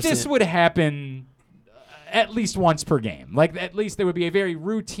 100%. But this would happen at least once per game. Like at least there would be a very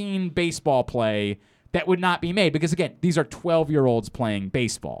routine baseball play that would not be made because again, these are 12-year-olds playing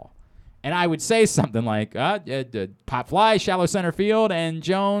baseball. And I would say something like, pop fly, shallow center field, and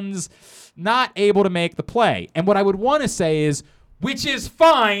Jones not able to make the play. And what I would want to say is, which is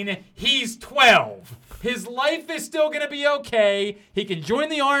fine, he's 12. His life is still going to be okay. He can join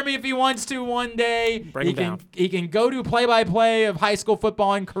the Army if he wants to one day. He can go to play-by-play of high school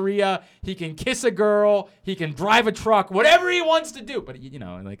football in Korea. He can kiss a girl. He can drive a truck. Whatever he wants to do. But,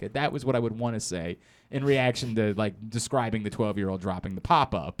 that was what I would want to say in reaction to, describing the 12-year-old dropping the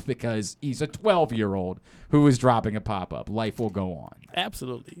pop-up because he's a 12-year-old who is dropping a pop-up. Life will go on.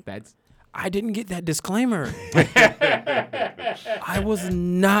 Absolutely. I didn't get that disclaimer. I was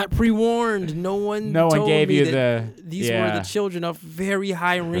not pre-warned. No one told gave me you that these were the children of very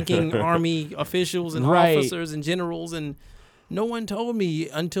high-ranking Army officials and officers and generals, and no one told me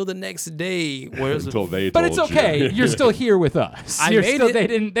until the next day. Until they But told it's okay. you. You're still here with us. I made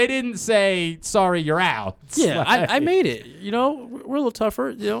it. They didn't say sorry. You're out. Yeah, I made it. We're a little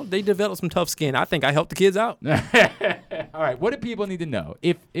tougher. They developed some tough skin. I think I helped the kids out. All right. What do people need to know?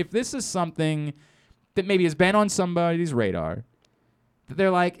 If this is something that maybe has been on somebody's radar, that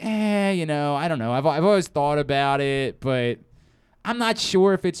they're like, I don't know. I've always thought about it, but I'm not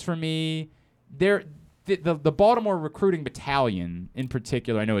sure if it's for me. The Baltimore Recruiting Battalion, in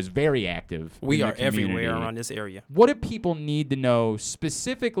particular, I know is very active. We in are the community. everywhere around this area. What do people need to know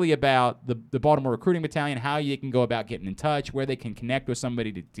specifically about the Baltimore Recruiting Battalion, how you can go about getting in touch, where they can connect with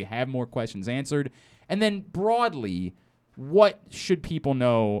somebody to have more questions answered? And then broadly, what should people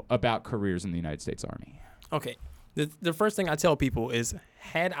know about careers in the United States Army? Okay. The first thing I tell people is,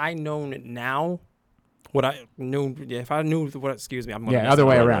 had I known now what I knew, if I knew what, excuse me, I'm going to other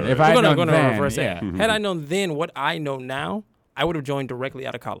way around. If I known then, reverse that. Had I known then what I know now, I would have joined directly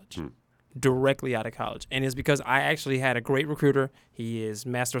out of college. Directly out of college. And it's because I actually had a great recruiter. He is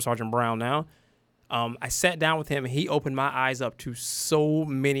Master Sergeant Brown now. I sat down with him, and he opened my eyes up to so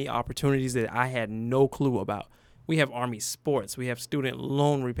many opportunities that I had no clue about. We have Army sports. We have student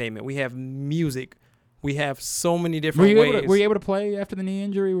loan repayment. We have music. We have so many Were different you, ways. were you able to play after the knee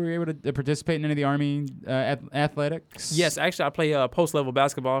injury? Were you able to participate in any of the Army athletics? Yes, actually, I play post-level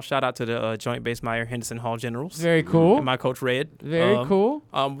basketball. Shout out to the Joint Base Meyer Henderson Hall Generals. Very cool. And my coach, Red. Very cool.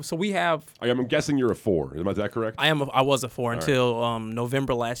 So we have... I'm guessing you're a 4. Is that correct? I was a 4 until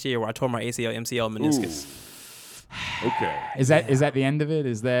November last year where I tore my ACL, MCL, meniscus. Ooh. Okay. Is that the end of it?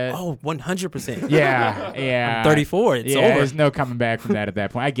 Is that? Oh, 100%. Yeah. I'm 34. It's over. There's no coming back from that at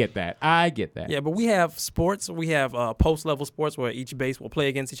that point. I get that. Yeah, but we have sports. We have post-level sports where each base will play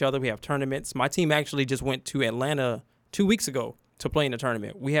against each other. We have tournaments. My team actually just went to Atlanta 2 weeks ago to play in a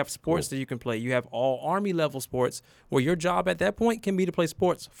tournament. We have sports that you can play. You have all Army level sports where your job at that point can be to play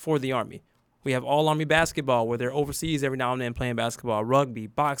sports for the Army. We have all Army basketball where they're overseas every now and then playing basketball, rugby,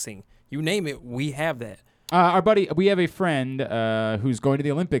 boxing, you name it, we have that. Our buddy, we have a friend who's going to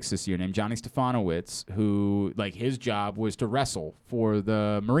the Olympics this year named Johnny Stefanowicz, who, like, his job was to wrestle for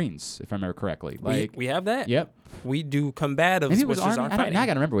the Marines, if I remember correctly. Like, we have that. Yep. We do combatives, Maybe it which was is Army. our fighting. Now I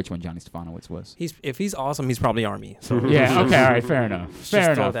got to remember which one Johnny Stefanowicz was. If he's awesome, he's probably Army. So yeah. Okay. All right. Fair enough.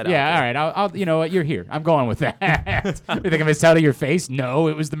 Fair enough. That Yeah. All right. I'll. You know what? You're here. I'm going with that. You think I'm gonna tell to your face? No,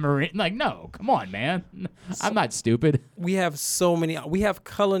 it was the Marine. Like, no. Come on, man. I'm not stupid. We have so many. We have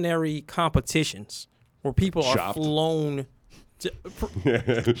culinary competitions where people are flown.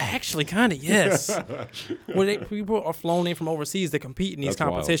 Actually, kind of, yes. When people are flown in from overseas to compete in these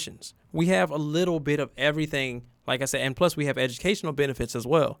competitions. We have a little bit of everything, like I said, and plus we have educational benefits as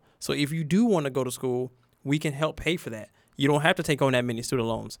well. So if you do want to go to school, we can help pay for that. You don't have to take on that many student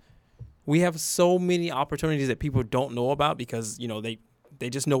loans. We have so many opportunities that people don't know about because, you know, they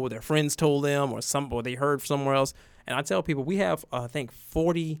just know what their friends told them or they heard somewhere else. And I tell people we have, I think,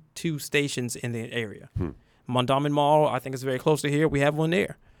 42 stations in the area. Mondawmin Mall, I think, is very close to here. We have one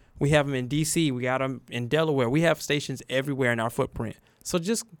there. We have them in D.C. We got them in Delaware. We have stations everywhere in our footprint. So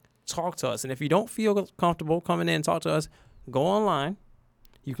just talk to us. And if you don't feel comfortable coming in and talk to us, go online.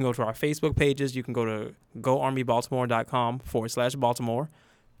 You can go to our Facebook pages. You can go to goarmybaltimore.com/Baltimore.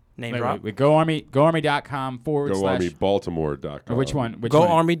 Name drop. Wait, GoArmy.com / GoArmyBaltimore.com. Which one?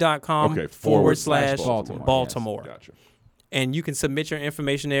 GoArmy.com / Baltimore. Gotcha. And you can submit your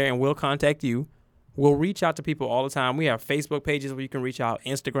information there, and we'll contact you. We'll reach out to people all the time. We have Facebook pages where you can reach out,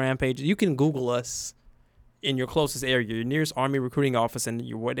 Instagram pages. You can Google us in your closest area, your nearest Army recruiting office in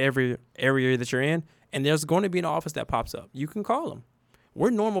your whatever area that you're in, and there's going to be an office that pops up. You can call them.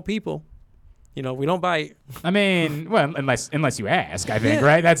 We're normal people. You know, we don't bite. I mean, well, unless you ask, I think,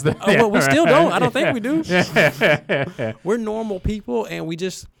 right? That's the. Well, we still don't. I don't think we do. We're normal people, and we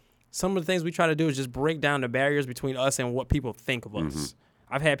just some of the things we try to do is just break down the barriers between us and what people think of us.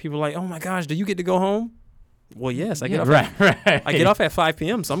 I've had people like, "Oh my gosh, do you get to go home?" Well, yes, I get off. Right. I get off at 5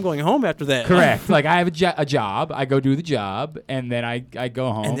 p.m., so I'm going home after that. Correct. Like I have a job. I go do the job, and then I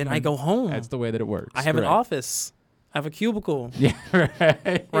go home. And then I go home. That's the way that it works. I have an office. I have a cubicle. Yeah,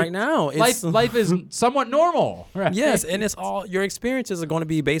 right. Right now, life is somewhat normal. Right? Yes, and it's all your experiences are going to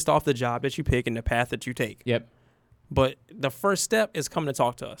be based off the job that you pick and the path that you take. Yep. But the first step is coming to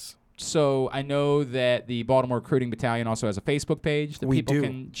talk to us. So I know that the Baltimore Recruiting Battalion also has a Facebook page that people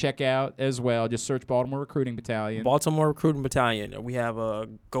can check out as well. Just search Baltimore Recruiting Battalion. Baltimore Recruiting Battalion. We have a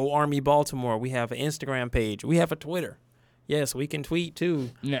Go Army Baltimore. We have an Instagram page. We have a Twitter. Yes, we can tweet too.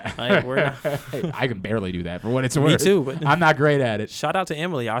 I can barely do that for what it's worth. Me too, but I'm not great at it. Shout out to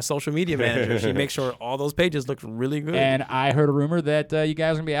Emily, our social media manager. She makes sure all those pages look really good. And I heard a rumor that you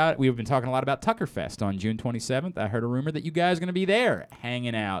guys are going to be out. We've been talking a lot about Tuckerfest on June 27th. I heard a rumor that you guys are going to be there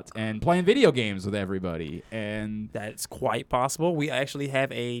hanging out and playing video games with everybody. And that's quite possible. We actually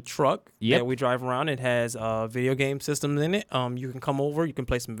have a truck that we drive around. It has video game systems in it. You can come over. You can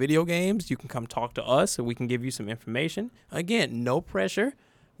play some video games. You can come talk to us so we can give you some information. Again, no pressure.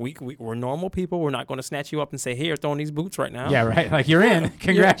 We're normal people. We're not going to snatch you up and say, "Here, throw on these boots right now." Yeah, right. Like you're in.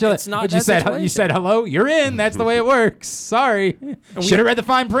 Congratulations. But you said hello. You're in. That's the way it works. Sorry. Should have read the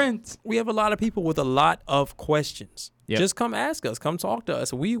fine print. We have a lot of people with a lot of questions. Yep. Just come ask us. Come talk to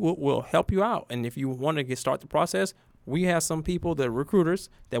us. We will help you out. And if you want to start the process, we have some people that are recruiters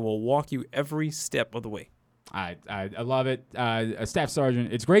that will walk you every step of the way. I love it. Staff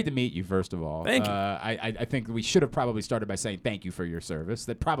Sergeant, it's great to meet you, first of all. Thank you. I think we should have probably started by saying thank you for your service.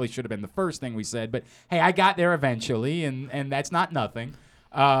 That probably should have been the first thing we said. But, hey, I got there eventually, and that's not nothing.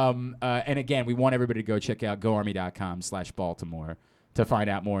 And, again, we want everybody to go check out goarmy.com/Baltimore to find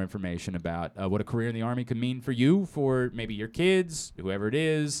out more information about what a career in the Army could mean for you, for maybe your kids, whoever it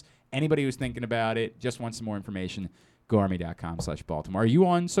is, anybody who's thinking about it, just wants some more information. GoArmy.com/Baltimore. Are you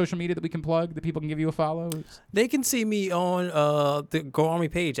on social media that we can plug, that people can give you a follow? They can see me on the Go Army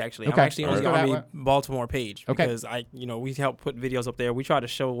page, actually. Okay. I'm actually on the Army Baltimore page Okay. because we help put videos up there. We try to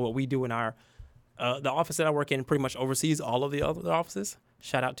show what we do in our the office that I work in pretty much oversees all of the other offices.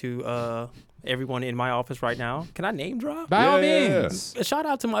 Shout out to everyone in my office right now. Can I name drop? By all means. A shout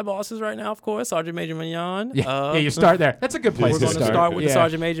out to my bosses right now, of course. Sergeant Major Mignon. Yeah, you start there. That's a good place to start. We're going to start with the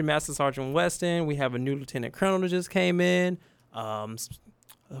Sergeant Major, Master Sergeant Weston. We have a new Lieutenant Colonel that just came in.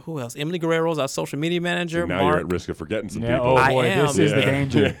 Who else? Emily Guerrero's our social media manager. Now Mark. you're at risk of forgetting some people. Oh boy, this is the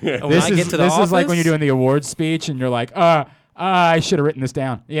danger. This is like when you're doing the awards speech and you're like, I should have written this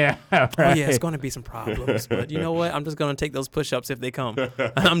down. Yeah. Right. Oh, yeah, it's going to be some problems. But you know what? I'm just going to take those push-ups if they come.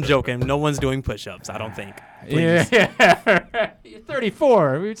 I'm joking. No one's doing push-ups, I don't think. Please. Yeah. You're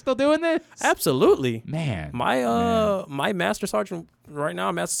 34. Are we still doing this? Absolutely. Man. My Master Sergeant right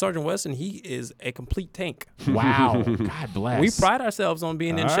now, Master Sergeant Weston, he is a complete tank. Wow. God bless. We pride ourselves on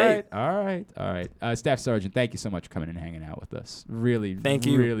being in shape. All right. Staff Sergeant, thank you so much for coming and hanging out with us. Really, thank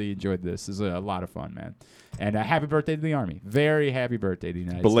you. Really enjoyed this. This is a lot of fun, man. And happy birthday to the Army. Very happy birthday to the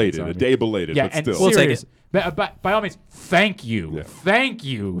United States Army. A day belated, yeah, but still. We'll take it. By all means, thank you. Yeah. Thank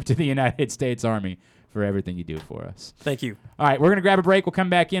you to the United States Army for everything you do for us. Thank you. All right, we're going to grab a break. We'll come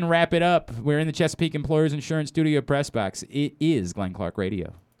back in, wrap it up. We're in the Chesapeake Employers Insurance Studio Press Box. It is Glenn Clark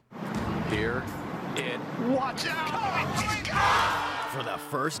Radio. Here it. Watch out! For the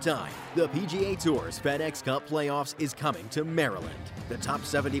first time, the PGA Tour's FedEx Cup Playoffs is coming to Maryland. The top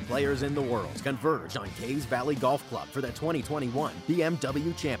 70 players in the world converge on Caves Valley Golf Club for the 2021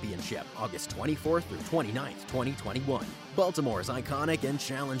 BMW Championship, August 24th through 29th, 2021. Baltimore's iconic and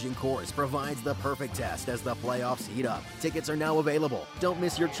challenging course provides the perfect test as the playoffs heat up. Tickets are now available. Don't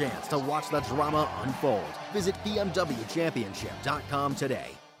miss your chance to watch the drama unfold. Visit BMWChampionship.com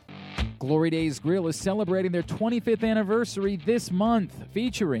today. Glory Days Grill is celebrating their 25th anniversary this month,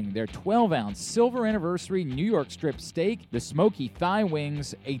 featuring their 12-ounce silver anniversary New York strip steak, the smoky thigh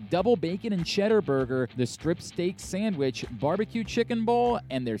wings, a double bacon and cheddar burger, the strip steak sandwich, barbecue chicken bowl,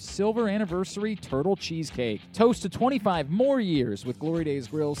 and their silver anniversary turtle cheesecake. Toast to 25 more years with Glory Days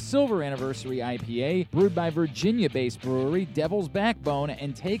Grill's silver anniversary IPA, brewed by Virginia-based brewery Devil's Backbone,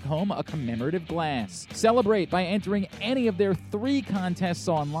 and take home a commemorative glass. Celebrate by entering any of their 3 contests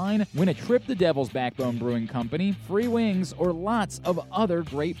online. Win a trip to Devil's Backbone Brewing Company, free wings, or lots of other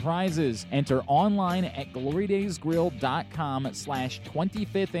great prizes. Enter online at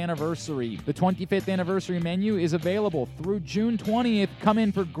glorydaysgrill.com/25th anniversary. The 25th anniversary menu is available through June 20th. Come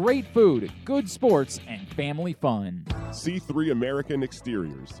in for great food, good sports, and family fun. C3 American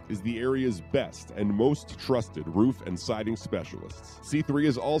Exteriors is the area's best and most trusted roof and siding specialists. C3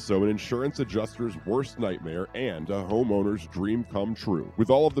 is also an insurance adjuster's worst nightmare and a homeowner's dream come true. With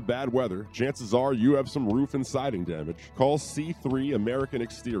all of the bad weather, chances are you have some roof and siding damage. Call C3 American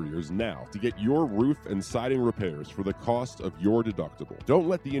Exteriors now to get your roof and siding repairs for the cost of your deductible. Don't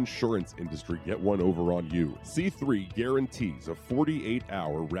let the insurance industry get one over on you. C3 guarantees a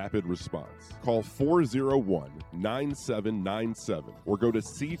 48-hour rapid response. Call 401-9797 or go to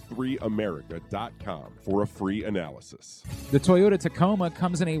c3america.com for a free analysis. The Toyota Tacoma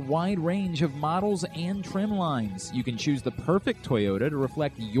comes in a wide range of models and trim lines. You can choose the perfect Toyota to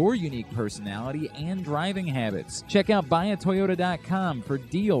reflect your unique personality and driving habits. Check out buyatoyota.com for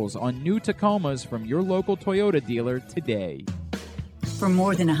deals on new Tacomas from your local Toyota dealer today. For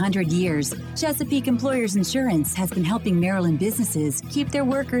more than 100 years, Chesapeake Employers Insurance has been helping Maryland businesses keep their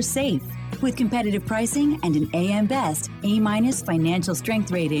workers safe. With competitive pricing and an AM Best A- financial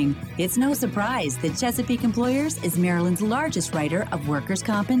strength rating, it's no surprise that Chesapeake Employers is Maryland's largest writer of workers'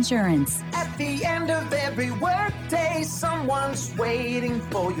 comp insurance. At the end of every workday, someone's waiting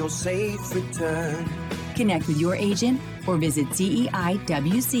for your safe return. Connect with your agent or visit CEIWC.com.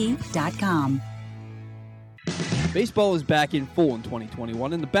 Baseball is back in full in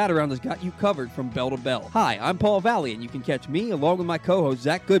 2021, and the Bat Around has got you covered from bell to bell. Hi, I'm Paul Valley, and you can catch me along with my co-host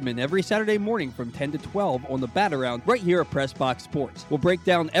Zach Goodman every Saturday morning from 10 to 12 on the Bat Around right here at Press Box Sports. We'll break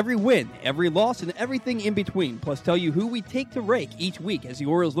down every win, every loss, and everything in between, plus tell you who we take to rake each week as the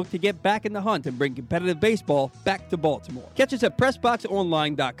Orioles look to get back in the hunt and bring competitive baseball back to Baltimore. Catch us at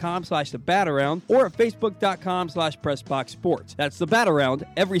PressBoxOnline.com/theBatAround or at Facebook.com/PressBoxSports. That's the Bat Around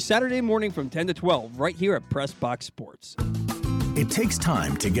every Saturday morning from 10 to 12 right here at Press Box Sports. It takes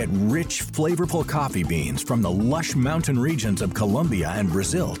time to get rich, flavorful coffee beans from the lush mountain regions of Colombia and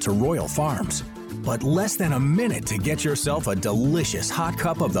Brazil to Royal Farms. But less than a minute to get yourself a delicious hot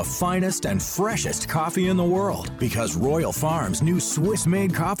cup of the finest and freshest coffee in the world. Because Royal Farms' new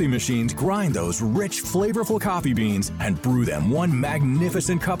Swiss-made coffee machines grind those rich, flavorful coffee beans and brew them one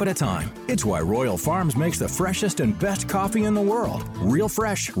magnificent cup at a time. It's why Royal Farms makes the freshest and best coffee in the world. Real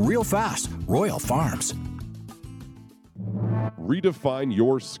fresh, real fast. Royal Farms. redefine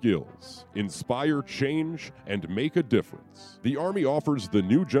your skills, inspire change, and make a difference. The Army offers the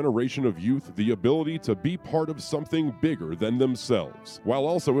new generation of youth the ability to be part of something bigger than themselves, while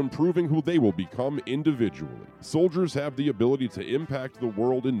also improving who they will become individually. Soldiers have the ability to impact the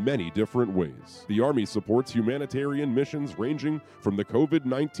world in many different ways. The Army supports humanitarian missions ranging from the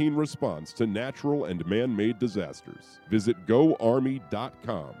COVID-19 response to natural and man-made disasters. Visit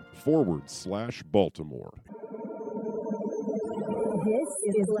goarmy.com/Baltimore.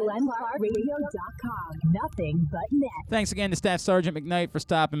 This is GlenClarkRadio.com. Nothing but net. Thanks again to Staff Sergeant McKnight for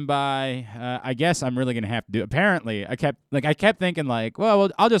stopping by. I guess I'm really gonna have to do. Apparently, I kept thinking well,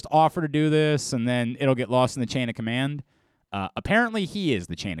 I'll just offer to do this, and then it'll get lost in the chain of command. Apparently, he is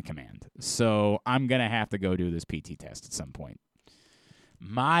the chain of command, so I'm gonna have to go do this PT test at some point.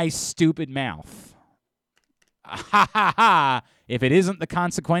 My stupid mouth. Ha ha ha! If it isn't the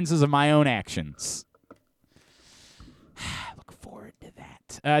consequences of my own actions.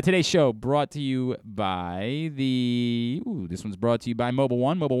 Today's show brought to you by this one's brought to you by Mobil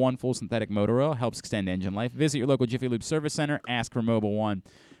 1. Mobil 1 full synthetic motor oil helps extend engine life. Visit your local Jiffy Lube service center. Ask for Mobil 1.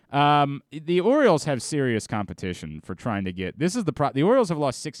 The Orioles have serious competition for trying to get. The Orioles have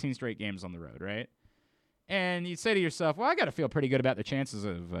lost 16 straight games on the road, right? And you say to yourself, well, I got to feel pretty good about their chances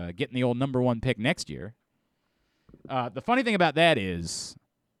of getting the old number 1 pick next year. The funny thing about that is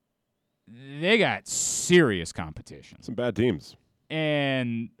they got serious competition. Some bad teams.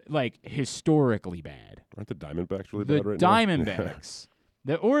 And, historically bad. Aren't the Diamondbacks really bad right The now? Diamondbacks.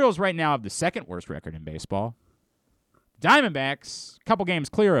 The Orioles right now have the second worst record in baseball. Diamondbacks, a couple games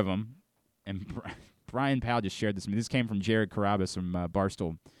clear of them. And Brian Powell just shared this. This came from Jared Carabas from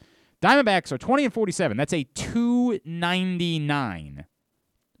Barstool. Diamondbacks are 20-47. That's a .299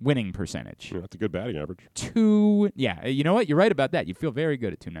 winning percentage. Yeah, that's a good batting average. Yeah, you know what? You're right about that. You feel very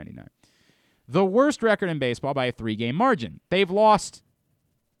good at .299. The worst record in baseball by a 3-game margin. The Orioles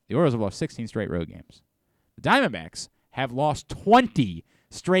have lost 16 straight road games. The Diamondbacks have lost 20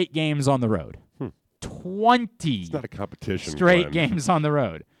 straight games on the road. 20 It's not a competition, straight Glenn. games on the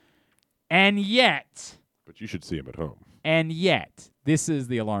road. And yet... But you should see them at home. And yet, this is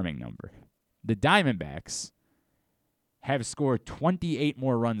the alarming number. The Diamondbacks have scored 28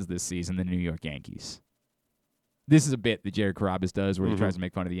 more runs this season than the New York Yankees. This is a bit that Jared Carabas does where he tries to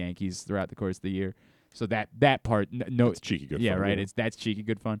make fun of the Yankees throughout the course of the year. So that part, it's cheeky good fun. Yeah, right. Yeah. That's cheeky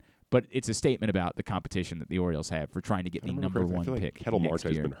good fun. But it's a statement about the competition that the Orioles have for trying to get the number 1 I feel like pick Ketel next Marte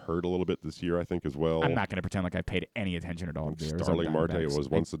has year. been hurt a little bit this year, I think, as well. I'm not going to pretend like I paid any attention at all to the Arizona Starling Marte Diamondbacks. was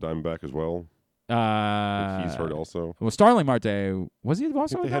once the Diamondback as well. He's hurt also. Well, Starling Marte, was he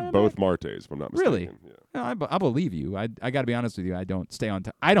also I think they a had Diamondback? both Martes, if I'm not mistaken. Really? Yeah. No, I believe you. I got to be honest with you. I don't stay on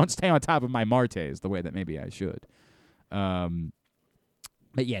top of my Martes the way that maybe I should.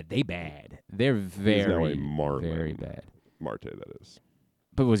 But yeah, they bad. They're He's now a very, Marlin very bad. Marte, that is.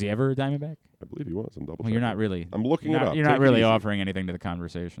 But was he ever a Diamondback? I believe he was. I'm double Well, you're not really. I'm looking it up. You're not Take it really easy. offering anything to the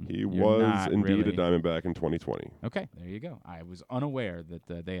conversation. He You're was not indeed really. a Diamondback in 2020. Okay, there you go. I was unaware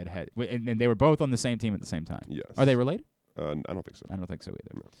that they had and they were both on the same team at the same time. Yes. Are they related? I don't think so. I don't think so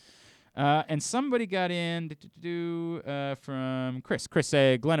either. No. And somebody got in from Chris. Chris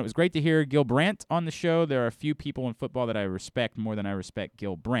said, Glenn, it was great to hear Gil Brandt on the show. There are a few people in football that I respect more than I respect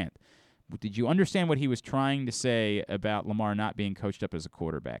Gil Brandt. Did you understand what he was trying to say about Lamar not being coached up as a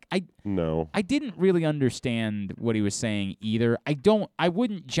quarterback? No. I didn't really understand what he was saying either. I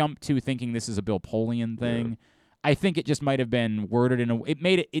wouldn't jump to thinking this is a Bill Polian thing. Yeah. I think it just might have been worded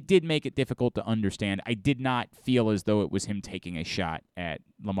it did make it difficult to understand. I did not feel as though it was him taking a shot at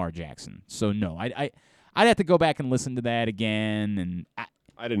Lamar Jackson. So no, I'd have to go back and listen to that again. And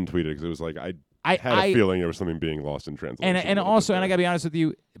I didn't tweet it because it was like I had a feeling there was something being lost in translation. And also, and I got to be honest with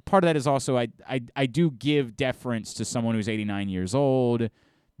you, part of that is also I do give deference to someone who's 89 years old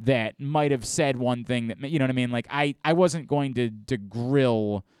that might have said one thing that, you know what I mean? Like I wasn't going to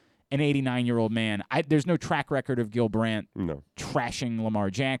grill an 89-year-old man. There's no track record of Gil Brandt trashing Lamar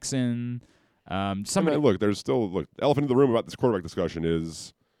Jackson. There's still elephant in the room about this quarterback discussion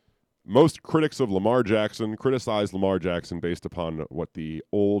is most critics of Lamar Jackson criticize Lamar Jackson based upon what the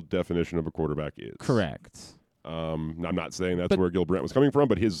old definition of a quarterback is. Correct. I'm not saying that's where Gil Brandt was coming from,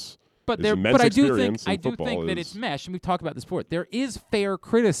 but his immense I do experience think in football that it's meshed, and we've talked about this before. There is fair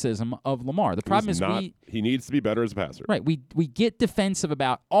criticism of Lamar. The problem is he needs to be better as a passer. Right. We get defensive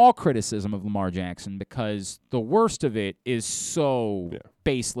about all criticism of Lamar Jackson because the worst of it is so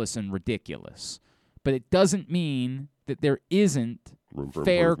baseless and ridiculous. But it doesn't mean that there isn't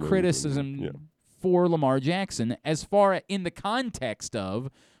fair criticism for Lamar Jackson as far in the context of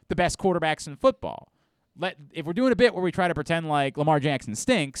the best quarterbacks in football. If we're doing a bit where we try to pretend like Lamar Jackson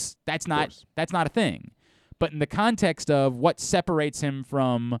stinks, that's not a thing. But in the context of what separates him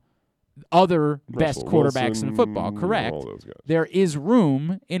from other best quarterbacks in football, correct, all those guys. there is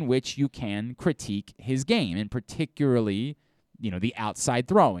room in which you can critique his game, and particularly, the outside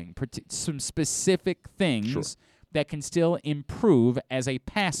throwing, some specific things that can still improve as a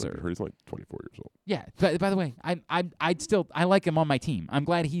passer. He's like 24 years old. Yeah. By the way, I like him on my team. I'm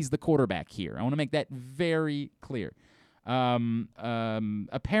glad he's the quarterback here. I want to make that very clear.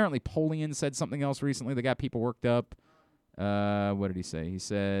 Apparently, Polian said something else recently that got people worked up. What did he say? He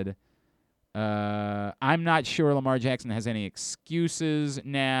said, I'm not sure Lamar Jackson has any excuses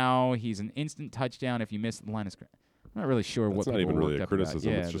now. He's an instant touchdown if you miss the line of scrimmage. I'm not really sure That's what not people even really worked a up criticism.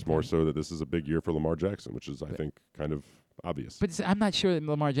 about. Yeah, it's just more so that this is a big year for Lamar Jackson, which is, I think, kind of obvious. But I'm not sure that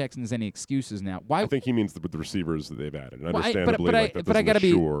Lamar Jackson has any excuses now. Why? I think he means the receivers that they've added. And Well, understandably, but I gotta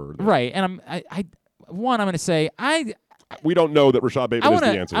be sure right. And I'm going to say we don't know that Rashad Bateman is the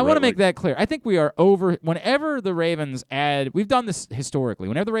answer. I want to right? make that clear. I think we are over. Whenever the Ravens add, we've done this historically.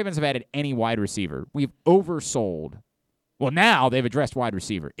 Whenever the Ravens have added any wide receiver, we've oversold. Well, now they've addressed wide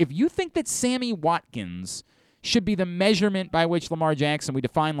receiver. If you think that Sammy Watkins should be the measurement by which we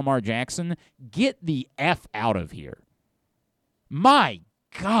define Lamar Jackson, get the F out of here. My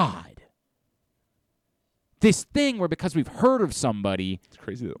God. This thing where because we've heard of somebody. It's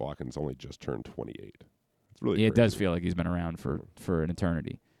crazy that Watkins only just turned 28. It's really Yeah, it crazy. does feel like he's been around for an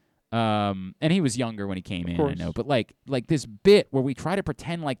eternity. And he was younger when he came in, I know. But like this bit where we try to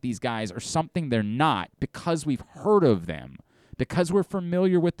pretend like these guys are something they're not because we've heard of them, because we're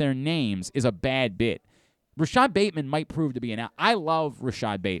familiar with their names, is a bad bit. Rashad Bateman might prove to be an out. I love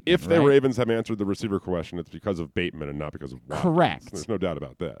Rashad Bateman. If the Ravens have answered the receiver question, it's because of Bateman and not because of Watkins. Correct. There's no doubt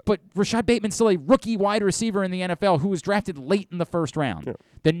about that. But Rashad Bateman's still a rookie wide receiver in the NFL who was drafted late in the first round. Yeah.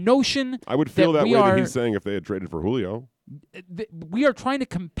 The notion I would feel that way are, that he's saying if they had traded for Julio. We are trying to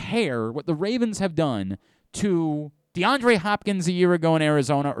compare what the Ravens have done to DeAndre Hopkins a year ago in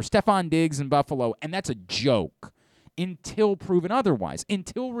Arizona or Stephon Diggs in Buffalo, and that's a joke until proven otherwise.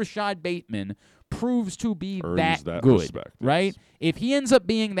 Until Rashad Bateman proves to be Earns that good, respect, right? If he ends up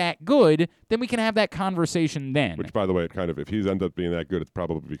being that good, then we can have that conversation then. Which, by the way, if he ends up being that good, it's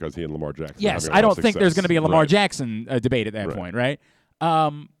probably because he and Lamar Jackson. Yes, are having a I lot don't of think there's success. going to be a Lamar Right. Jackson debate at that point, right?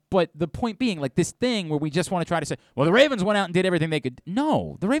 But the point being, like this thing where we just want to try to say, well, the Ravens went out and did everything they could.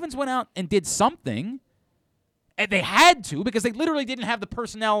 No, the Ravens went out and did something. And they had to because they literally didn't have the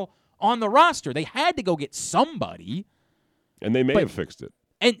personnel on the roster. They had to go get somebody. And they may have fixed it.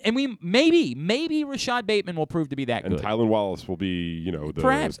 And we maybe Rashad Bateman will prove to be that And good. Tylan Wallace will be, the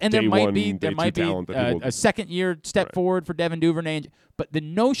Perhaps, and day there might one, be day two talent that people a second year step forward for Devin Duvernay. But the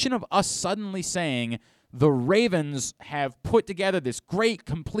notion of us suddenly saying the Ravens have put together this great,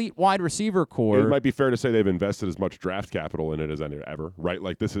 complete wide receiver core. It might be fair to say they've invested as much draft capital in it as ever, right?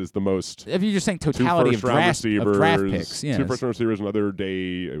 Like this is the most. If you're just saying totality of draft picks, yes. 2 first-round receivers, another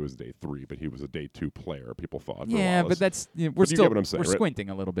day. It was day 3, but he was a day 2 player. People thought. Yeah, Wallace. but that's But we're you still get what I'm saying, we're right? squinting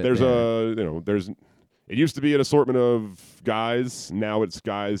a little bit. There's there. It used to be an assortment of guys. Now it's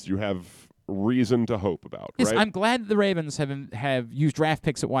guys you have reason to hope about. Yes, right? I'm glad the Ravens have used draft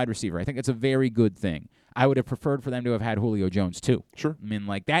picks at wide receiver. I think that's a very good thing. I would have preferred for them to have had Julio Jones too. Sure. I mean,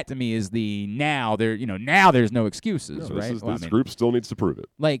 like that to me is now there's no excuses, No, right? This group still needs to prove it.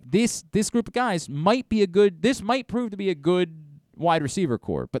 Like this group of guys might prove to be a good wide receiver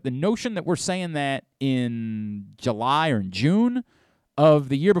core, but the notion that we're saying that in July or in June of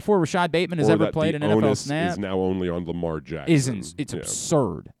the year before Rashad Bateman has Or ever that played the an NFL onus snap is now only on Lamar Jackson. it's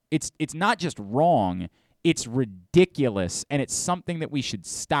absurd. It's not just wrong, it's ridiculous, and it's something that we should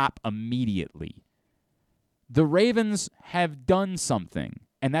stop immediately. The Ravens have done something,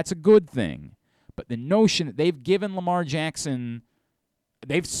 and that's a good thing. But the notion that they've given Lamar Jackson,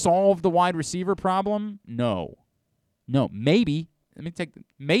 they've solved the wide receiver problem, no. Maybe.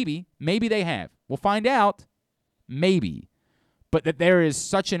 Maybe they have. We'll find out. Maybe. But that there is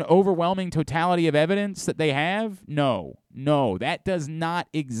such an overwhelming totality of evidence that they have? No, that does not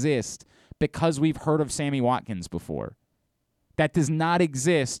exist because we've heard of Sammy Watkins before. That does not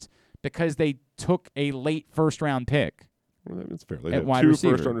exist because they took a late first-round pick. Well, that's fair. They at have wide 2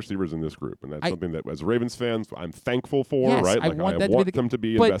 receiver. first-round receivers in this group, and that's something that, as Ravens fans, I'm thankful for. Yes, right? I Like want I that to want be the, them to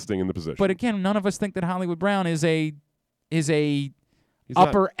be but, investing in the position. But again, none of us think that Hollywood Brown is a He's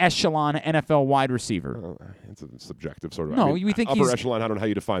upper echelon NFL wide receiver. It's a subjective sort of. No, I mean, we think upper he's echelon. I don't know how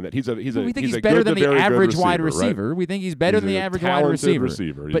you define that. We think he's a better good than to the very good average wide receiver. receiver. Right? We think he's better He's than the a average wide talented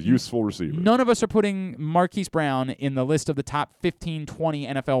receiver. He's But a useful receiver. None of us are putting Marquise Brown in the list of the top 15, 20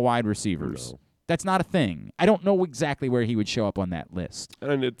 NFL wide receivers. No. That's not a thing. I don't know exactly where he would show up on that list.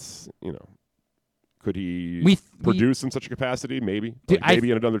 And it's Could he produce in such a capacity? Maybe.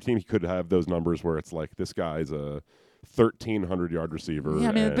 Maybe in another team he could have those numbers where it's like this guy's a 1,300-yard receiver. Yeah,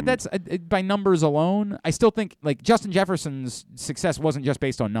 I mean, but that's by numbers alone. I still think like Justin Jefferson's success wasn't just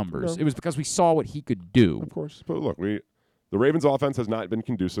based on numbers. No. It was because we saw what he could do. Of course. But look, the Ravens' offense has not been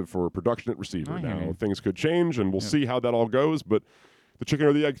conducive for production at receiver. Now, things could change, and we'll see how that all goes, but the chicken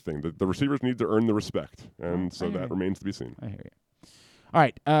or the egg thing, the receivers need to earn the respect, and so that remains to be seen. I hear you. All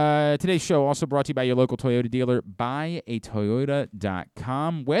right, today's show also brought to you by your local Toyota dealer,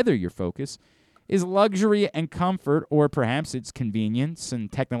 buyatoyota.com. Whether your focus is luxury and comfort, or perhaps it's convenience and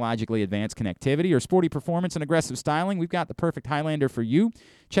technologically advanced connectivity, or sporty performance and aggressive styling, we've got the perfect Highlander for you.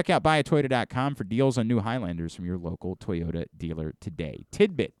 Check out buyatoyota.com for deals on new Highlanders from your local Toyota dealer today.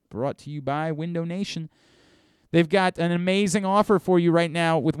 Tidbit brought to you by Window Nation. They've got an amazing offer for you right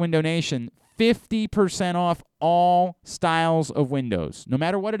now with Window Nation. 50% off all styles of windows. No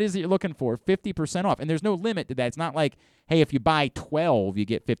matter what it is that you're looking for, 50% off. And there's no limit to that. It's not like, hey, if you buy 12, you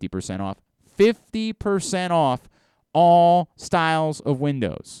get 50% off. 50% off all styles of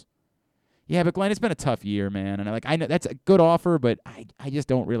windows. Yeah, but Glenn, it's been a tough year, man. And I know that's a good offer, but I just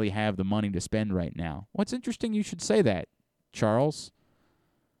don't really have the money to spend right now. What's interesting, you should say that, Charles,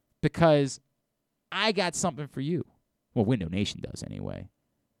 because I got something for you. Well, Window Nation does anyway.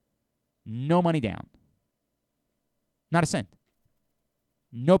 No money down. Not a cent.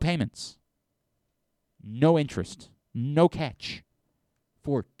 No payments. No interest. No catch.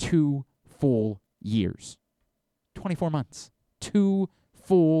 For 2 full years. 24 months. 2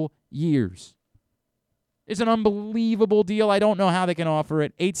 full years. It's an unbelievable deal. I don't know how they can offer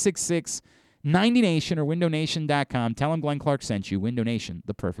it. 866-90Nation or WindowNation.com. Tell them Glenn Clark sent you. Window Nation,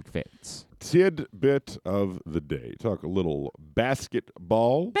 the perfect fits. Tidbit of the day. Talk a little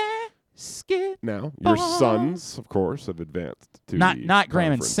basketball. Now, your Suns, of course, have advanced to not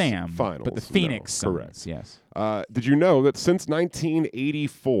Graham and conference Sam, finals. but the Phoenix Suns. Correct. Yes. Did you know that since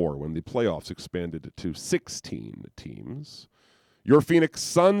 1984, when the playoffs expanded to 16 teams, your Phoenix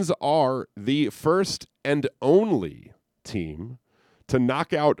Suns are the first and only team to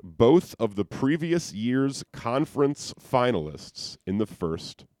knock out both of the previous year's conference finalists in the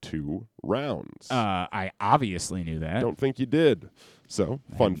first 2 rounds? I obviously knew that. Don't think you did. So,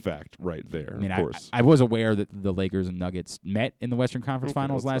 fun fact right there, I mean, of course. I was aware that the Lakers and Nuggets met in the Western Conference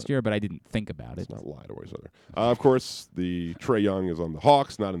Finals last year, but I didn't think about it. It's not lie to always other. Of course, the Trae Young is on the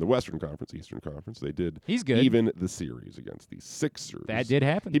Hawks, not in the Western Conference, Eastern Conference. They did even the series against the Sixers. That did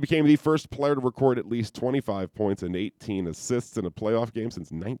happen. He became the first player to record at least 25 points and 18 assists in a playoff game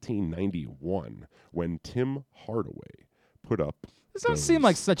since 1991, when Tim Hardaway put up. This doesn't seem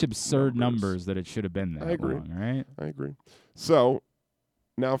like such absurd numbers that it should have been that long, right? I agree. So,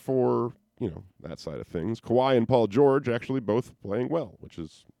 now for, that side of things, Kawhi and Paul George actually both playing well, which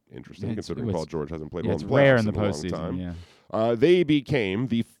is interesting considering Paul George hasn't played well in the playoffs rare in the a long postseason, time. yeah. They became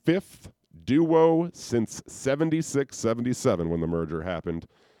the 5th duo since 76-77 when the merger happened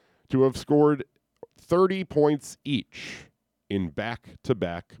to have scored 30 points each in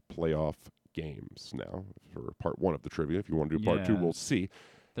back-to-back playoff games. Now, for part 1 of the trivia, if you want to do part 2, we'll see.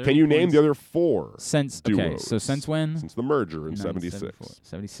 Can you name the other 4 since duos? Okay, so since when? Since the merger in 76.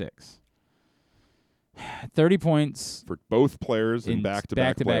 76. 30 points for both players in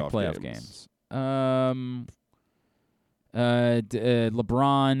back-to-back playoff games.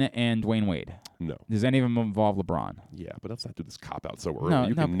 LeBron and Dwayne Wade. No. Does any of them involve LeBron? Yeah, but let's not do this cop-out so early. No,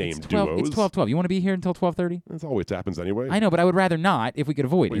 you can name duos. It's 12-12. You want to be here until 12:30? That's always happens anyway. I know, but I would rather not if we could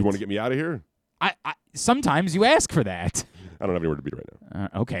avoid it. You want to get me out of here? I sometimes you ask for that. I don't have anywhere to be right now.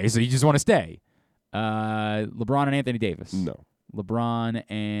 Okay, so you just want to stay. LeBron and Anthony Davis. No. LeBron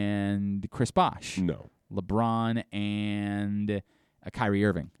and Chris Bosh. No. LeBron and Kyrie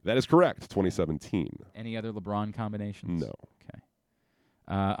Irving. That is correct. 2017. Any other LeBron combinations? No. Okay.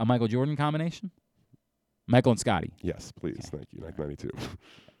 A Michael Jordan combination? Michael and Scotty. Yes, please. Okay. Thank you.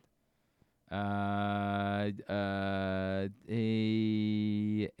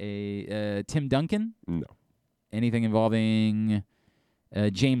 1992. Tim Duncan? No. Anything involving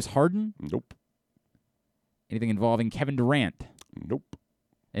James Harden? Nope. Anything involving Kevin Durant? Nope.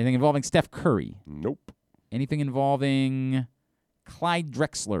 Anything involving Steph Curry? Nope. Anything involving Clyde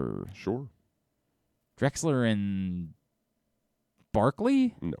Drexler? Sure. Drexler and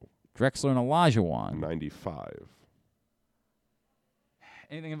Barkley? No. Drexler and Olajuwon? 95.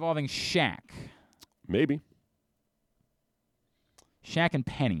 Anything involving Shaq? Maybe. Shaq and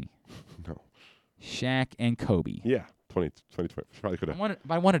Penny? No. Shaq and Kobe? Yeah. 2020. Probably could have.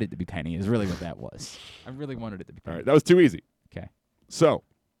 I wanted it to be Penny is really what that was. I really wanted it to be Penny. All right. That was too easy. Okay. So,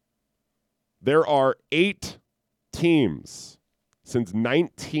 there are 8 teams since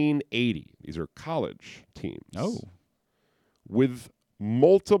 1980. These are college teams. Oh. With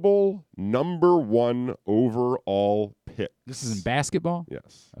multiple number 1 overall picks. This is in basketball?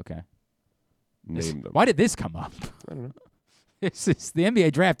 Yes. Okay. Name them. Why did this come up? I don't know. This is the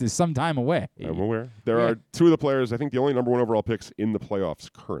NBA draft is some time away. I'm aware. There are 2 of the players, I think the only number 1 overall picks in the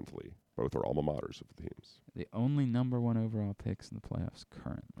playoffs currently. Both are alma maters of the teams. The only number 1 overall picks in the playoffs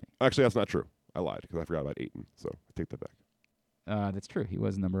currently. Actually, that's not true. I lied because I forgot about Ayton, so I take that back. That's true. He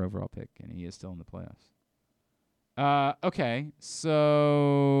was the number overall pick, and he is still in the playoffs. Okay,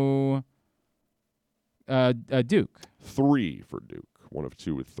 so Duke. 3 for Duke. 1 of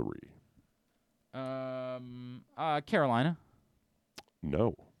 2 with 3. Carolina.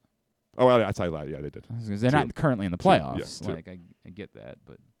 No. Oh, well, that's I lied. Yeah, they did. They're not currently in the playoffs. Yeah, like I get that,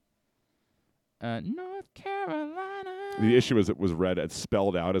 but North Carolina. The issue is it was read as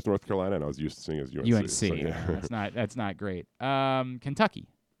spelled out as North Carolina, and I was used to seeing it as UNC. UNC. So, yeah. That's not great. Kentucky.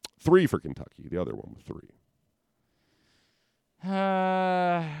 3 for Kentucky. The other one with 3. Who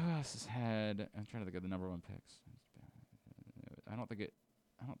else has had? I'm trying to think of the number 1 picks. I don't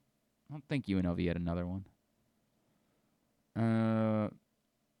think UNLV had another one.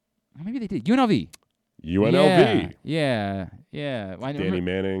 Maybe they did. UNLV. Yeah. Well, Danny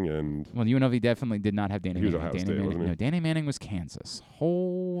Manning and... Well, UNLV definitely did not have Danny Manning. He was Ohio State, wasn't he? No, Danny Manning was Kansas.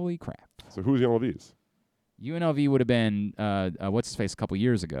 Holy crap. So who's UNLV's? UNLV would have been, what's-his-face a couple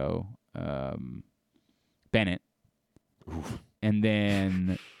years ago, Bennett. Oof. And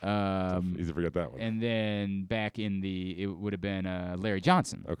then... easy to forget that one. And then back in it would have been Larry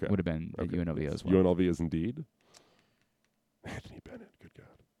Johnson. Okay. Would have been at UNLV as well. UNLV is indeed. Anthony Bennett, good God.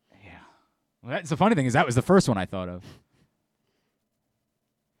 Yeah. Well, that's the funny thing is that was the first one I thought of.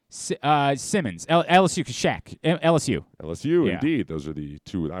 Simmons, LSU, Shaq, LSU. LSU, Yeah. indeed. Those are the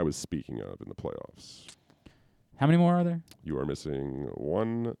 2 that I was speaking of in the playoffs. How many more are there? You are missing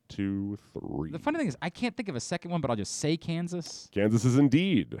 1, 2, 3. The funny thing is I can't think of a second one, but I'll just say Kansas. Kansas is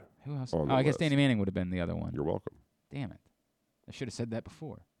indeed. Who else? On the I guess list. Danny Manning would have been the other one. You're welcome. Damn it. I should have said that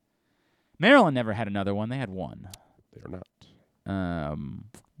before. Maryland never had another one. They had one. They are not.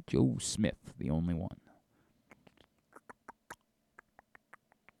 Joe Smith, the only one.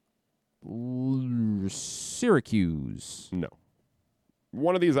 Syracuse. No.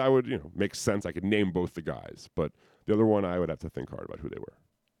 One of these I would, make sense. I could name both the guys, but the other one I would have to think hard about who they were.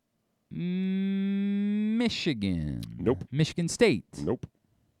 Michigan. Nope. Michigan State. Nope.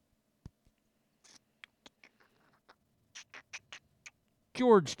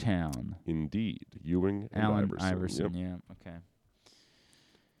 Georgetown. Indeed. Ewing and Allen Iverson. Yeah, okay.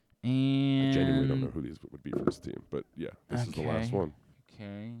 And I genuinely don't know who these would be for this team, but yeah, this is the last one.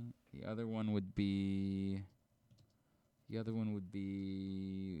 Okay. The other one would be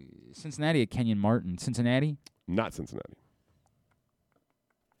Cincinnati at Kenyon Martin. Cincinnati? Not Cincinnati.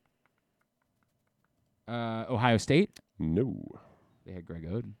 Ohio State? No. They had Greg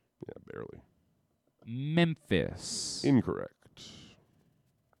Oden. Yeah, barely. Memphis. Incorrect.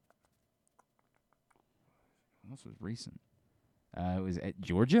 This was recent. It was at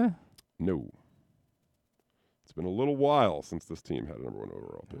Georgia? No. It's been a little while since this team had a number 1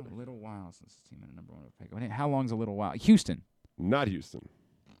 overall pick. A little while since this team had a number 1 pick. How long's a little while? Houston. Not Houston.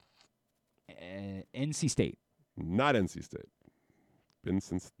 NC State. Not NC State. Been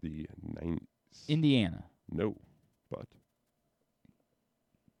since the 90s. Indiana. No. But.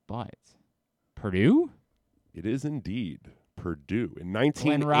 Purdue? It is indeed Purdue. In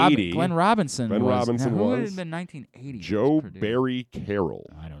 1980. Glenn Robinson Glenn was. Robinson Who was. would have been 1980? Joe Barry Carroll.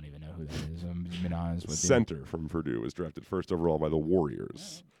 I don't even know who that is. I'm being honest with you. Center from Purdue was drafted first overall by the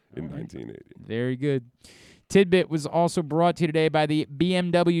Warriors in 1980. Very good. Tidbit was also brought to you today by the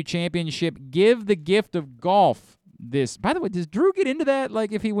BMW Championship. Give the gift of golf. By the way, does Drew get into that?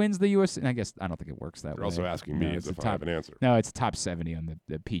 Like if he wins the U.S. I guess I don't think it works that way. You're also asking me as if I have an answer. No, it's top 70 on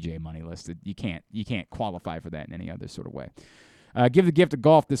the PJ money list. You can't qualify for that in any other sort of way. Give the gift of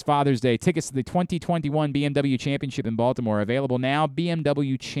golf this Father's Day. Tickets to the 2021 BMW Championship in Baltimore are available now.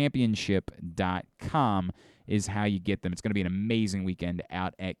 BMWChampionship.com is how you get them. It's going to be an amazing weekend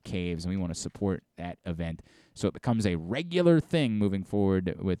out at Caves, and we want to support that event so it becomes a regular thing moving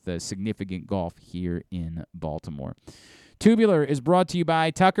forward with significant golf here in Baltimore. Tubular is brought to you by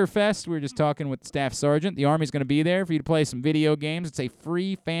Tucker Fest. We were just talking with Staff Sergeant. The Army's going to be there for you to play some video games. It's a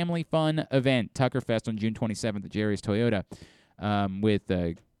free family fun event. Tucker Fest on June 27th at Jerry's Toyota with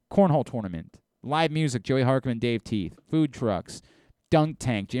a cornhole tournament, live music, Joey Harkman, Dave Teeth, food trucks, dunk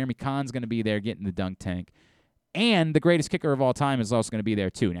tank. Jeremy Kahn's going to be there getting the dunk tank. And the greatest kicker of all time is also going to be there,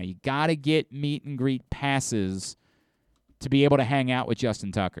 too. Now, you got to get meet and greet passes to be able to hang out with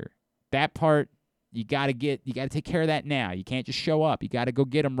Justin Tucker. That part You got to take care of that now. You can't just show up. You got to go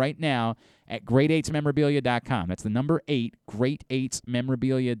get them right now at great8smemorabilia.com. That's the number 8,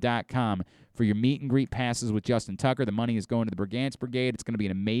 great8smemorabilia.com for your meet and greet passes with Justin Tucker. The money is going to the Brigance Brigade. It's going to be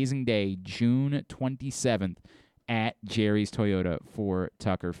an amazing day, June 27th at Jerry's Toyota for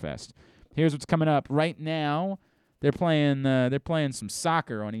Tucker Fest. Here's what's coming up right now. They're playing some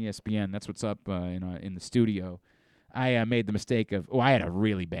soccer on ESPN. That's what's up in the studio. I made the mistake of I had a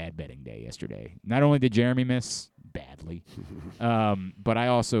really bad betting day yesterday. Not only did Jeremy miss badly, but I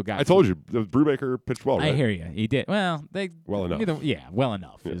also got. I told you the Brubaker pitched well. Right? I hear you. He did well. Well enough. Well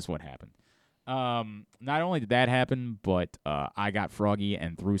enough is what happened. Not only did that happen, but I got froggy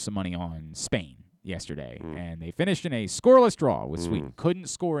and threw some money on Spain yesterday, and they finished in a scoreless draw with Sweden. Couldn't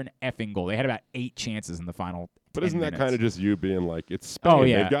score an effing goal. They had about 8 chances in the final. But isn't that kind of just you being like, it's Spain? Oh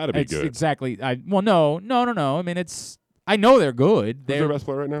yeah, they've got to be good. Exactly. No. I mean, I know they're good. Who's They're their best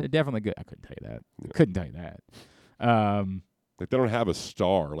player right now? They're definitely good. I couldn't tell you that. Yeah. Couldn't tell you that. Like they don't have a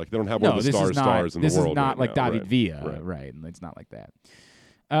star. Like they don't have one of the stars in the world. This is not like now. David Villa, right? And it's not like that.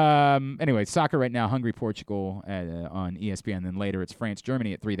 Anyway, soccer right now, Hungary, Portugal on ESPN. Then later it's France,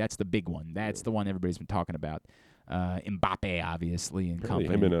 Germany at 3. That's the big one. That's the one everybody's been talking about. Mbappe, obviously, and Apparently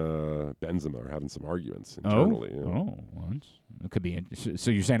company. Him and Benzema are having some arguments internally. Well, it could be.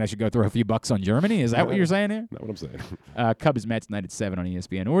 So you're saying I should go throw a few bucks on Germany? Is that what you're saying here? Not what I'm saying. Cubs, Mets tonight at 7 on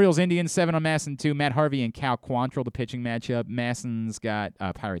ESPN. Orioles, Indians 7 on Masson 2. Matt Harvey and Cal Quantrill, the pitching matchup. Masson's got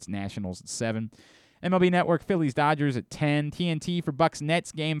Pirates, Nationals at 7. MLB Network, Phillies, Dodgers at 10. TNT for Bucks,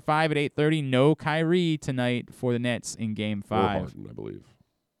 Nets, Game 5 at 8:30. No Kyrie tonight for the Nets in Game 5. Or Harden, I believe.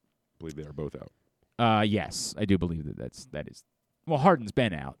 They are both out. Yes, I do believe that is. Well, Harden's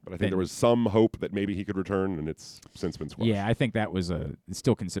been out. But I think there was some hope that maybe he could return, and it's since been squashed. Yeah, I think that was it's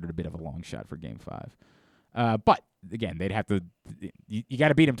still considered a bit of a long shot for Game 5. But, again, they'd have to – you got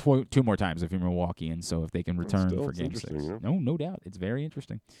to beat them two more times if you're Milwaukee, and so if they can return for Game 6. You know? No doubt. It's very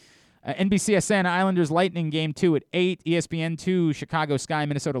interesting. NBCSN, Islanders Lightning Game 2 at 8. ESPN 2, Chicago Sky,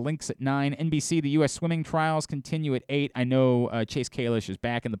 Minnesota Lynx at 9. NBC, the U.S. swimming trials continue at 8. I know Chase Kalish is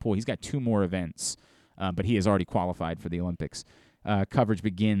back in the pool. He's got 2 more events, but he has already qualified for the Olympics. Coverage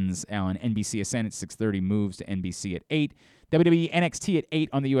begins on NBCSN at 6:30, moves to NBC at 8. WWE NXT at 8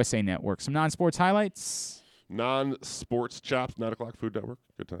 on the USA Network. Some non-sports highlights? Non-sports chops, 9 o'clock Food Network.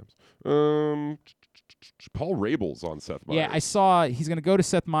 Good times. Paul Rabel's on Seth Meyers. Yeah, I saw he's going to go to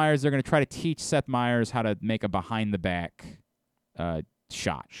Seth Meyers. They're going to try to teach Seth Meyers how to make a behind-the-back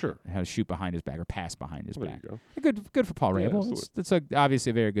shot. Sure. How to shoot behind his back or pass behind his back. There you go. Good for Paul Rabel. That's obviously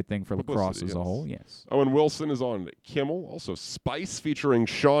a very good thing for Publicity, lacrosse as a whole, yes. Owen Wilson is on Kimmel. Also Spice featuring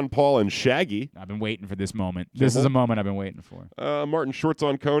Sean Paul and Shaggy. I've been waiting for this moment. This is a moment I've been waiting for. Martin Short's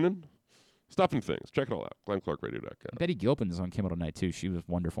on Conan. Stuff and Things. Check it all out. GlennClarkRadio.com. Betty Gilpin is on Kimmel tonight, too. She was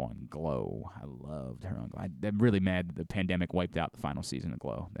wonderful on Glow. I loved her on Glow. I'm really mad that the pandemic wiped out the final season of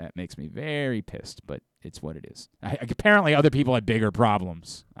Glow. That makes me very pissed, but it's what it is. Apparently, other people had bigger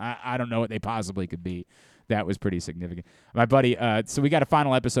problems. I don't know what they possibly could be. That was pretty significant. My buddy, so we got a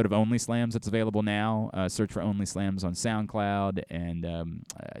final episode of Only Slams that's available now. Search for Only Slams on SoundCloud, and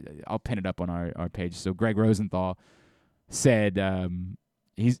I'll pin it up on our page. So Greg Rosenthal said...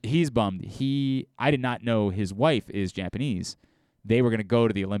 He's bummed. I did not know his wife is Japanese. They were going to go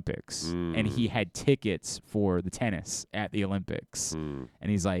to the Olympics, and he had tickets for the tennis at the Olympics. And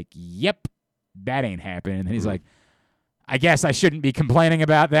he's like, yep, that ain't happening. And he's like, I guess I shouldn't be complaining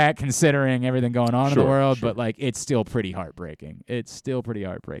about that considering everything going on in the world, but like it's still pretty heartbreaking. Are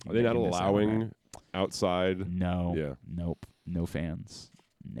they not allowing outside? No. Yeah. Nope. No fans.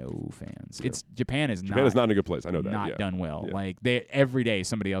 No fans. Yeah. Japan is not in a good place. I know that. Not done well. Yeah. Like every day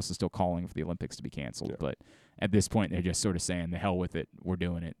somebody else is still calling for the Olympics to be canceled. But at this point they're just sort of saying the hell with it. We're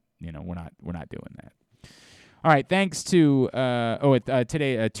doing it. We're not doing that. All right, thanks to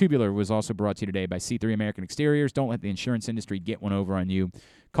today Tubular was also brought to you today by C3 American Exteriors. Don't let the insurance industry get one over on you.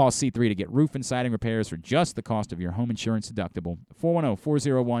 Call C3 to get roof and siding repairs for just the cost of your home insurance deductible.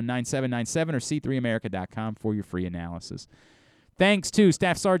 410-401-9797 or c3america.com for your free analysis. Thanks to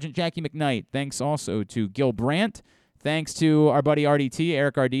Staff Sergeant Jackie McKnight. Thanks also to Gil Brandt. Thanks to our buddy RDT,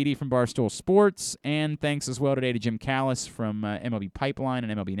 Eric Arditi from Barstool Sports. And thanks as well today to Jim Callis from MLB Pipeline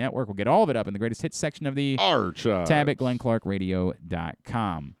and MLB Network. We'll get all of it up in the greatest hits section of the tab at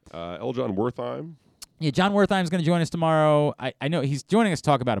GlennClarkRadio.com. L. John Wertheim. Yeah, John Wertheim's going to join us tomorrow. I know he's joining us to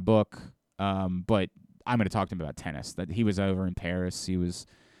talk about a book, but I'm going to talk to him about tennis. That he was over in Paris. He was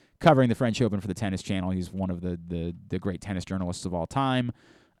covering the French Open for the Tennis Channel. He's one of the great tennis journalists of all time.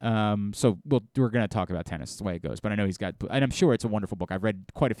 So we're going to talk about tennis. That's the way it goes. But I know he's got, and I'm sure it's a wonderful book. I've read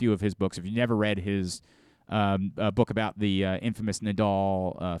quite a few of his books. If you never read his a book about the infamous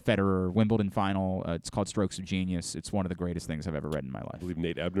Nadal Federer Wimbledon final. It's called Strokes of Genius. It's one of the greatest things I've ever read in my life. I believe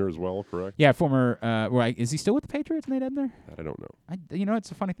Nate Ebner as well, correct? Yeah, former. Is he still with the Patriots, Nate Ebner? That I don't know. You know,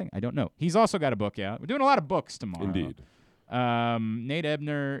 it's a funny thing. I don't know. He's also got a book out. We're doing a lot of books tomorrow. Indeed. Nate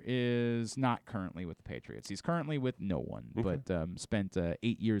Ebner is not currently with the Patriots. He's currently with no one, but spent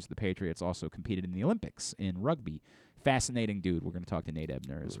 8 years with the Patriots, also competed in the Olympics in rugby. Fascinating dude. We're going to talk to Nate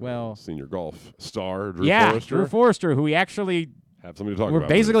Ebner as well. Senior golf star, Drew Forrester. Drew Forrester, who we actually have something to talk we're about.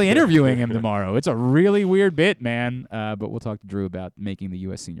 We're basically interviewing him tomorrow. It's a really weird bit, man. But we'll talk to Drew about making the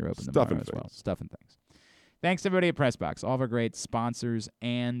U.S. Senior Open tomorrow as well. Stuff and things. Thanks to everybody at PressBox, all of our great sponsors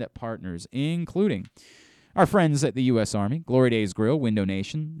and partners, including our friends at the U.S. Army, Glory Days Grill, Window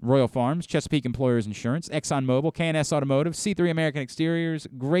Nation, Royal Farms, Chesapeake Employers Insurance, ExxonMobil, K&S Automotive, C3 American Exteriors,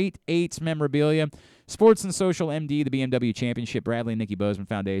 Great 8's Memorabilia, Sports and Social MD, the BMW Championship, Bradley and Nikki Bozeman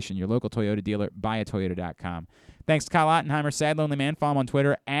Foundation, your local Toyota dealer, buyatoyota.com. Thanks to Kyle Ottenheimer, Sad Lonely Man. Follow him on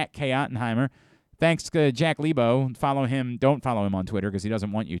Twitter, at K. Ottenheimer. Thanks to Jack Lebo. Follow him. Don't follow him on Twitter because he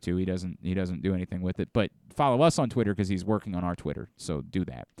doesn't want you to. He doesn't do anything with it. But follow us on Twitter because he's working on our Twitter. So do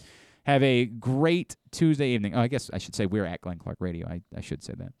that. Have a great Tuesday evening. Oh, I guess I should say we're at Glenn Clark Radio. I should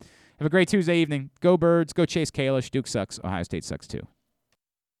say that. Have a great Tuesday evening. Go Birds. Go Chase Kalish. Duke sucks. Ohio State sucks too.